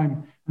at the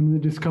time. And they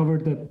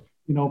discovered that,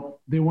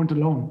 they weren't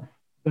alone,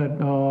 that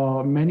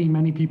many,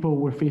 many people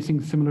were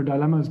facing similar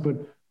dilemmas, but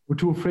were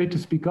too afraid to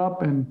speak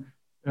up and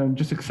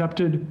just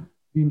accepted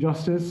the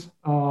injustice.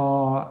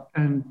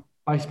 And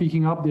by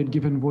speaking up, they had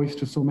given voice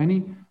to so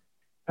many.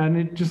 And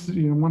it just,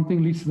 one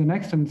thing leads to the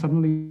next, and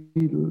suddenly,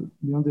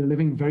 they're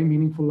living very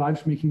meaningful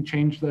lives, making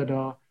change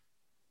that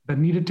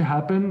needed to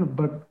happen,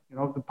 but,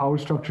 the power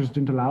structures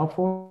didn't allow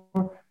for.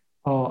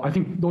 I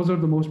think those are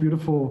the most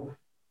beautiful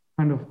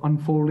kind of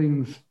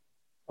unfoldings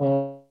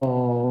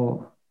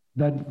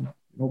that,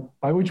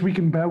 by which we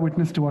can bear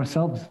witness to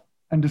ourselves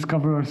and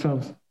discover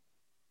ourselves.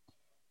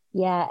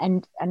 Yeah,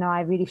 and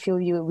I really feel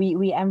you.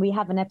 We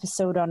have an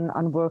episode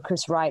on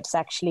workers' rights,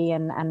 actually,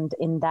 and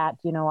in that,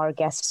 our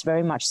guests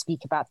very much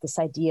speak about this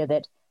idea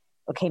that,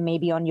 okay,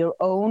 maybe on your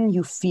own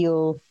you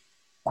feel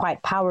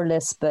quite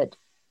powerless, but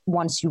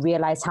once you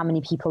realize how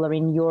many people are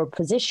in your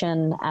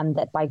position, and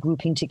that by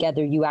grouping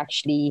together you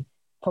actually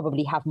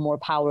probably have more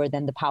power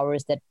than the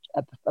powers that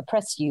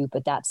oppress you.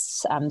 But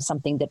that's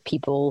something that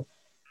people,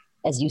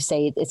 as you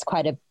say, it's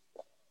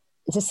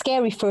a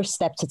scary first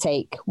step to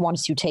take.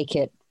 Once you take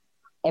it,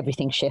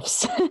 everything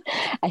shifts,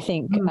 I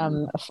think,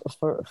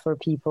 for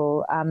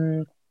people.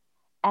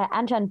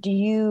 Anton, do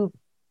you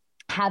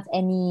have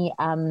any,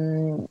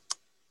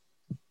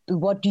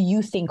 what do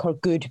you think are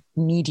good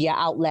media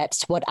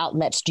outlets? What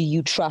outlets do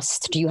you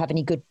trust? Do you have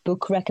any good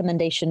book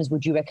recommendations?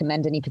 Would you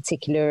recommend any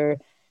particular,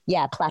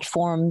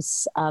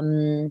 platforms,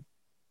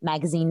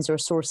 magazines or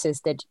sources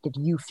that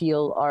you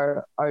feel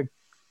are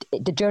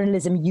the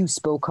journalism you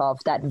spoke of,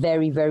 that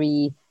very,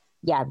 very,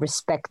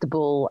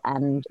 respectable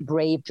and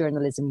brave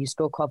journalism you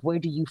spoke of? Where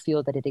do you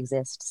feel that it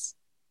exists?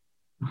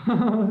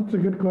 That's a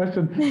good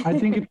question. I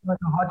think it's like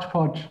a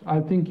hodgepodge. I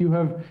think you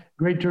have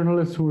great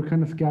journalists who are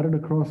kind of scattered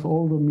across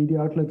all the media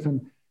outlets,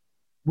 and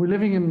we're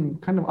living in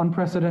kind of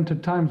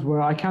unprecedented times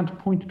where I can't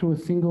point to a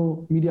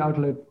single media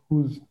outlet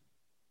who's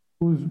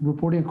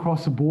reporting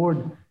across the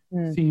board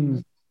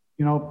seems,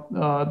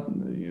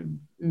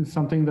 is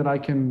something that I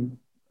can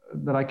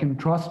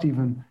trust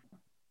even.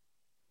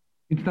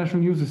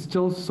 International news is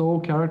still so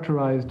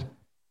characterized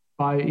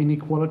by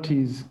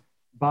inequalities,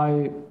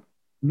 by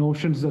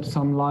notions that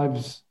some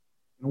lives,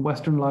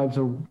 Western lives,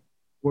 are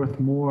worth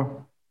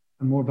more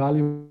and more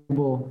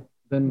valuable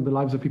than the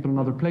lives of people in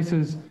other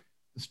places.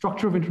 The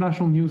structure of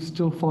international news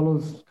still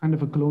follows kind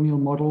of a colonial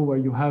model where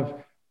you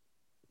have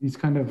these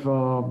kind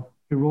of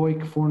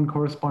heroic foreign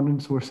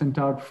correspondents who are sent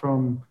out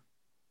from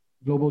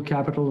global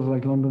capitals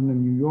like London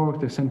and New York.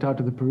 They're sent out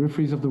to the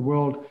peripheries of the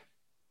world.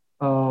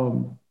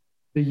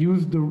 They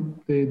use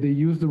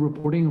the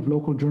reporting of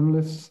local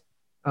journalists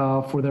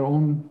for their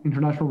own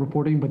international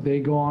reporting, but the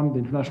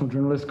international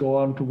journalists go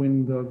on to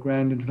win the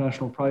grand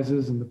international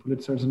prizes and the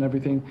Pulitzers and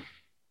everything.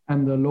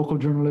 And the local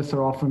journalists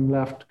are often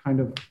left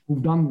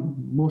who've done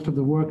most of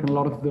the work and a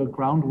lot of the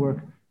groundwork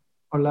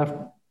are left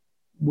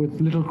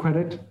with little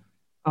credit.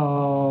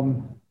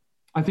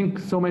 I think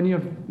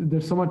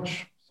there's so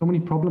many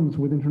problems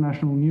with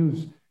international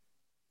news.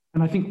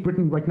 And I think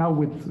Britain right now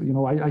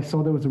I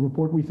saw there was a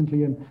report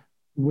recently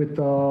with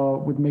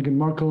Meghan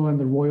Markle and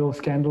the royal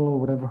scandal or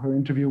whatever, her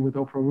interview with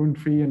Oprah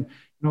Winfrey. And,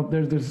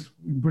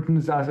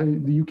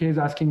 the UK is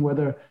asking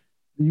whether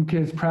the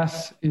UK's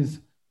press is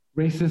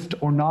racist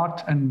or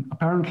not. And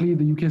apparently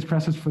the UK's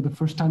press is for the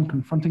first time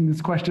confronting this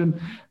question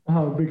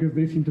because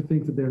they seem to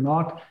think that they're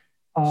not.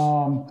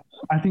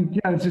 I think,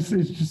 it's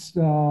just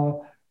the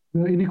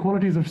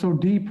inequalities are so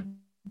deep.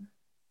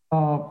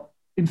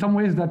 In some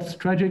ways that's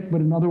tragic,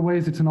 but in other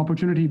ways it's an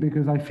opportunity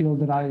because I feel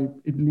that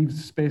it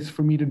leaves space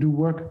for me to do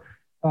work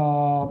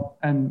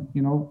and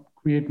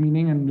create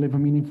meaning and live a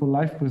meaningful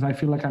life, because I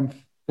feel like I'm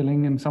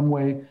filling in some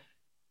way,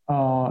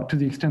 to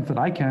the extent that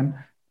I can,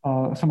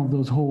 some of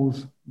those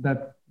holes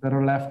that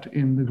are left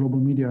in the global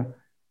media,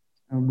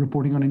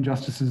 reporting on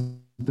injustices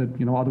that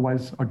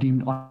otherwise are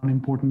deemed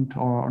unimportant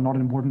or are not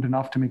important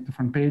enough to make the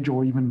front page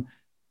or even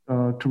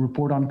to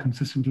report on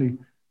consistently.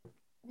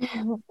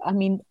 I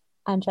mean,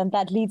 Anjan,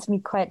 that leads me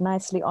quite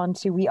nicely on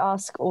to, we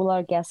ask all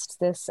our guests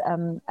this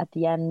at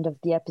the end of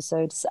the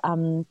episodes.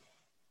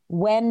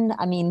 When,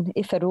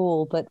 if at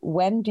all, but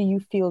when do you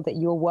feel that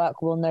your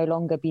work will no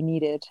longer be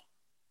needed?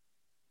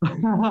 I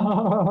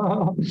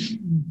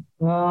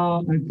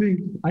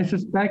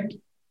suspect,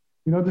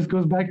 this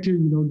goes back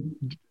to,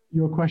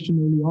 your question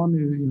early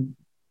on,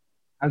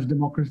 does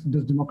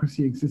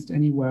democracy exist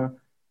anywhere?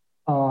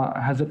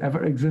 Has it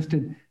ever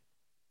existed?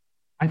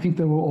 I think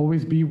there will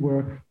always be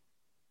work,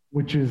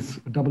 which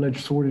is a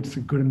double-edged sword. It's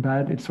good and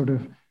bad. It's sort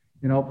of,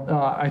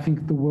 I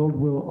think the world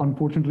will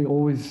unfortunately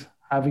always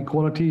have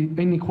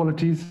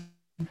inequalities.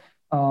 There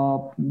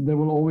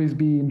will always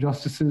be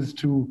injustices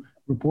to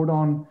report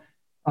on.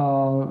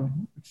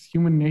 It's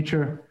human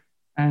nature.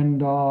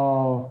 And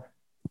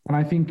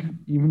I think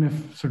even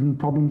if certain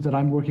problems that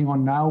I'm working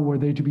on now were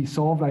they to be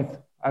solved,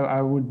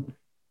 I would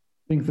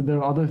think that there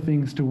are other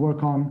things to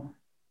work on.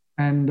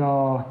 And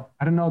I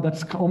don't know,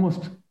 that's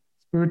almost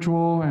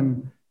spiritual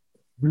and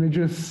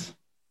religious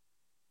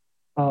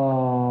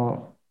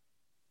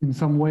in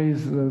some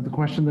ways, the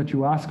question that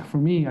you ask for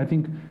me. I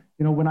think,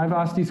 when I've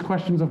asked these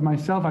questions of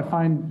myself, I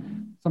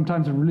find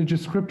sometimes the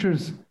religious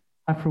scriptures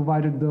have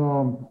provided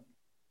the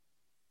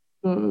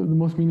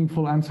most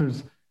meaningful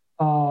answers.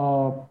 In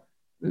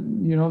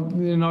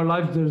our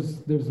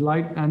lives, there's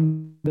light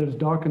and there's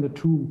dark, and the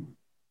two,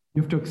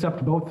 you have to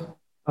accept both.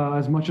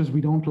 As much as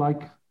we don't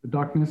like the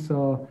darkness,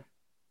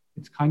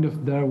 it's kind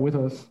of there with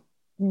us.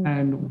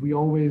 And we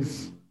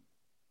always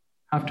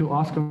have to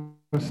ask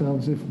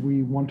ourselves if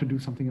we want to do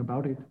something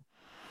about it.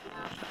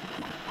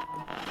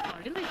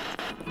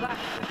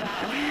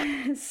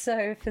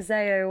 So,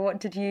 Fezeo, what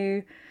did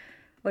you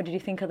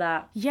think of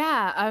that?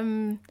 Yeah,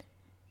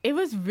 it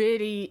was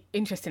really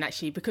interesting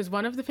actually, because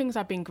one of the things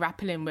I've been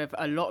grappling with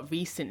a lot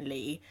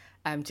recently,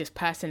 just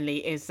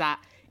personally, is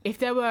that if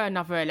there were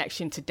another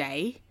election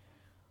today,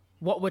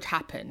 what would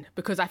happen?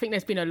 Because I think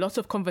there's been a lot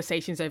of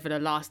conversations over the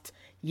last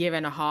year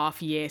and a half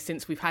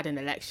since we've had an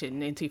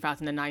election in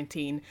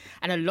 2019,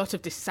 and a lot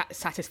of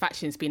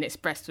dissatisfaction has been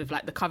expressed with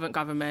the current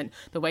government,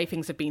 the way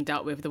things have been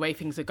dealt with, the way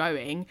things are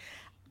going.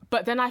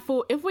 But then I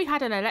thought, if we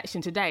had an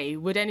election today,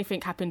 would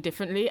anything happen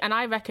differently? And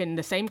I reckon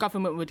the same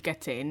government would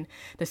get in,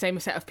 the same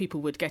set of people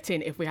would get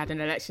in if we had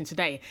an election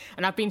today.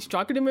 And I've been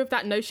struggling with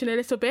that notion a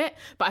little bit.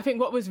 But I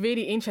think what was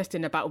really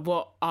interesting about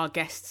what our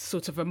guests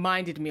sort of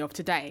reminded me of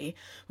today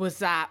was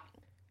that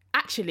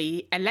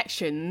actually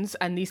elections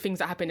and these things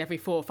that happen every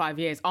 4 or 5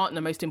 years aren't the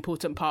most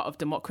important part of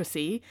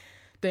democracy.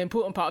 The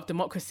important part of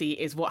democracy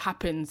is what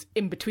happens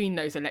in between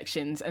those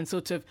elections, and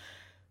sort of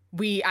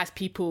we as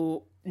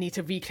people need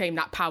to reclaim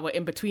that power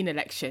in between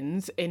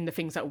elections in the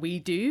things that we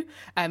do.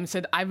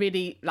 So I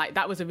really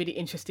that was a really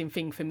interesting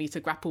thing for me to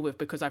grapple with,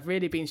 because I've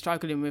really been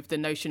struggling with the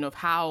notion of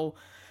how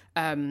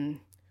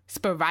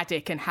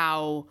sporadic and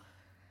how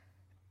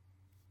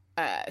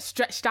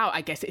stretched out, I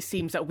guess, it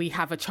seems that we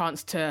have a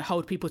chance to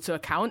hold people to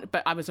account.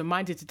 But I was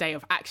reminded today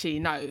of actually,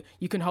 no,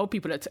 you can hold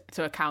people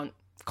to account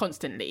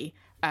constantly,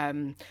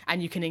 and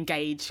you can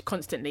engage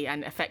constantly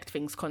and affect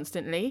things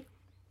constantly.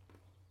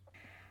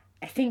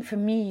 I think for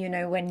me,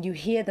 when you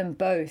hear them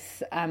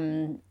both,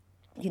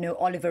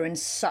 Oliver in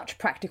such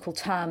practical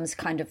terms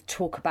kind of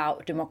talk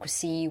about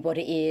democracy, what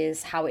it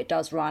is, how it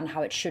does run,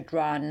 how it should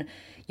run.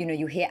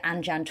 You hear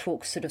Anjan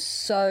talk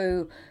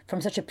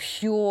from such a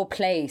pure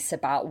place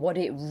about what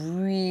it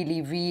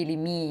really, really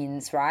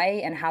means,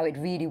 right? And how it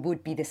really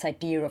would be this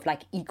idea of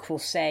equal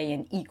say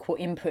and equal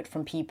input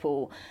from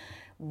people.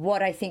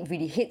 What I think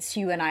really hits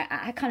you, and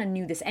I kind of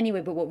knew this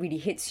anyway, but what really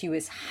hits you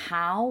is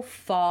how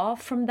far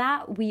from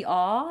that we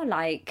are,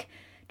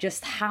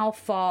 just how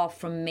far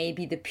from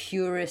maybe the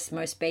purest,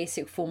 most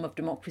basic form of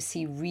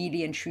democracy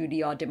really and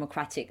truly our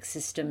democratic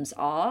systems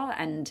are.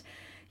 And,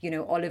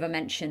 Oliver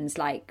mentions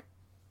like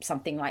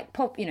something like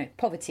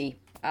poverty,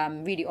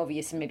 really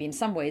obvious and maybe in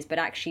some ways, but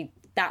actually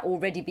that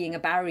already being a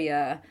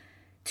barrier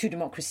to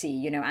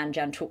democracy.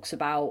 Anjan talks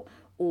about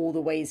all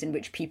the ways in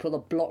which people are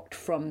blocked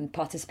from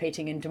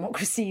participating in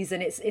democracies,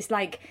 and it's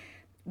like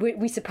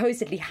we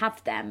supposedly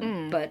have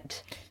them,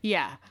 but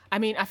yeah, I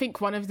mean, I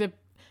think on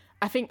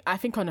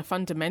a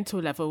fundamental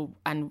level,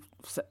 and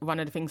one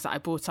of the things that I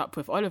brought up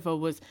with Oliver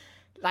was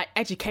like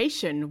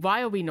education.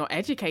 Why are we not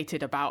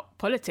educated about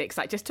politics,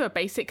 like just to a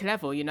basic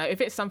level?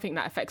 If it's something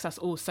that affects us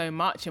all so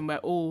much and we're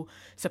all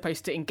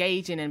supposed to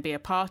engage in and be a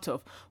part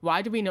of,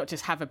 why do we not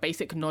just have a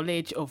basic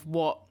knowledge of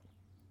what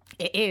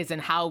it is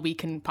and how we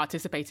can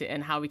participate in it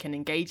and how we can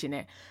engage in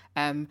it?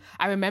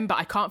 I remember,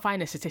 I can't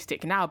find a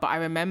statistic now, but I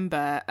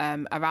remember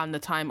around the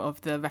time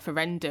of the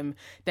referendum,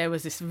 there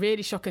was this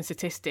really shocking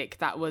statistic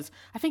that was,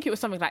 I think it was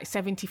something like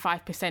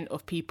 75%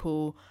 of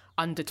people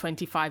under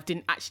 25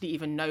 didn't actually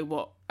even know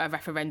what a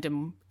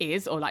referendum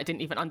is, or like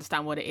didn't even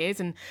understand what it is,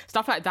 and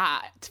stuff like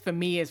that for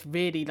me is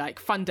really like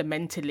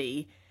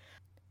fundamentally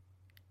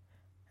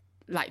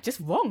like just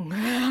wrong.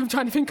 I'm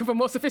trying to think of a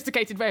more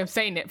sophisticated way of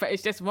saying it, but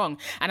it's just wrong.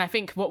 And I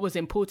think what was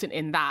important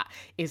in that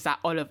is that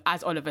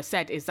as Oliver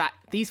said, is that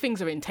these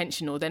things are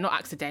intentional. They're not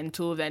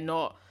accidental. They're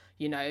not,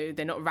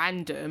 they're not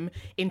random.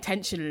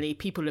 Intentionally,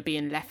 people are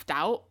being left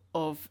out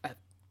of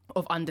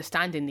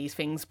understanding these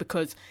things,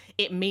 because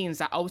it means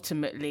that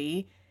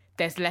ultimately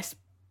there's less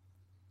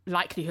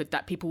likelihood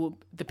that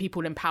the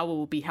people in power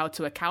will be held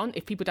to account.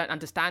 If people don't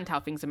understand how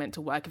things are meant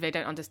to work, if they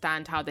don't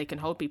understand how they can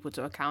hold people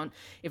to account,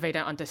 if they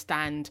don't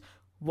understand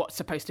what's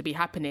supposed to be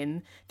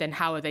happening, then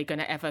how are they going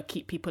to ever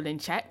keep people in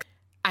check?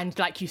 And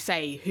like you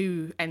say,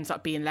 who ends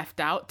up being left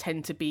out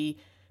tend to be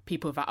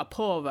people that are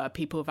poorer,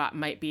 people that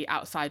might be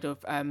outside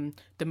of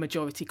the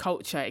majority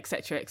culture,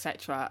 etc.,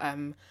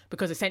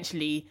 because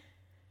essentially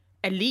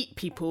elite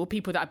people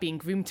that are being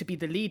groomed to be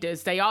the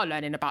leaders, they are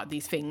learning about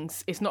these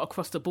things. It's not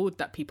across the board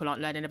that people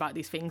aren't learning about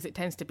these things. It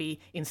tends to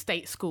be in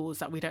state schools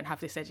that we don't have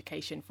this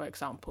education, for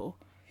example.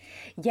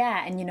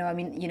 Yeah, and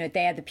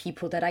they are the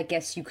people that I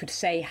guess you could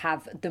say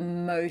have the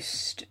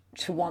most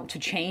to want to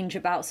change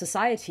about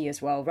society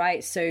as well,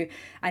 right? So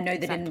I know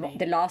that in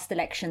the last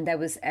election there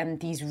was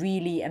these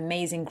really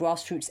amazing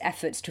grassroots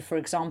efforts to, for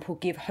example,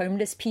 give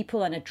homeless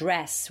people an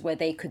address where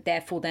they could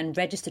therefore then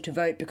register to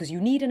vote, because you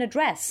need an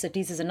address. So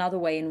this is another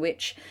way in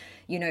which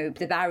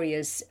the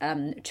barriers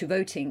to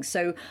voting.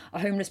 So a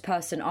homeless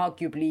person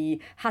arguably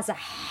has a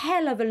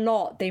hell of a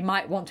lot they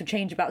might want to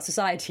change about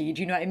society.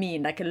 Do you know what I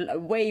mean? Like a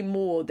way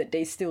more that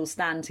they still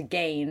stand to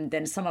gain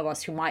than some of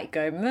us who might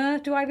go,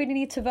 do I really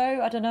need to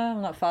vote? I don't know,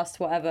 I'm not fast,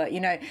 whatever,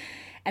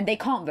 and they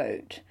can't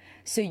vote.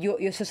 So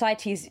your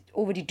society is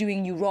already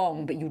doing you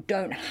wrong, but you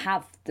don't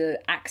have the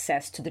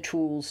access to the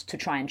tools to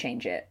try and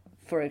change it,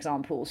 for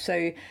example.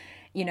 So,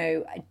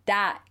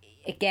 that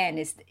again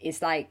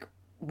is like,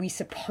 we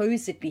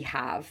supposedly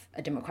have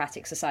a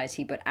democratic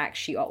society, but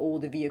actually are all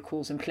the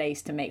vehicles in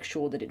place to make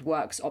sure that it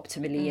works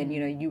optimally.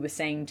 And, you were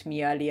saying to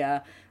me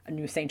earlier, and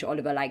you were saying to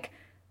Oliver, like,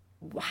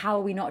 how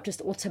are we not just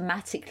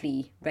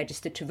automatically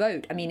registered to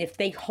vote? I mean, if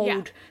they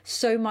hold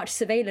so much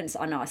surveillance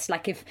on us,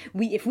 like if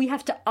we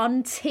have to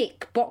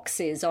untick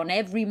boxes on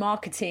every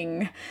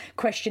marketing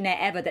questionnaire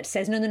ever that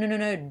says,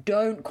 no,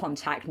 don't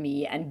contact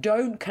me and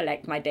don't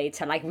collect my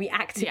data, like we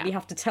actively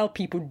have to tell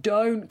people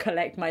don't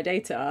collect my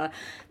data,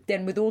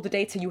 then with all the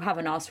data you have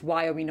on us,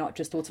 why are we not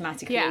just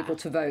automatically able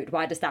to vote?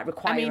 Why does that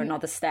require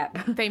another step?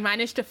 They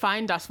managed to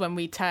find us when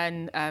we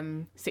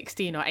turn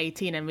 16 or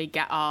 18 and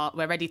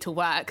we're ready to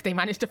work. They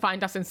managed to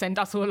find us and send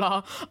us all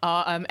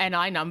our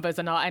NI numbers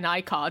and our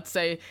NI cards.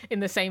 So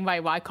in the same way,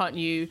 why can't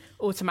you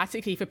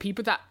automatically, for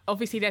people that,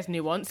 obviously there's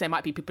nuance, there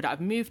might be people that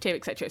have moved here,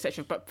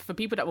 etc., but for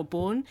people that were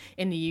born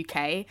in the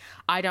UK,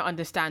 I don't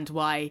understand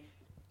why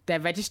they're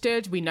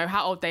registered. We know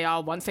how old they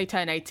are. Once they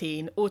turn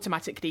 18,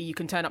 automatically you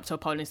can turn up to a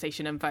polling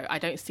station and vote. I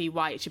don't see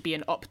why it should be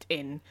an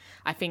opt-in.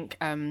 I think,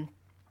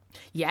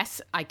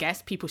 yes, I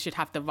guess people should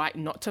have the right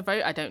not to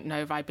vote. I don't know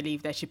if I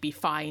believe there should be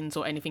fines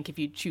or anything if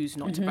you choose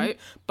not to vote,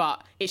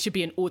 but it should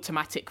be an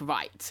automatic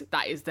right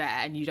that is there,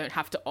 and you don't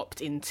have to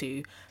opt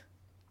into.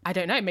 I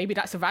don't know, maybe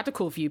that's a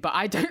radical view, but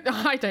I don't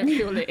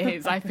feel it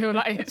is. I feel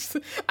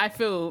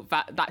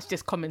that that's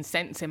just common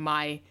sense in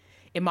my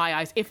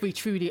eyes, if we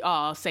truly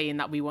are saying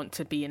that we want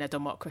to be in a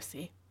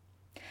democracy.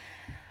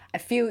 I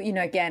feel,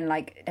 again,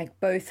 like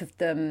both of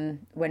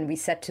them, when we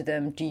said to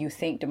them, do you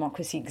think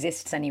democracy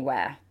exists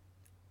anywhere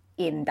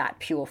in that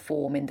pure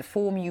form, in the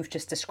form you've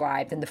just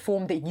described, in the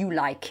form that you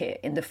like it,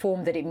 in the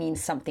form that it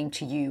means something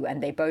to you?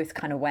 And they both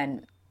kind of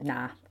went,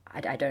 nah,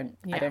 I don't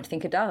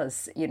think it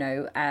does,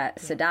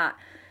 so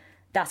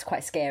that's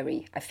quite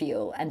scary, I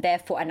feel. And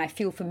therefore, and I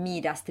feel for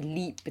me, that's the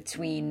leap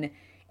between,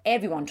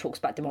 everyone talks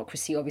about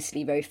democracy,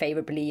 obviously, very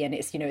favourably, and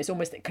it's, it's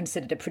almost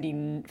considered a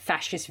pretty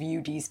fascist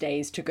view these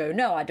days to go,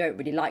 no, I don't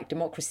really like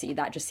democracy.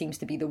 That just seems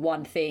to be the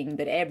one thing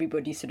that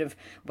everybody sort of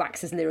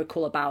waxes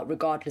lyrical about,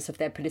 regardless of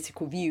their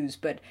political views.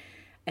 But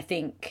I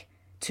think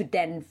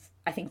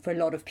for a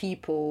lot of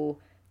people,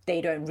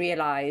 they don't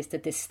realize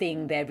that this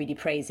thing they're really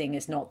praising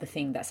is not the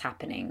thing that's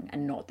happening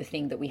and not the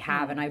thing that we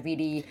have. And I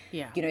really,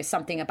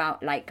 something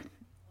about like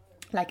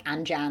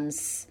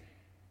Anjan's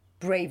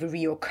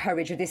bravery or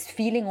courage, or this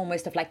feeling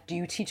almost of like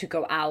duty to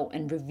go out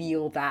and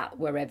reveal that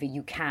wherever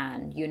you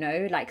can,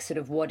 like sort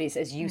of what is,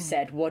 as you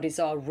said, what is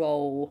our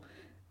role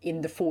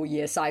in the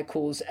 4-year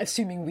cycles,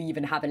 assuming we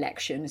even have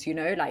elections,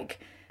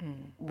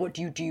 what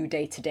do you do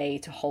day to day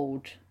to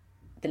hold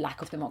the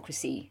lack of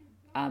democracy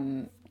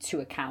to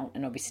account?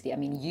 And obviously,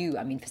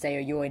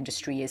 Fezea, your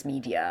industry is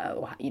media,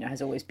 or,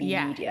 has always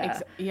been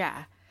media.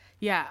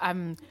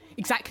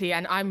 Exactly.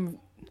 And I'm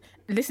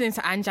listening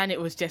to Anjan,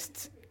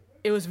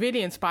 it was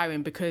really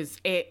inspiring because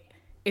it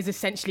is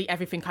essentially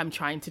everything I'm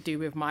trying to do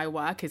with my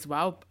work as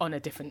well, on a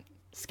different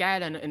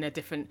scale and in a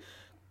different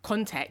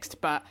context,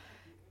 but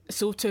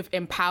sort of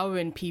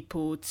empowering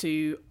people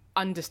to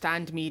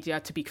understand media,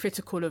 to be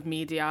critical of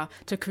media,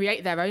 to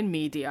create their own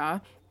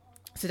media,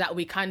 so that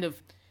we kind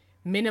of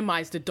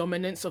minimize the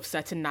dominance of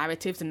certain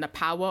narratives and the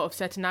power of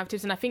certain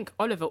narratives. And I think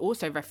Oliver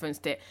also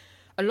referenced it.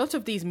 A lot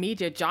of these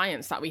media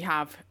giants that we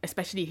have,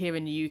 especially here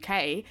in the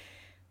UK,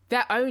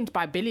 they're owned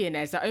by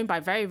billionaires, they're owned by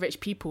very rich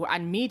people,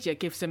 and media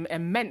gives them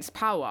immense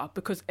power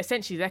because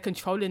essentially they're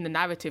controlling the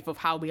narrative of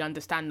how we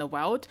understand the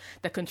world.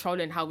 They're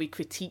controlling how we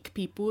critique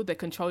people. They're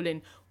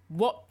controlling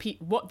what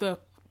the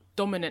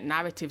dominant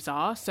narratives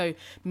are. So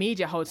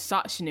media holds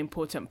such an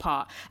important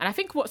part. And I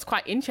think what's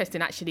quite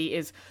interesting actually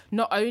is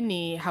not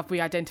only have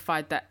we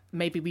identified that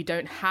maybe we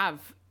don't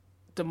have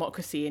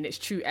democracy in its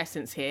true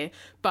essence here,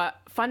 but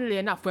funnily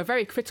enough, we're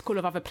very critical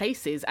of other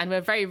places, and we're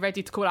very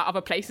ready to call out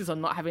other places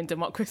on not having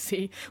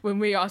democracy when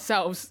we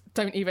ourselves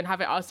don't even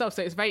have it ourselves.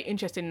 So it's very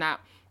interesting that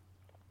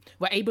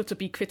we're able to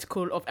be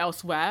critical of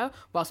elsewhere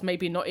whilst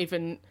maybe not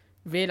even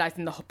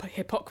realizing the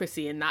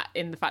hypocrisy in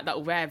the fact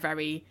that we're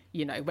very,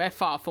 we're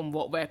far from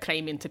what we're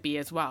claiming to be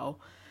as well.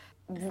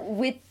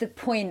 With the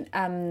point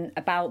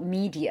about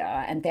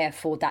media and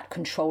therefore that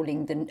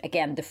controlling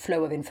the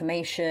flow of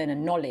information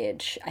and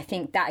knowledge, I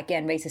think that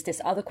again raises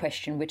this other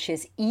question, which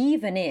is,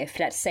 even if,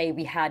 let's say,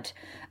 we had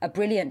a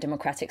brilliant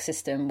democratic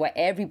system where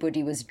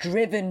everybody was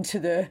driven to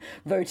the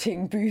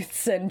voting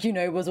booths and,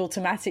 was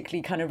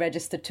automatically kind of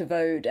registered to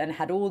vote and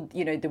had all,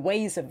 the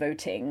ways of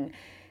voting,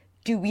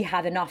 do we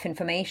have enough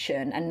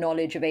information and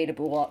knowledge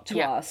available to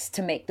us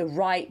to make the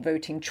right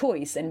voting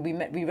choice? And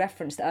we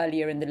referenced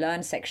earlier in the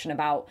Learn section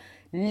about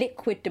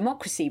liquid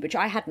democracy, which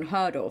I hadn't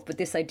heard of, but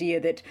this idea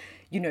that,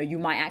 you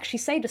might actually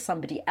say to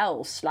somebody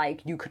else,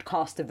 like, you could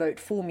cast a vote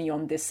for me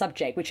on this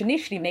subject, which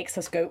initially makes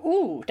us go,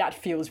 ooh, that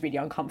feels really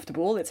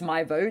uncomfortable. It's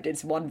my vote.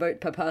 It's one vote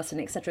per person,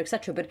 etc.,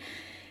 etc. But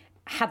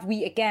have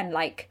we, again,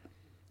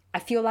 I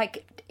feel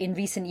like in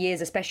recent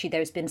years, especially,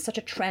 there's been such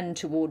a trend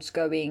towards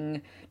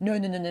going, no,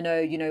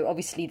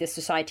 obviously this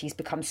society has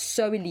become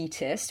so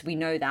elitist. We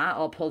know that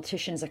our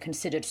politicians are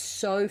considered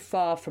so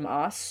far from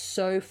us,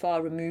 so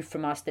far removed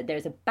from us, that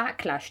there's a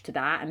backlash to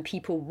that. And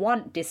people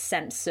want this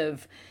sense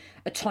of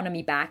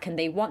autonomy back, and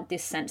they want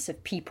this sense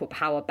of people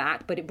power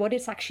back. But what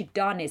it's actually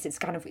done is it's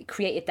kind of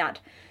created that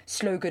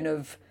slogan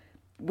of,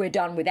 we're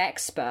done with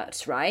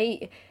experts,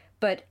 right?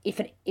 But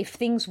if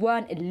things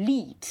weren't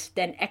elite,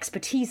 then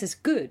expertise is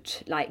good.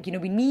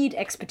 We need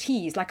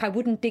expertise. I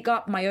wouldn't dig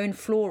up my own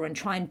floor and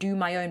try and do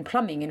my own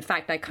plumbing. In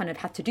fact, I kind of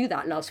had to do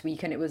that last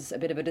week and it was a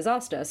bit of a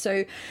disaster.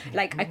 So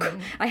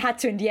I had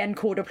to in the end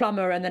call a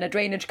plumber and then a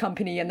drainage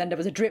company, and then there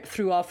was a drip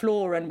through our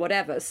floor and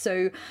whatever.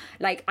 So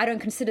I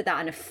don't consider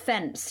that an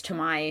offense to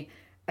my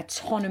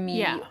autonomy.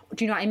 Yeah.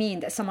 Do you know what I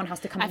mean? That someone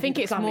has to come and do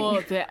the plumbing. I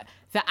think it's more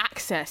the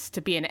access to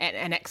be an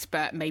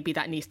expert maybe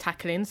that needs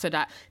tackling, so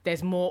that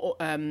there's more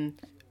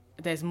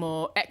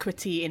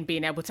equity in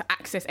being able to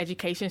access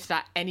education, so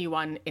that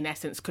anyone in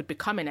essence could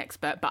become an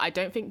expert. But I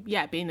don't think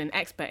being an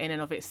expert in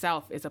and of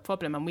itself is a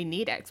problem, and we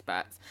need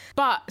experts.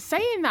 But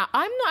saying that,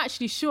 I'm not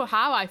actually sure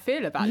how I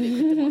feel about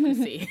liquid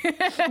democracy.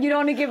 You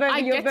don't want to give over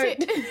your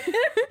vote.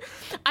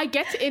 I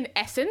get it in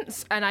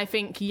essence, and I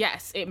think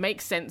yes, it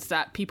makes sense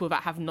that people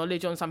that have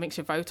knowledge on something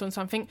should vote on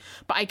something.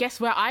 But I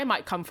guess where I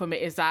might come from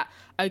it is that,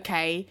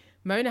 okay,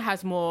 Mona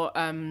has more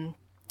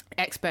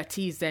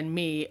expertise than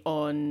me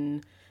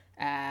on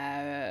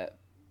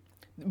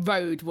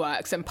road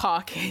works and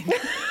parking.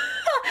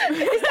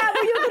 Is that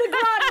what you're going to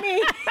grant me?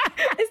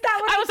 Is that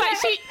what I was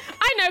like,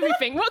 I know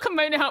everything. What can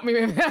Mona help me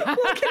with? What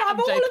can I have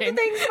all of the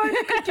things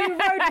Mona could do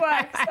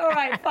roadworks? All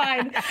right,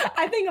 fine.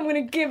 I think I'm going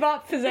to give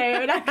up,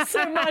 Fezea. Thanks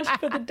so much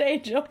for the day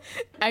job.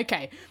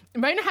 Okay.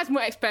 Mona has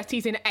more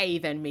expertise in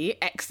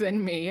X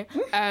than me.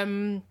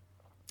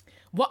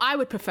 What I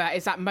would prefer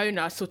is that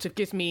Mona sort of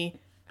gives me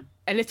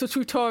a little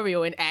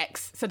tutorial in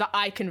X so that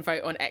I can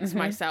vote on X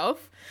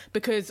myself,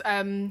 because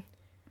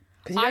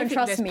you don't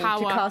trust me to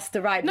cast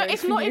the right vote. No,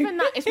 it's not even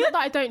that. It's not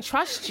that I don't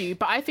trust you,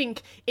 but I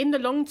think in the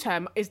long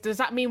term, does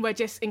that mean we're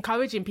just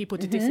encouraging people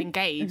to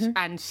disengage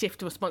and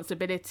shift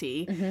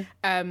responsibility?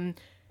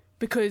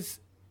 Because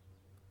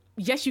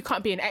yes, you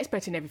can't be an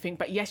expert in everything,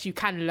 but yes, you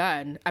can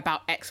learn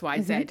about X,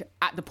 Y, Z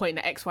at the point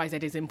that X, Y, Z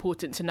is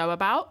important to know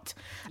about.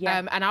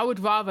 Yeah. And I would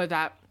rather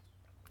that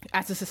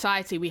as a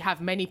society, we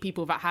have many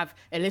people that have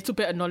a little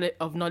bit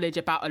of knowledge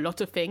about a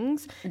lot of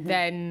things,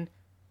 then,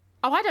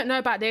 oh, I don't know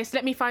about this.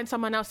 Let me find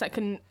someone else that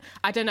can,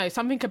 I don't know,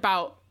 something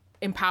about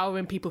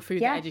empowering people through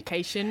their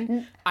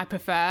education, I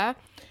prefer.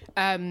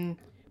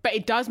 But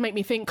it does make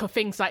me think of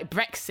things like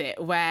Brexit,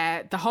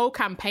 where the whole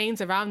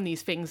campaigns around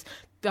these things,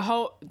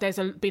 there's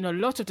been a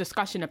lot of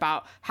discussion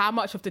about how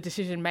much of the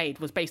decision made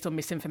was based on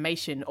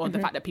misinformation or the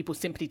fact that people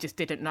simply just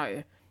didn't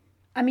know.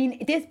 I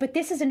mean,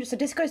 this is interesting.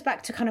 This goes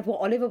back to kind of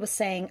what Oliver was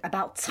saying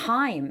about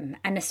time.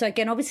 And so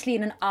again, obviously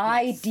in an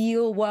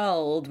ideal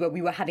world where we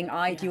were having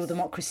ideal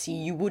democracy,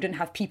 you wouldn't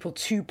have people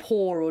too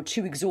poor or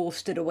too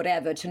exhausted or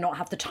whatever to not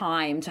have the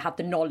time, to have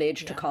the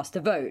knowledge to cast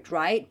a vote,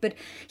 right? But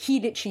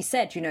he literally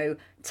said, you know,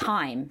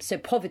 time. So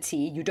poverty,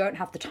 you don't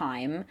have the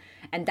time,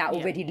 and that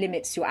already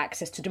limits your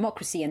access to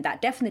democracy, and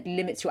that definitely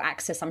limits your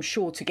access, I'm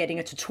sure, to getting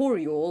a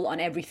tutorial on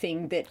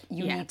everything that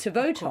you need to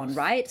vote on,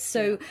 right?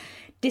 So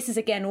this is,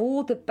 again,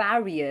 all the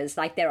barriers,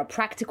 like there are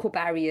practical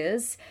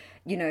barriers,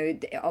 you know,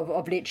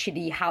 of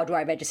literally, how do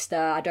I register?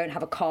 I don't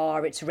have a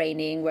car, it's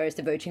raining, where is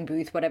the voting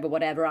booth,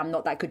 whatever, I'm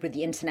not that good with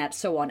the internet,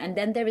 so on. And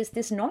then there is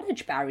this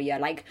knowledge barrier,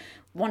 like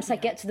once I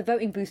get to the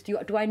voting booth,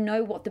 do I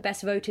know what the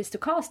best vote is to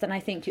cast? And I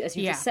think, as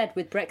you just said,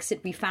 with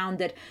Brexit, we found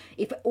that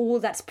if all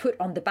that's put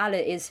on the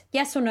ballot is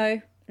yes or no,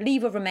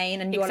 leave or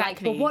remain, and you're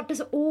like, but what does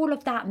all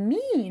of that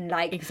mean?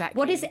 Like,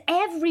 what is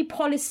every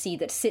policy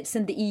that sits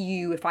in the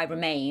EU if I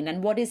remain,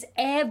 and what is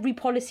every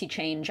policy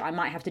change I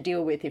might have to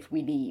deal with if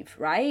we leave,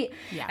 right?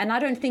 And I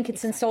don't think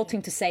it's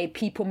insulting to say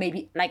people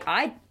maybe, like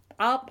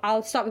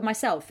I'll start with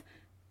myself.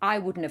 I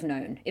wouldn't have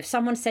known. If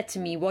someone said to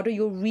me, what are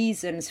your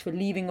reasons for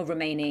leaving or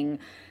remaining?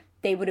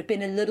 They would have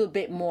been a little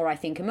bit more, I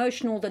think,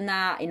 emotional than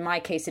that. In my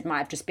case, it might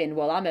have just been,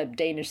 well, I'm a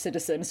Danish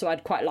citizen, so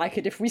I'd quite like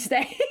it if we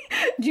stay.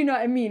 Do you know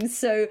what I mean?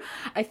 So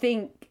I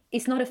think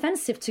it's not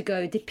offensive to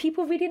go, did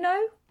people really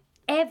know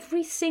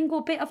every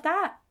single bit of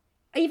that?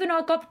 Even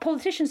our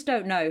politicians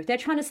don't know. They're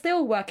trying to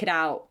still work it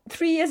out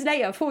 3 years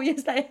later, 4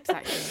 years later.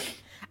 Exactly.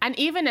 And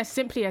even as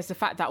simply as the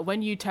fact that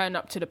when you turn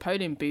up to the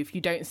polling booth,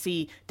 you don't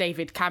see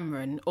David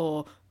Cameron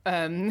or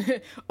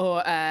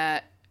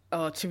Theresa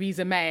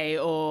May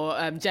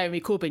or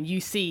Jeremy Corbyn.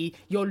 You see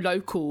your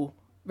local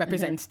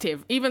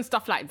representative. Even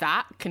stuff like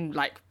that can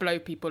like blow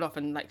people off,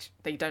 and like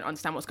they don't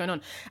understand what's going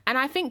on. And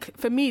I think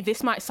for me,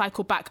 this might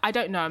cycle back. I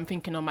don't know, I'm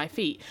thinking on my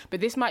feet,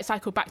 but this might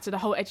cycle back to the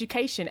whole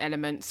education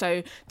element.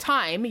 So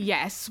time,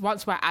 yes,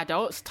 once we're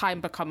adults, time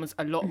becomes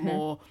a lot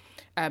more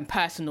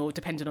personal,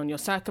 depending on your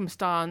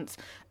circumstance.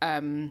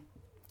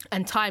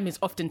 And time is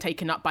often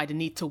taken up by the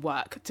need to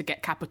work to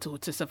get capital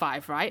to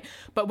survive, right?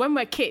 But when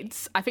we're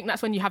kids, I think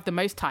that's when you have the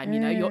most time.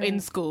 You know, you're in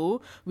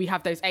school, we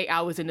have those 8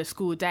 hours in a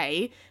school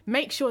day.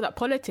 Make sure that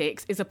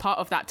politics is a part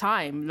of that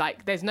time.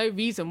 Like, there's no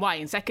reason why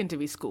in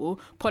secondary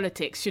school,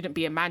 politics shouldn't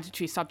be a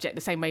mandatory subject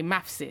the same way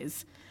maths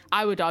is.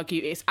 I would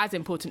argue it's as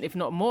important, if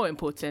not more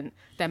important,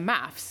 than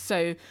maths.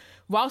 So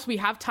whilst we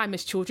have time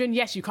as children,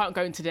 yes, you can't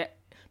go into the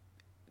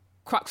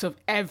crux of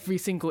every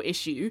single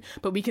issue,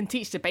 but we can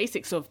teach the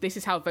basics of this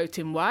is how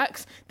voting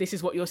works, this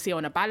is what you'll see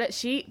on a ballot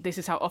sheet, this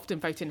is how often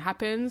voting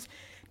happens,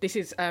 this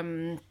is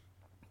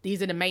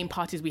these are the main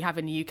parties we have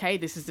in the UK,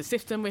 this is the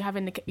system we have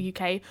in the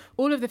UK.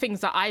 All of the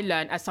things that I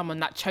learned as someone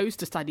that chose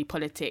to study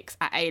politics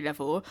at A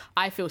level,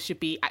 I feel should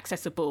be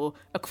accessible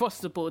across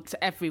the board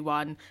to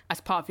everyone as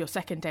part of your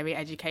secondary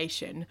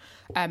education.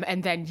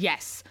 And then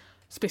yes,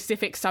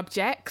 specific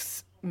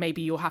subjects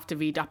maybe you'll have to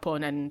read up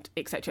on, and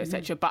et cetera, et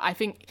cetera. But I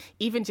think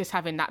even just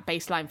having that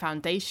baseline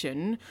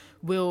foundation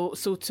will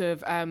sort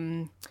of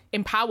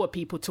empower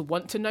people to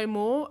want to know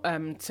more,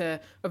 to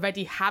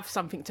already have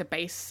something to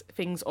base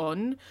things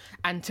on,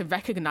 and to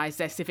recognise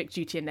their civic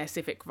duty and their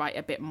civic right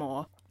a bit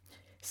more.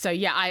 So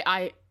yeah,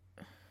 I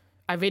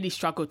really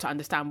struggle to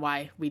understand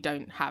why we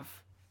don't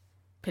have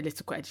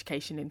political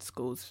education in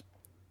schools.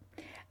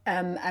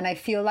 And I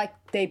feel like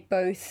they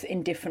both,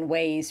 in different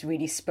ways,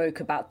 really spoke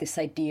about this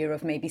idea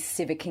of maybe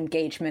civic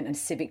engagement and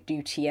civic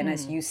duty. And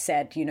as you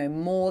said, you know,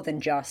 more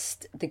than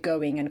just the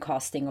going and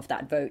casting of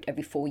that vote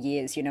every 4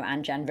 years. You know,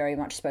 Anjan very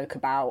much spoke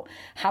about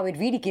how it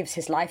really gives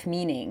his life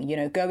meaning, you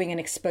know, going and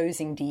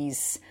exposing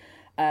these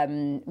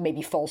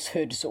maybe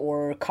falsehoods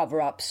or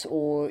cover-ups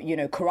or, you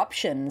know,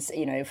 corruptions,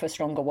 you know, for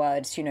stronger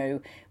words, you know,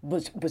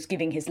 was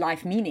giving his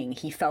life meaning.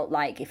 He felt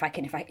like if I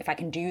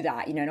can do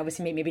that, you know, and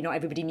obviously maybe not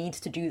everybody needs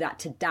to do that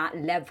to that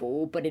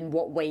level, but in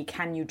what way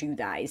can you do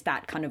that? Is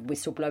that kind of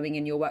whistleblowing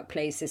in your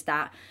workplace? Is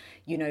that,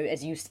 you know,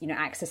 as you know,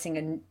 accessing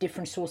a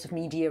different source of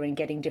media and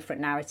getting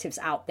different narratives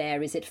out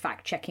there? Is it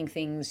fact-checking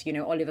things? You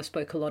know, Oliver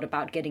spoke a lot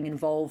about getting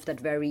involved at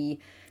very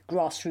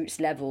grassroots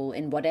level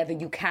in whatever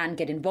you can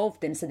get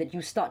involved in, so that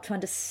you start to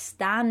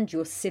understand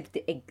your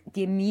the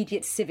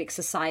immediate civic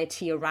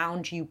society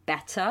around you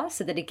better,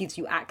 so that it gives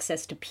you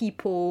access to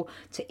people,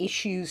 to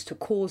issues, to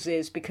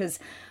causes. Because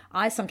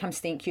I sometimes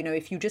think, you know,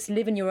 if you just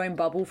live in your own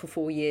bubble for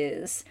 4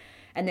 years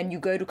and then you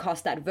go to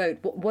cast that vote,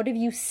 what have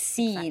you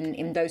seen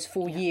in those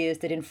 4 years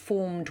that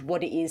informed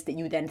what it is that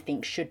you then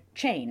think should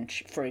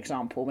change, for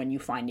example, when you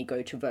finally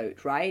go to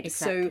vote, right?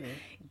 Exactly. So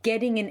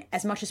getting in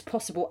as much as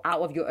possible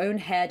out of your own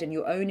head and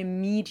your own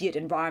immediate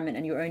environment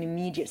and your own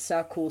immediate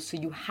circle, so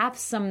you have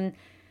some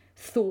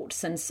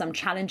thoughts and some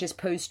challenges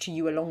posed to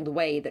you along the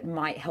way that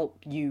might help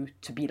you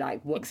to be like,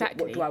 what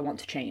do I want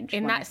to change?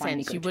 In that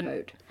sense, you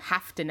wouldn't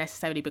have to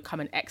necessarily become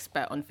an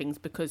expert on things,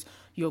 because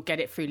you'll get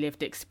it through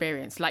lived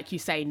experience. Like you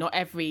say, not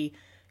every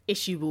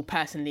issue will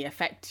personally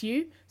affect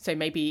you. So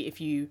maybe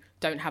if you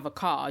don't have a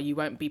car, you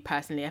won't be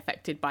personally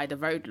affected by the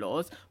road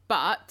laws.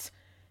 But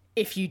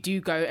if you do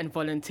go and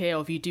volunteer,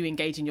 or if you do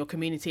engage in your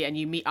community and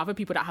you meet other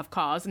people that have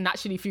cars,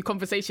 naturally through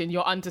conversation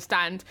you'll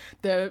understand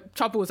the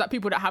troubles that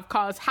people that have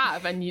cars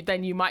have, and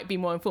then you might be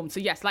more informed. So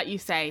yes, like you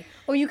say,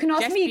 or you can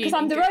ask me, because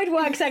I'm the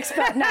roadworks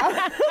expert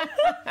now.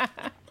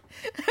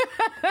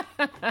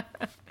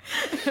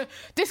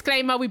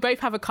 Disclaimer, we both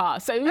have a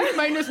car, so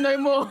Mona's no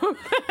more.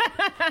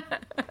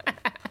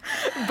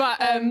 But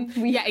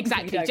yeah,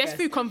 exactly. Just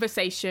through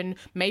conversation,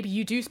 maybe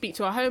you do speak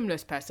to a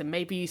homeless person,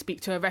 maybe you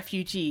speak to a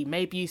refugee,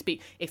 maybe you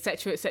speak,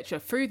 etc., etc.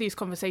 Through these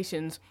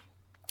conversations,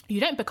 you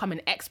don't become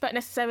an expert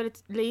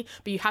necessarily,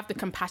 but you have the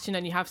compassion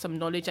and you have some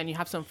knowledge and you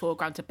have some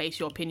foreground to base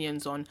your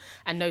opinions on,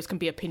 and those can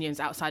be opinions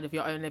outside of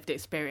your own lived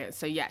experience.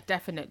 So yeah,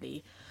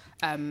 definitely,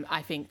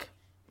 I think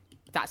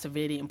that's a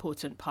really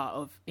important part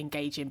of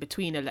engaging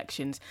between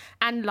elections.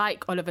 And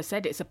like Oliver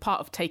said, it's a part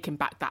of taking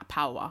back that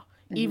power.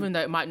 Even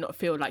though it might not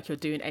feel like you're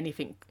doing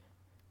anything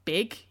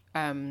big,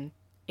 it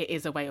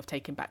is a way of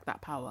taking back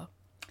that power.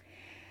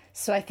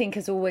 So I think,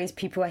 as always,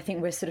 people, I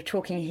think we're sort of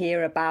talking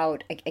here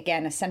about,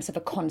 again, a sense of a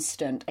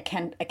constant,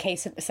 a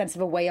sense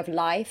of a way of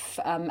life,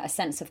 a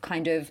sense of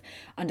kind of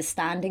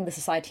understanding the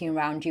society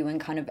around you and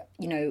kind of,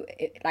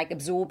 like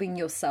absorbing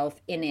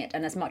yourself in it,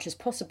 and as much as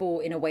possible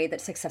in a way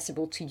that's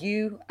accessible to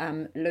you,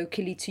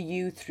 locally to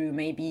you, through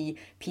maybe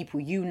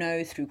people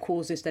through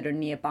causes that are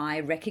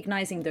nearby,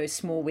 recognizing those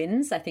small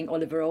wins. I think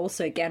Oliver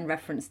also, again,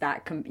 referenced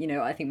that,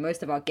 I think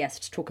most of our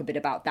guests talk a bit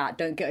about that.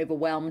 Don't get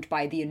overwhelmed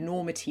by the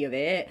enormity of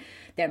it.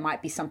 There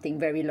might be something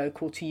very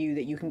local to you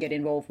that you can get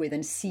involved with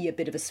and see a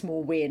bit of a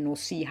small win, or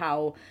see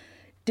how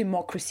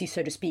democracy,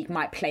 so to speak,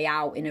 might play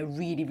out in a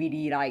really,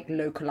 really like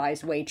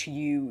localized way to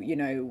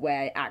you,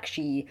 where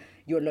actually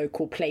your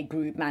local play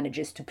group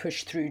manages to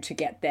push through to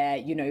get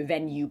their,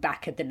 venue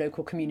back at the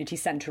local community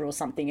center or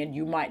something. And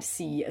you might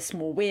see a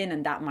small win,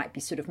 and that might be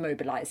sort of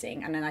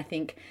mobilizing. And then I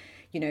think,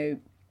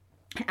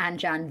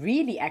 Anjan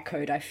really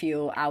echoed, I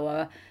feel,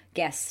 our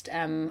guest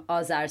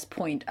Azar's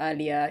point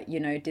earlier,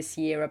 this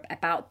year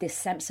about this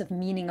sense of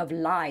meaning of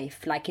life.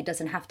 Like, it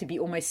doesn't have to be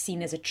almost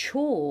seen as a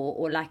chore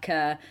or like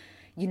a,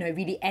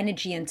 really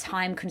energy and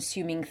time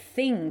consuming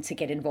thing to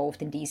get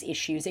involved in these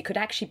issues. It could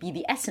actually be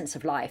the essence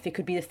of life. It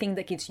could be the thing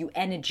that gives you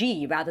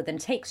energy rather than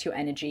takes your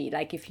energy.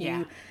 Like, if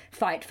you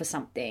fight for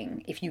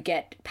something, if you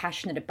get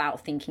passionate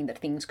about thinking that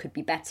things could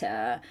be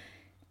better,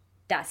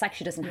 that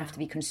actually doesn't have to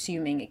be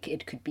consuming.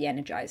 It could be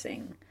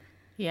energizing.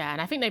 Yeah,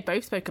 and I think they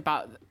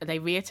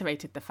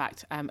reiterated the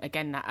fact,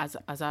 again, that as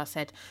Azar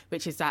said,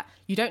 which is that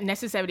you don't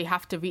necessarily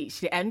have to reach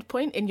the end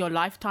point in your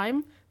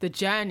lifetime. The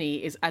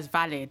journey is as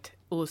valid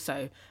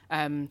also.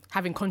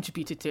 Having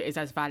contributed to it is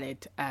as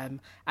valid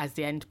as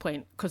the end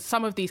point. Because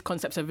some of these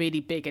concepts are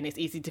really big, and it's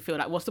easy to feel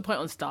like, what's the point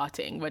on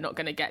starting? We're not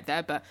going to get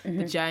there, but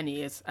the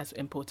journey is as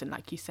important,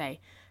 like you say.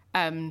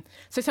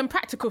 So some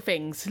practical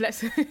things. Let's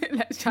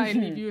try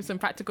and leave you with some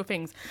practical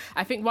things.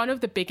 I think one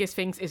of the biggest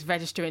things is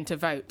registering to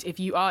vote. If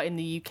you are in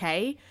the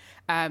UK,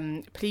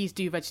 please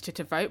do register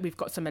to vote. We've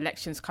got some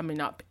elections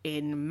coming up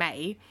in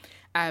May,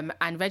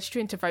 and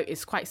registering to vote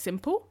is quite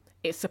simple.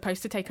 It's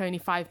supposed to take only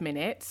 5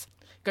 minutes.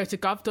 Go to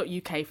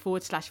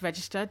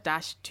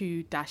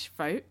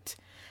gov.uk/register-to-vote,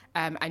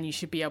 and you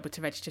should be able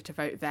to register to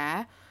vote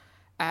there.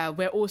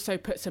 We'll also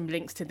put some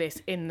links to this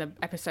in the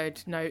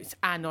episode notes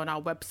and on our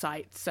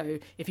website. So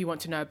if you want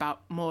to know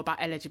more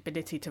about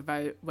eligibility to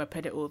vote, we'll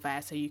put it all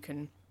there so you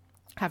can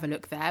have a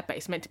look there. But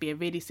it's meant to be a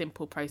really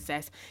simple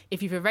process.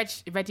 If you've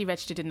already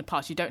registered in the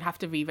past, you don't have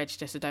to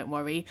re-register, so don't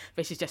worry.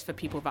 This is just for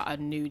people that are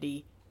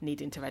newly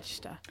needing to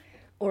register.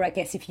 Or I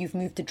guess if you've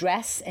moved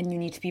address and you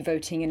need to be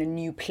voting in a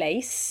new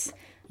place,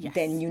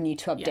 then you need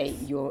to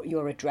update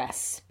your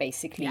address,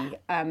 basically.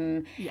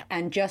 And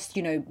just,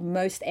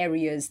 most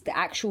areas, the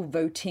actual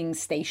voting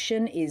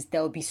station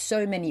there'll be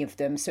so many of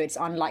them, so it's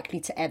unlikely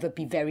to ever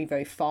be very,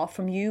 very far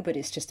from you, but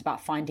it's just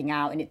about finding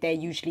out. And they're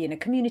usually in a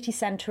community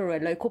centre or a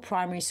local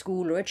primary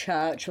school or a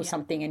church or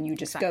something, and you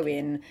just go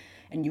in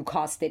and you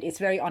cast it. It's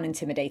very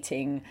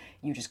unintimidating.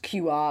 You just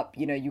queue up,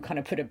 you kind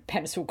of put a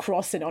pencil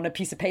cross on a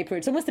piece of paper.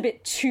 It's almost a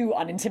bit too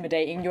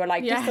unintimidating. You're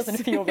like, this doesn't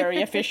feel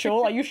very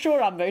official. Are you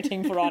sure I'm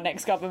voting for our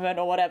next government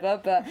or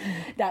whatever? But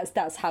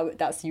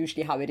that's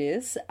usually how it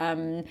is.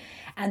 And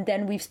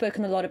then we've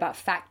spoken a lot about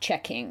fact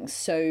checking.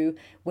 So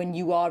when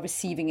you are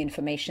receiving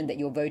information that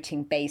you're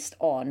voting based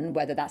on,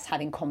 whether that's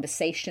having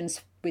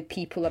conversations with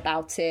people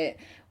about it,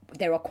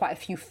 there are quite a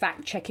few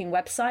fact-checking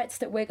websites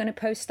that we're going to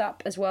post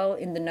up as well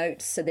in the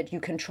notes, so that you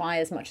can try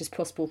as much as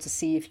possible to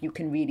see if you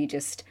can really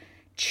just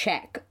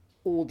check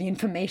all the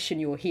information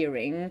you're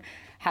hearing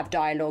have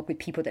dialogue with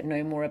people that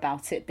know more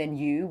about it than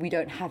you. We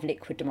don't have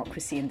liquid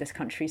democracy in this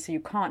country, so you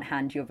can't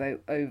hand your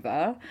vote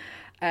over.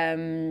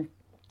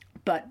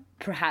 But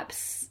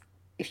perhaps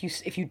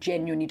if you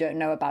genuinely don't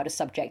know about a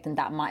subject and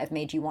that might have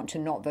made you want to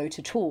not vote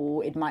at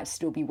all, it might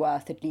still be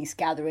worth at least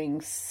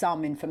gathering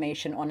some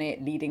information on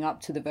it leading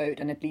up to the vote,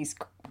 and at least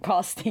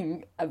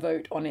casting a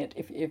vote on it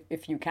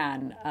if you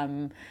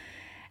can.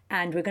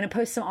 And we're going to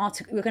post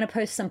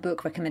some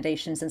book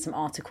recommendations and some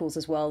articles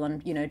as well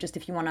on, you know, just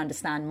if you want to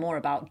understand more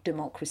about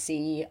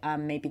democracy,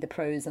 maybe the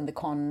pros and the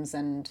cons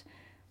and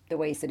the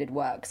ways that it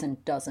works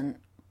and doesn't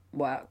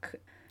work.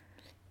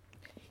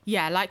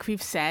 Yeah, like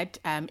we've said,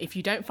 if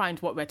you don't find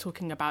what we're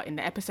talking about in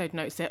the episode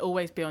notes, they'll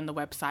always be on the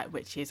website,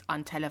 which is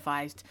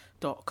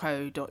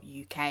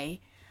untelevised.co.uk.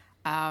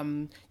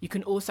 You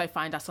can also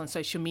find us on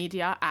social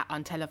media at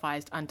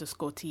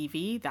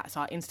untelevised_TV. That's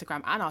our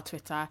Instagram and our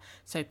Twitter.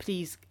 So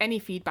please, any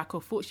feedback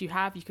or thoughts you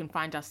have, you can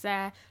find us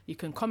there. You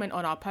can comment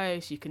on our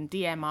posts, you can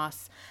DM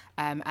us,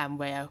 and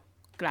we'll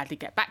gladly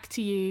get back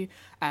to you.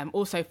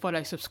 Also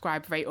follow,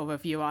 subscribe, rate or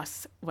review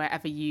us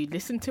wherever you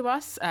listen to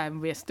us.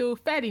 We're still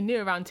fairly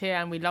new around here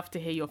and we love to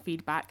hear your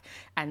feedback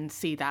and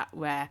see that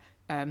we're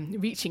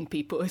reaching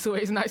people. It's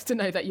always nice to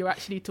know that you're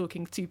actually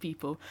talking to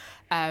people.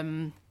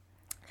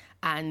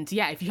 And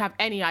yeah, if you have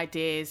any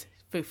ideas,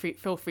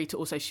 feel free to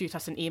also shoot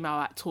us an email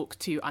at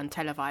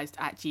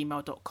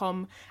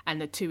talk2untelevised@gmail.com,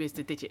 and the 2 is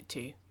the digit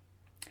 2.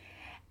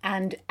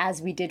 And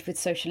as we did with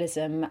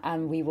socialism,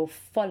 we will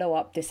follow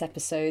up this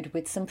episode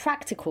with some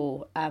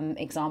practical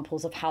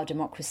examples of how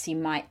democracy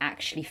might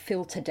actually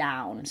filter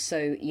down.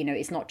 So, you know,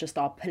 it's not just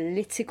our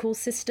political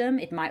system.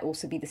 It might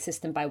also be the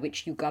system by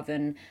which you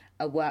govern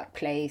a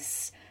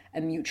workplace, a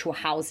mutual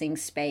housing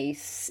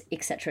space,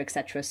 etc.,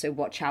 etc. So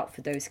watch out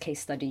for those case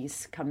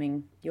studies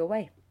coming your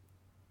way.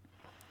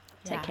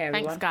 Take care,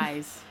 everyone. Thanks,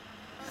 guys.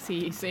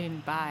 See you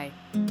soon. Bye.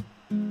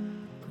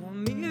 Call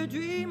me a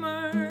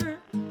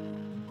dreamer,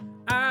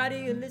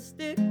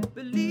 idealistic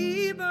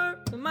believer,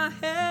 with my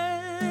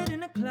head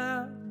in a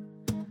cloud.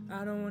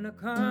 I don't wanna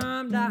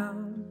come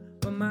down,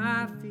 but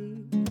my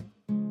feet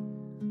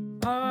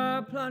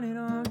are planning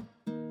on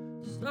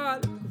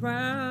solid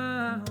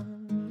ground.